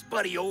 old best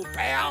buddy, old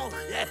pal.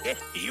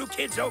 You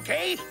kids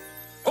okay?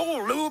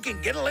 Old Lou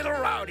can get a little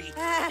rowdy.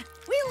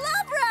 We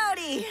love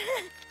Rowdy.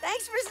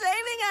 Thanks for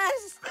saving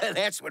us.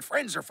 That's what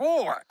friends are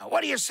for.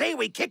 What do you say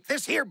we kick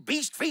this here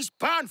Beast Feast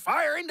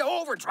bonfire into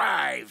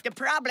overdrive? The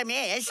problem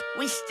is,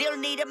 we still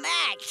need a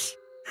match.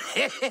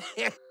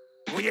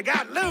 Well, you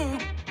got Lou.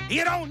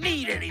 You don't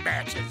need any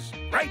matches.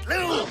 Right,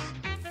 Lou?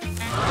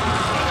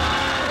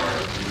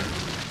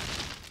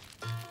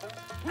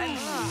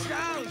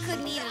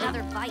 Couldn't eat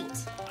another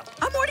bite.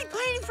 I'm already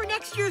planning for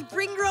next year's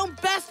Bring Your Own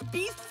Best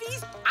Beast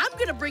Feast. I'm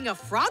gonna bring a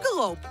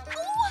frogalope.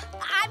 Ooh,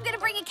 I'm gonna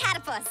bring a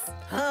catapus.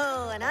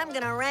 Oh, and I'm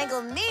gonna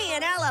wrangle me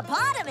an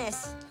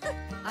allopotamus.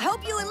 I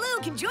hope you and Lou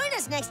can join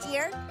us next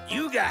year.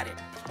 You got it.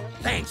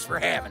 Thanks for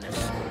having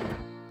us.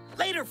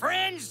 Later,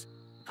 friends.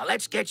 Now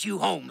let's get you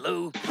home,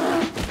 Lou. To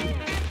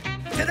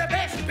the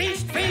best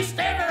Beast Feast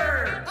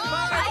ever!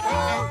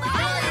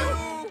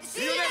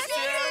 See you next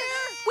year!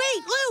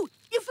 Wait, Lou!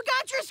 You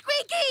forgot your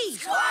squeaky!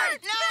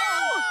 Squirt!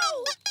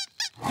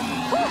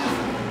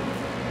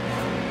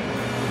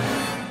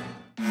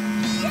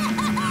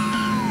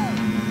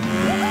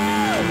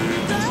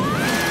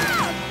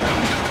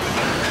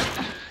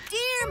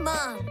 Dear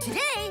Mom,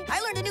 today I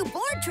learned a new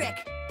board trick.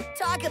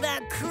 Talk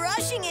about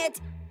crushing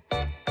it.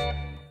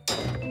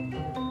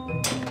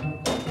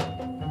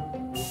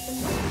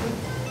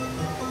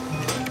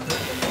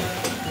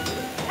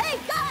 Hey,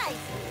 guys!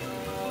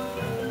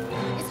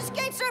 Is the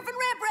skate surfing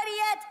ramp ready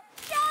yet?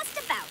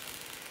 Just about.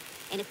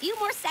 In a few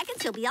more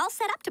seconds, you'll be all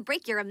set up to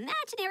break your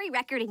imaginary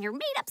record in your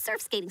made-up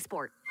surf skating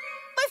sport.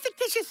 My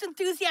fictitious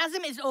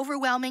enthusiasm is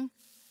overwhelming.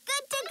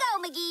 Good to go,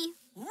 McGee.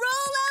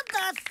 Roll up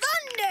the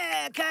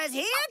thunder, 'cause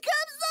here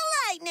comes the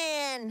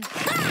lightning.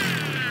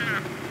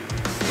 Ha!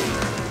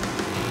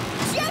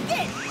 Check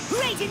it!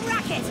 Raging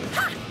rocket!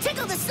 Ha!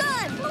 Tickle the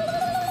sun!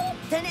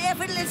 Then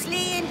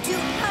effortlessly into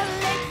a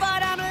lake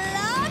bottom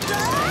log.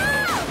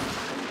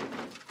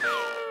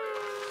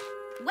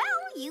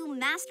 Well, you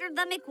mastered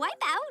the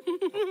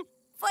McWipeout.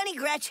 Funny,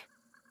 Gretch.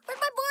 Where'd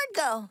my board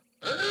go?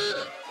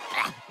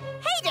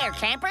 Hey there,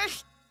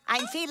 campers.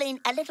 I'm feeling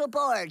a little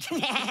bored.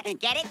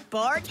 Get it?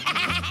 Bored?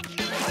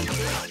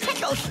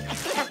 Tickles.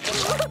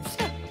 Oops.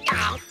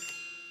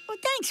 Well,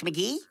 thanks,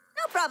 McGee.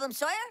 No problem,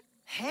 Sawyer.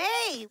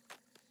 Hey!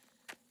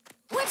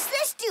 What's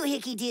this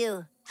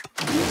doohickey-doo?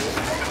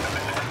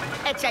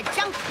 It's a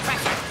junk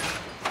crusher.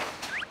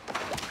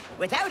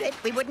 Without it,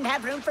 we wouldn't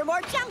have room for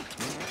more junk.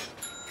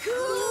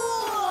 Cool!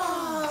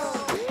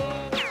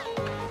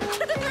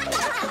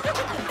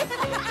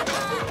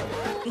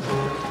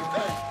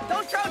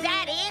 Don't throw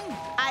that in.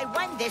 I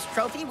won this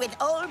trophy with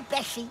old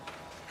Bessie.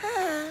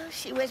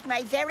 She was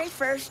my very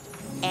first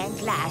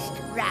and last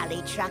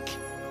rally truck.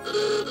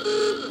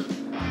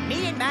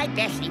 Me and my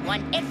Bessie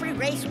won every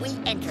race we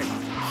entered.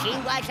 She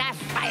was a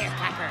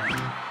firecracker.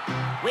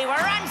 We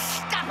were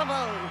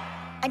unstoppable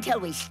until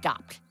we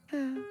stopped.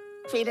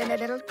 Feeling a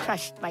little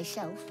crushed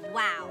myself.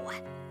 Wow,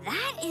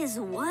 that is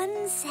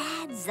one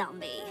sad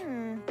zombie.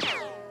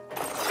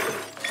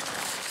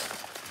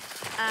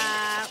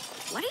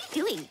 What are you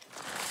doing?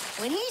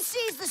 When he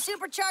sees the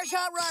supercharged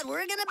hot rod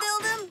we're gonna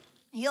build him,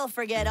 he'll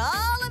forget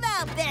all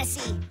about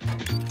Bessie.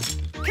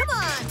 Come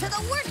on, to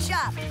the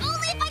workshop.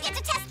 Only if I get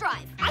to test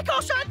drive. I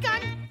call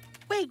shotgun.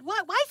 Wait,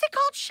 what? Why is it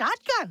called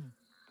shotgun?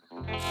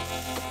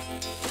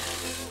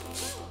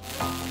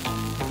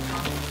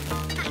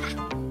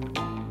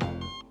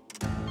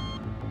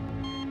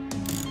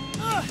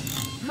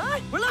 Huh?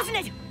 We're losing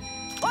it.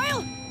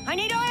 Oil! I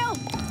need oil.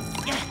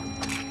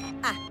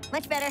 Ah,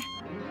 much better.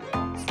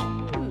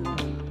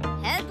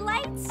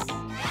 Headlights?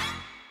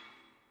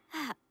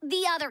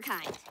 The other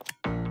kind.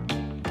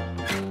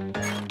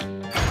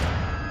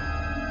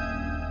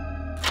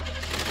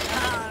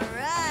 All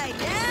right,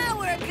 now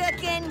we're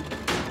cooking.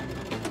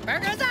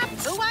 Burgers up!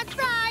 Who wants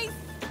fries?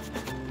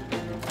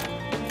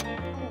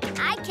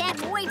 I can't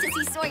wait to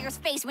see Sawyer's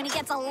face when he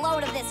gets a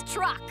load of this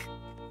truck.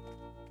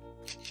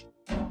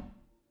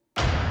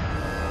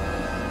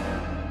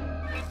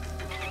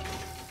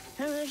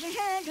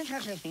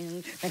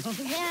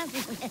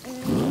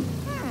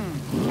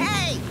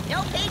 Hey,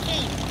 no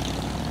peeking.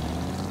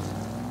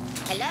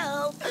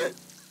 Hello?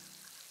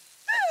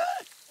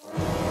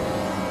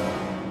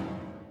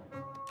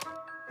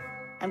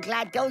 I'm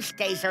glad those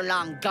days are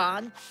long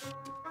gone.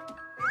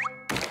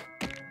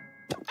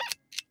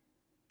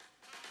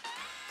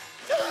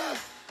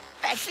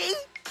 Bessie?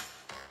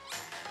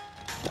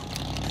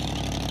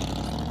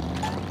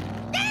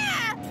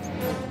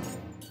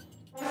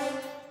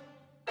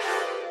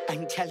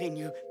 I'm telling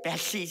you,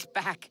 Bessie's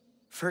back.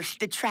 First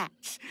the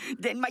tracks,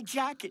 then my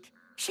jacket.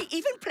 She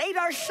even played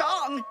our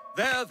song.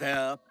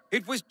 There.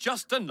 It was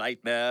just a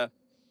nightmare.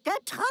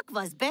 That truck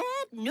was bad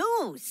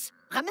news.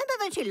 Remember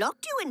when she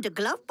locked you in the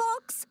glove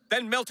box?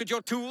 Then melted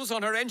your tools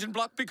on her engine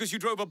block because you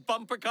drove a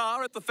bumper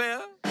car at the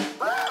fair?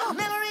 Oh,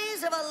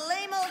 memories of a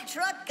lame old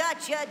truck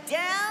got you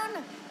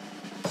down?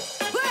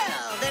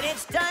 Well, then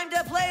it's time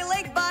to play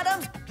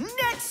Lakebottom's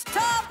next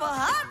top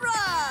hot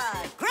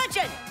rod.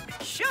 Gretchen,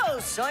 show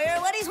Sawyer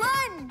what he's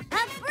won.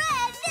 A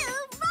brand new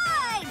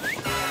ride!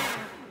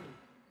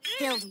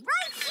 Built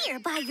right here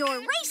by your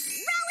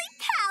race rally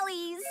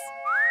pallies.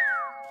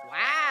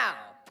 Wow,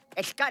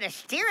 it's got a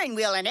steering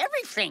wheel and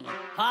everything.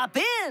 Hop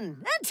in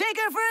and take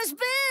her for a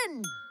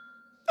spin.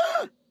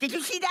 Did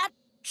you see that?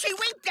 She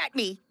winked at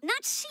me.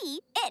 Not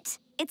she, it.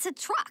 It's a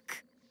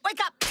truck. Wake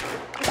up.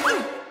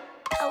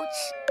 Ouch.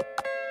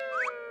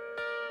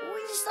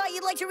 We just thought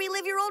you'd like to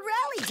relive your old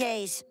rally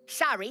days.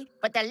 Sorry,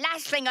 but the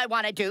last thing I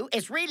want to do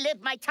is relive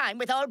my time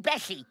with old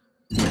Bessie.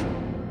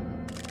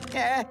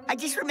 I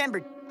just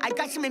remembered. I've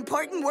got some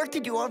important work to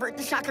do over at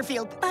the soccer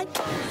field. Bye.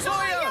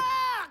 Sawyer!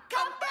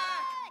 Come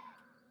back!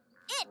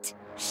 It.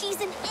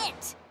 She's an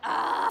it.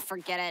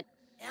 Forget it.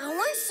 Now,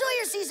 once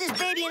Sawyer sees his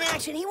baby in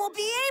action, he won't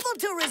be able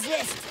to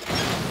resist.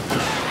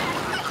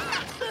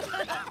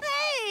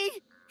 Hey!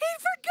 He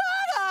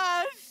forgot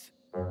us!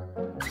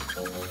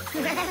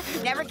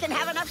 Never can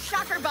have enough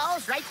soccer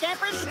balls, right,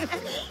 campers?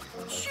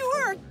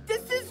 Sure,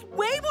 this is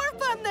way more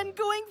fun than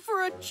going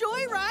for a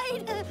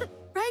joyride.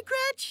 Right,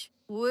 Gretch?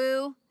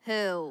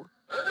 Woo-hoo.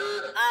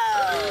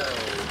 Oh!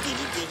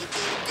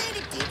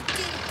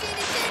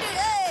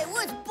 Hey,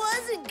 what's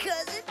buzzing,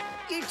 cousin?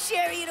 Your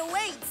chariot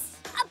awaits.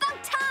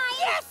 About time!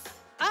 Yes!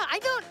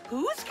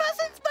 Whose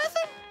cousin's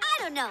buzzing? I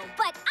don't know,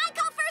 but I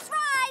go first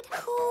ride!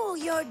 Cool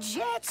your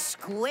jet,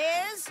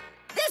 Squiz.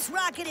 This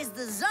rocket is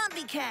the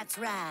Zombie Cats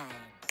ride.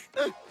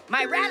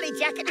 My rally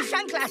jacket and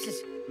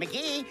sunglasses.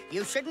 McGee,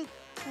 you shouldn't...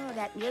 Oh,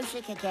 that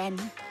music again.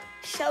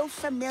 So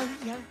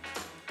familiar.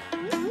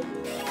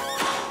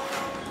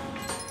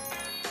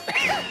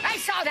 I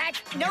saw that.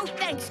 No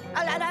thanks.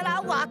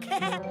 I'll walk.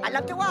 I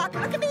love to walk.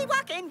 Look at me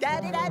walking.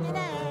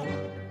 Da-da-da-da-da.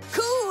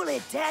 Cool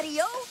it,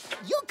 Daddy-O.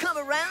 You'll come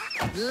around.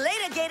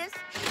 Later, Gators.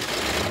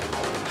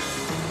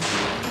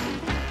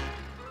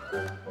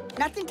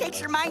 Nothing takes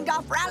your mind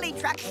off rally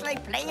trucks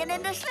like playing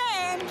in the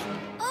sand.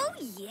 Oh,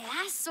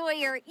 yeah,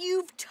 Sawyer.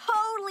 You've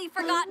totally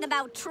forgotten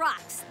about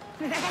trucks.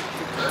 Hey,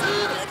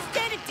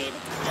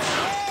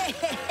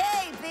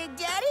 Big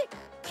Daddy.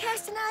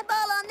 Cast an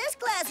eyeball on this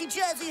classy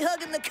chuzzy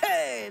hugging the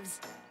curves.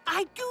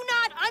 I do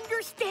not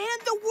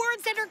understand the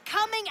words that are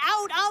coming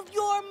out of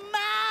your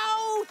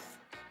mouth.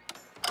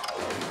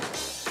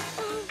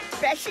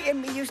 Bessie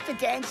and me used to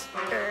dance,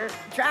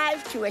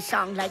 drive to a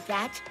song like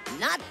that.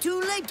 Not too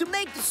late to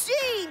make the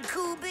scene,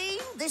 Cool Bean.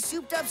 This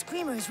souped-up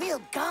screamer is real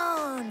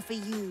gone for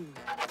you.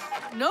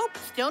 Nope,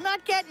 still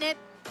not getting it.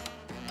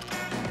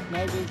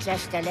 Maybe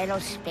just a little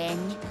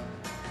spin.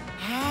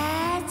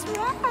 That's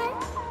right.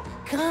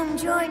 Come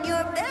join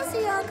your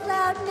Bessie on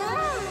Cloud 9.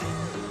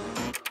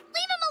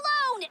 Leave him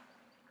alone!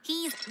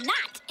 He's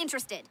not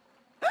interested.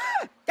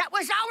 That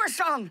was our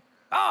song.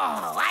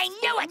 Oh, I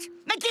knew it!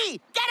 McGee,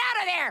 get out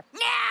of there,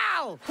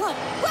 now!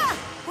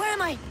 Where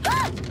am I?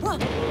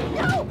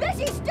 No,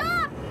 Bessie,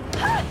 stop!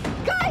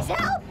 Guys,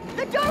 help!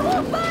 The door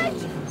won't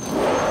budge!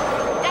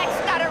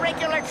 That's not a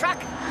regular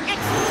truck.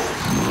 It's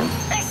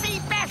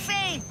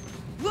Bessie!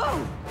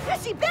 Whoa!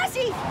 Bessie!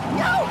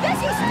 No,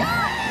 Bessie,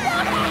 stop!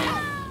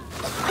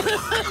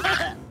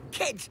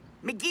 Kids,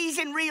 McGee's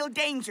in real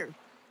danger.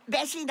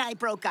 Bessie and I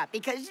broke up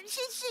because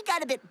she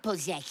got a bit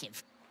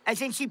possessive. As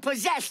in, she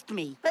possessed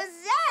me.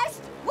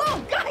 Possessed?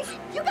 Whoa, guys,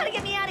 you gotta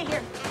get me out of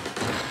here.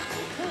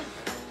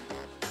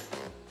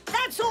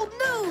 That's old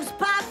news,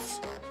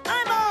 Pops.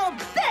 I'm all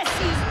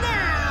Bessie's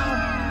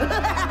now.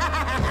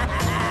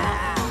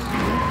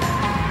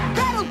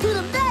 Battle to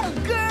the metal,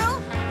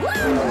 girl.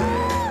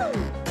 Woo!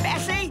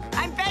 Bessie,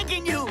 I'm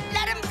begging you,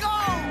 let him go.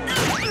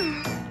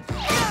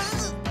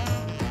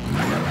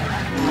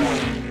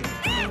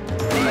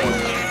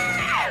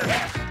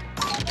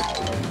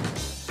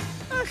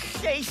 Oh,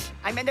 sheesh,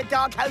 I'm in the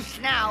doghouse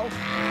now.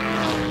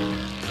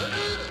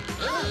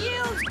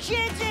 You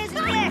kids is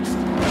next.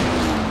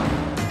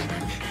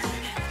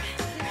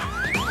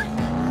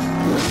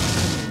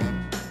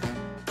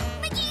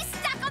 McGee's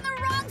stuck on the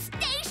wrong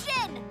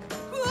station.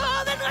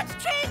 Oh, then let's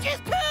change his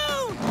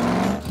tune!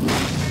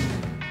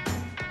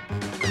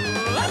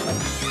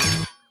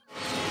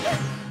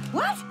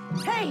 What?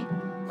 Hey,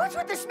 what's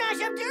with the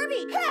smash-up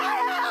derby?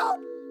 Help!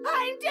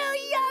 I'm too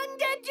young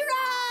to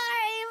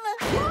drive!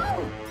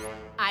 Whoa!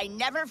 I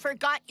never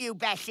forgot you,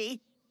 Bessie,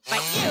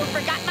 but you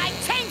forgot my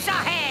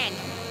chainsaw hand!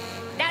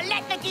 Now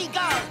let McGee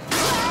go!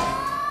 Whoa!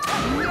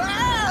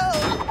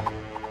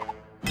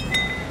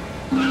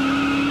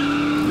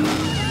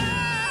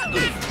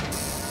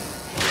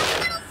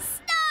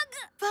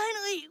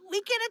 Finally,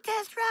 we get a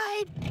test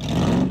ride.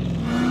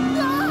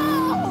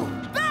 No!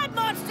 Bad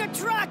monster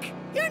truck!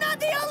 You're not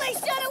the only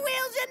set of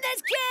wheels in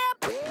this camp!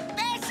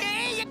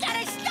 Bessie, you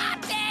gotta stop!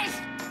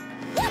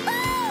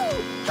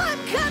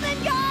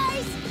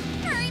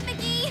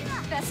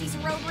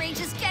 road rage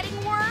is getting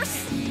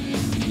worse.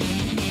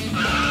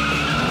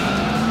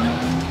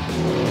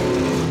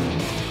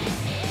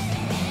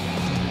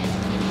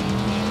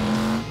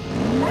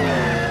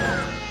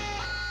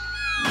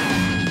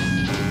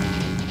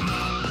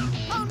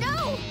 Oh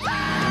no!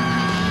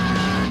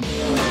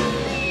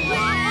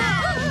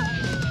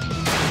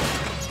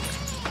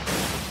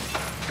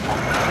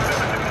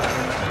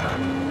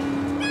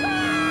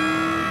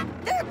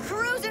 They're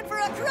cruising for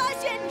a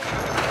crushing!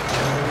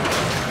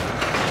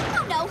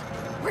 Oh no,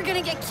 we're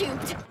gonna get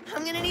cubed.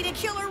 I'm gonna need a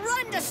killer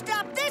run to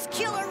stop this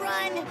killer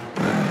run!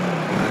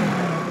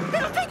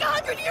 It'll take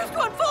 100 years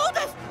to unfold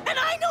this, and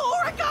I know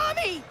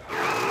origami!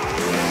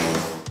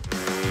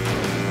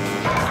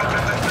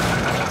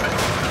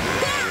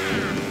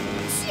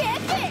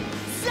 Check it!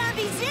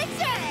 Zombie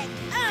zigzag!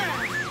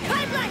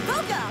 High black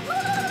polka!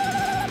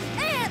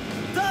 And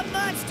the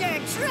monster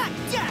truck!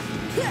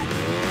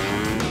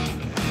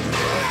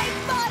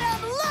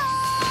 Lakebottom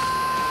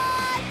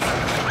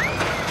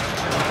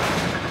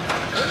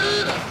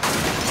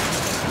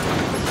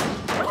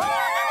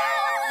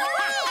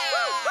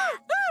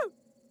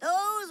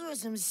Those were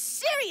some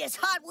serious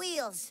Hot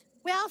Wheels!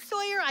 Well,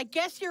 Sawyer, I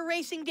guess your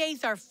racing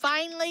days are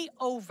finally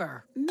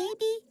over.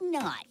 Maybe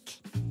not.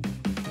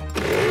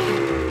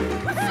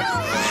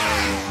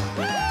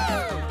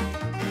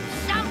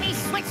 Zombie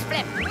switch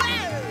flip!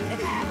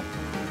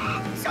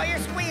 Sawyer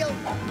squeal!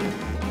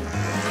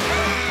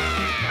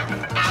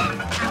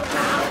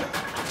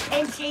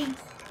 And she...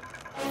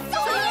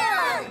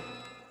 Sawyer!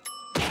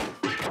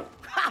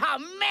 Oh,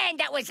 man,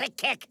 that was a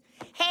kick!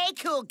 Hey,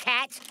 cool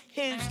cats,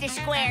 who's the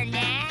square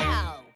now?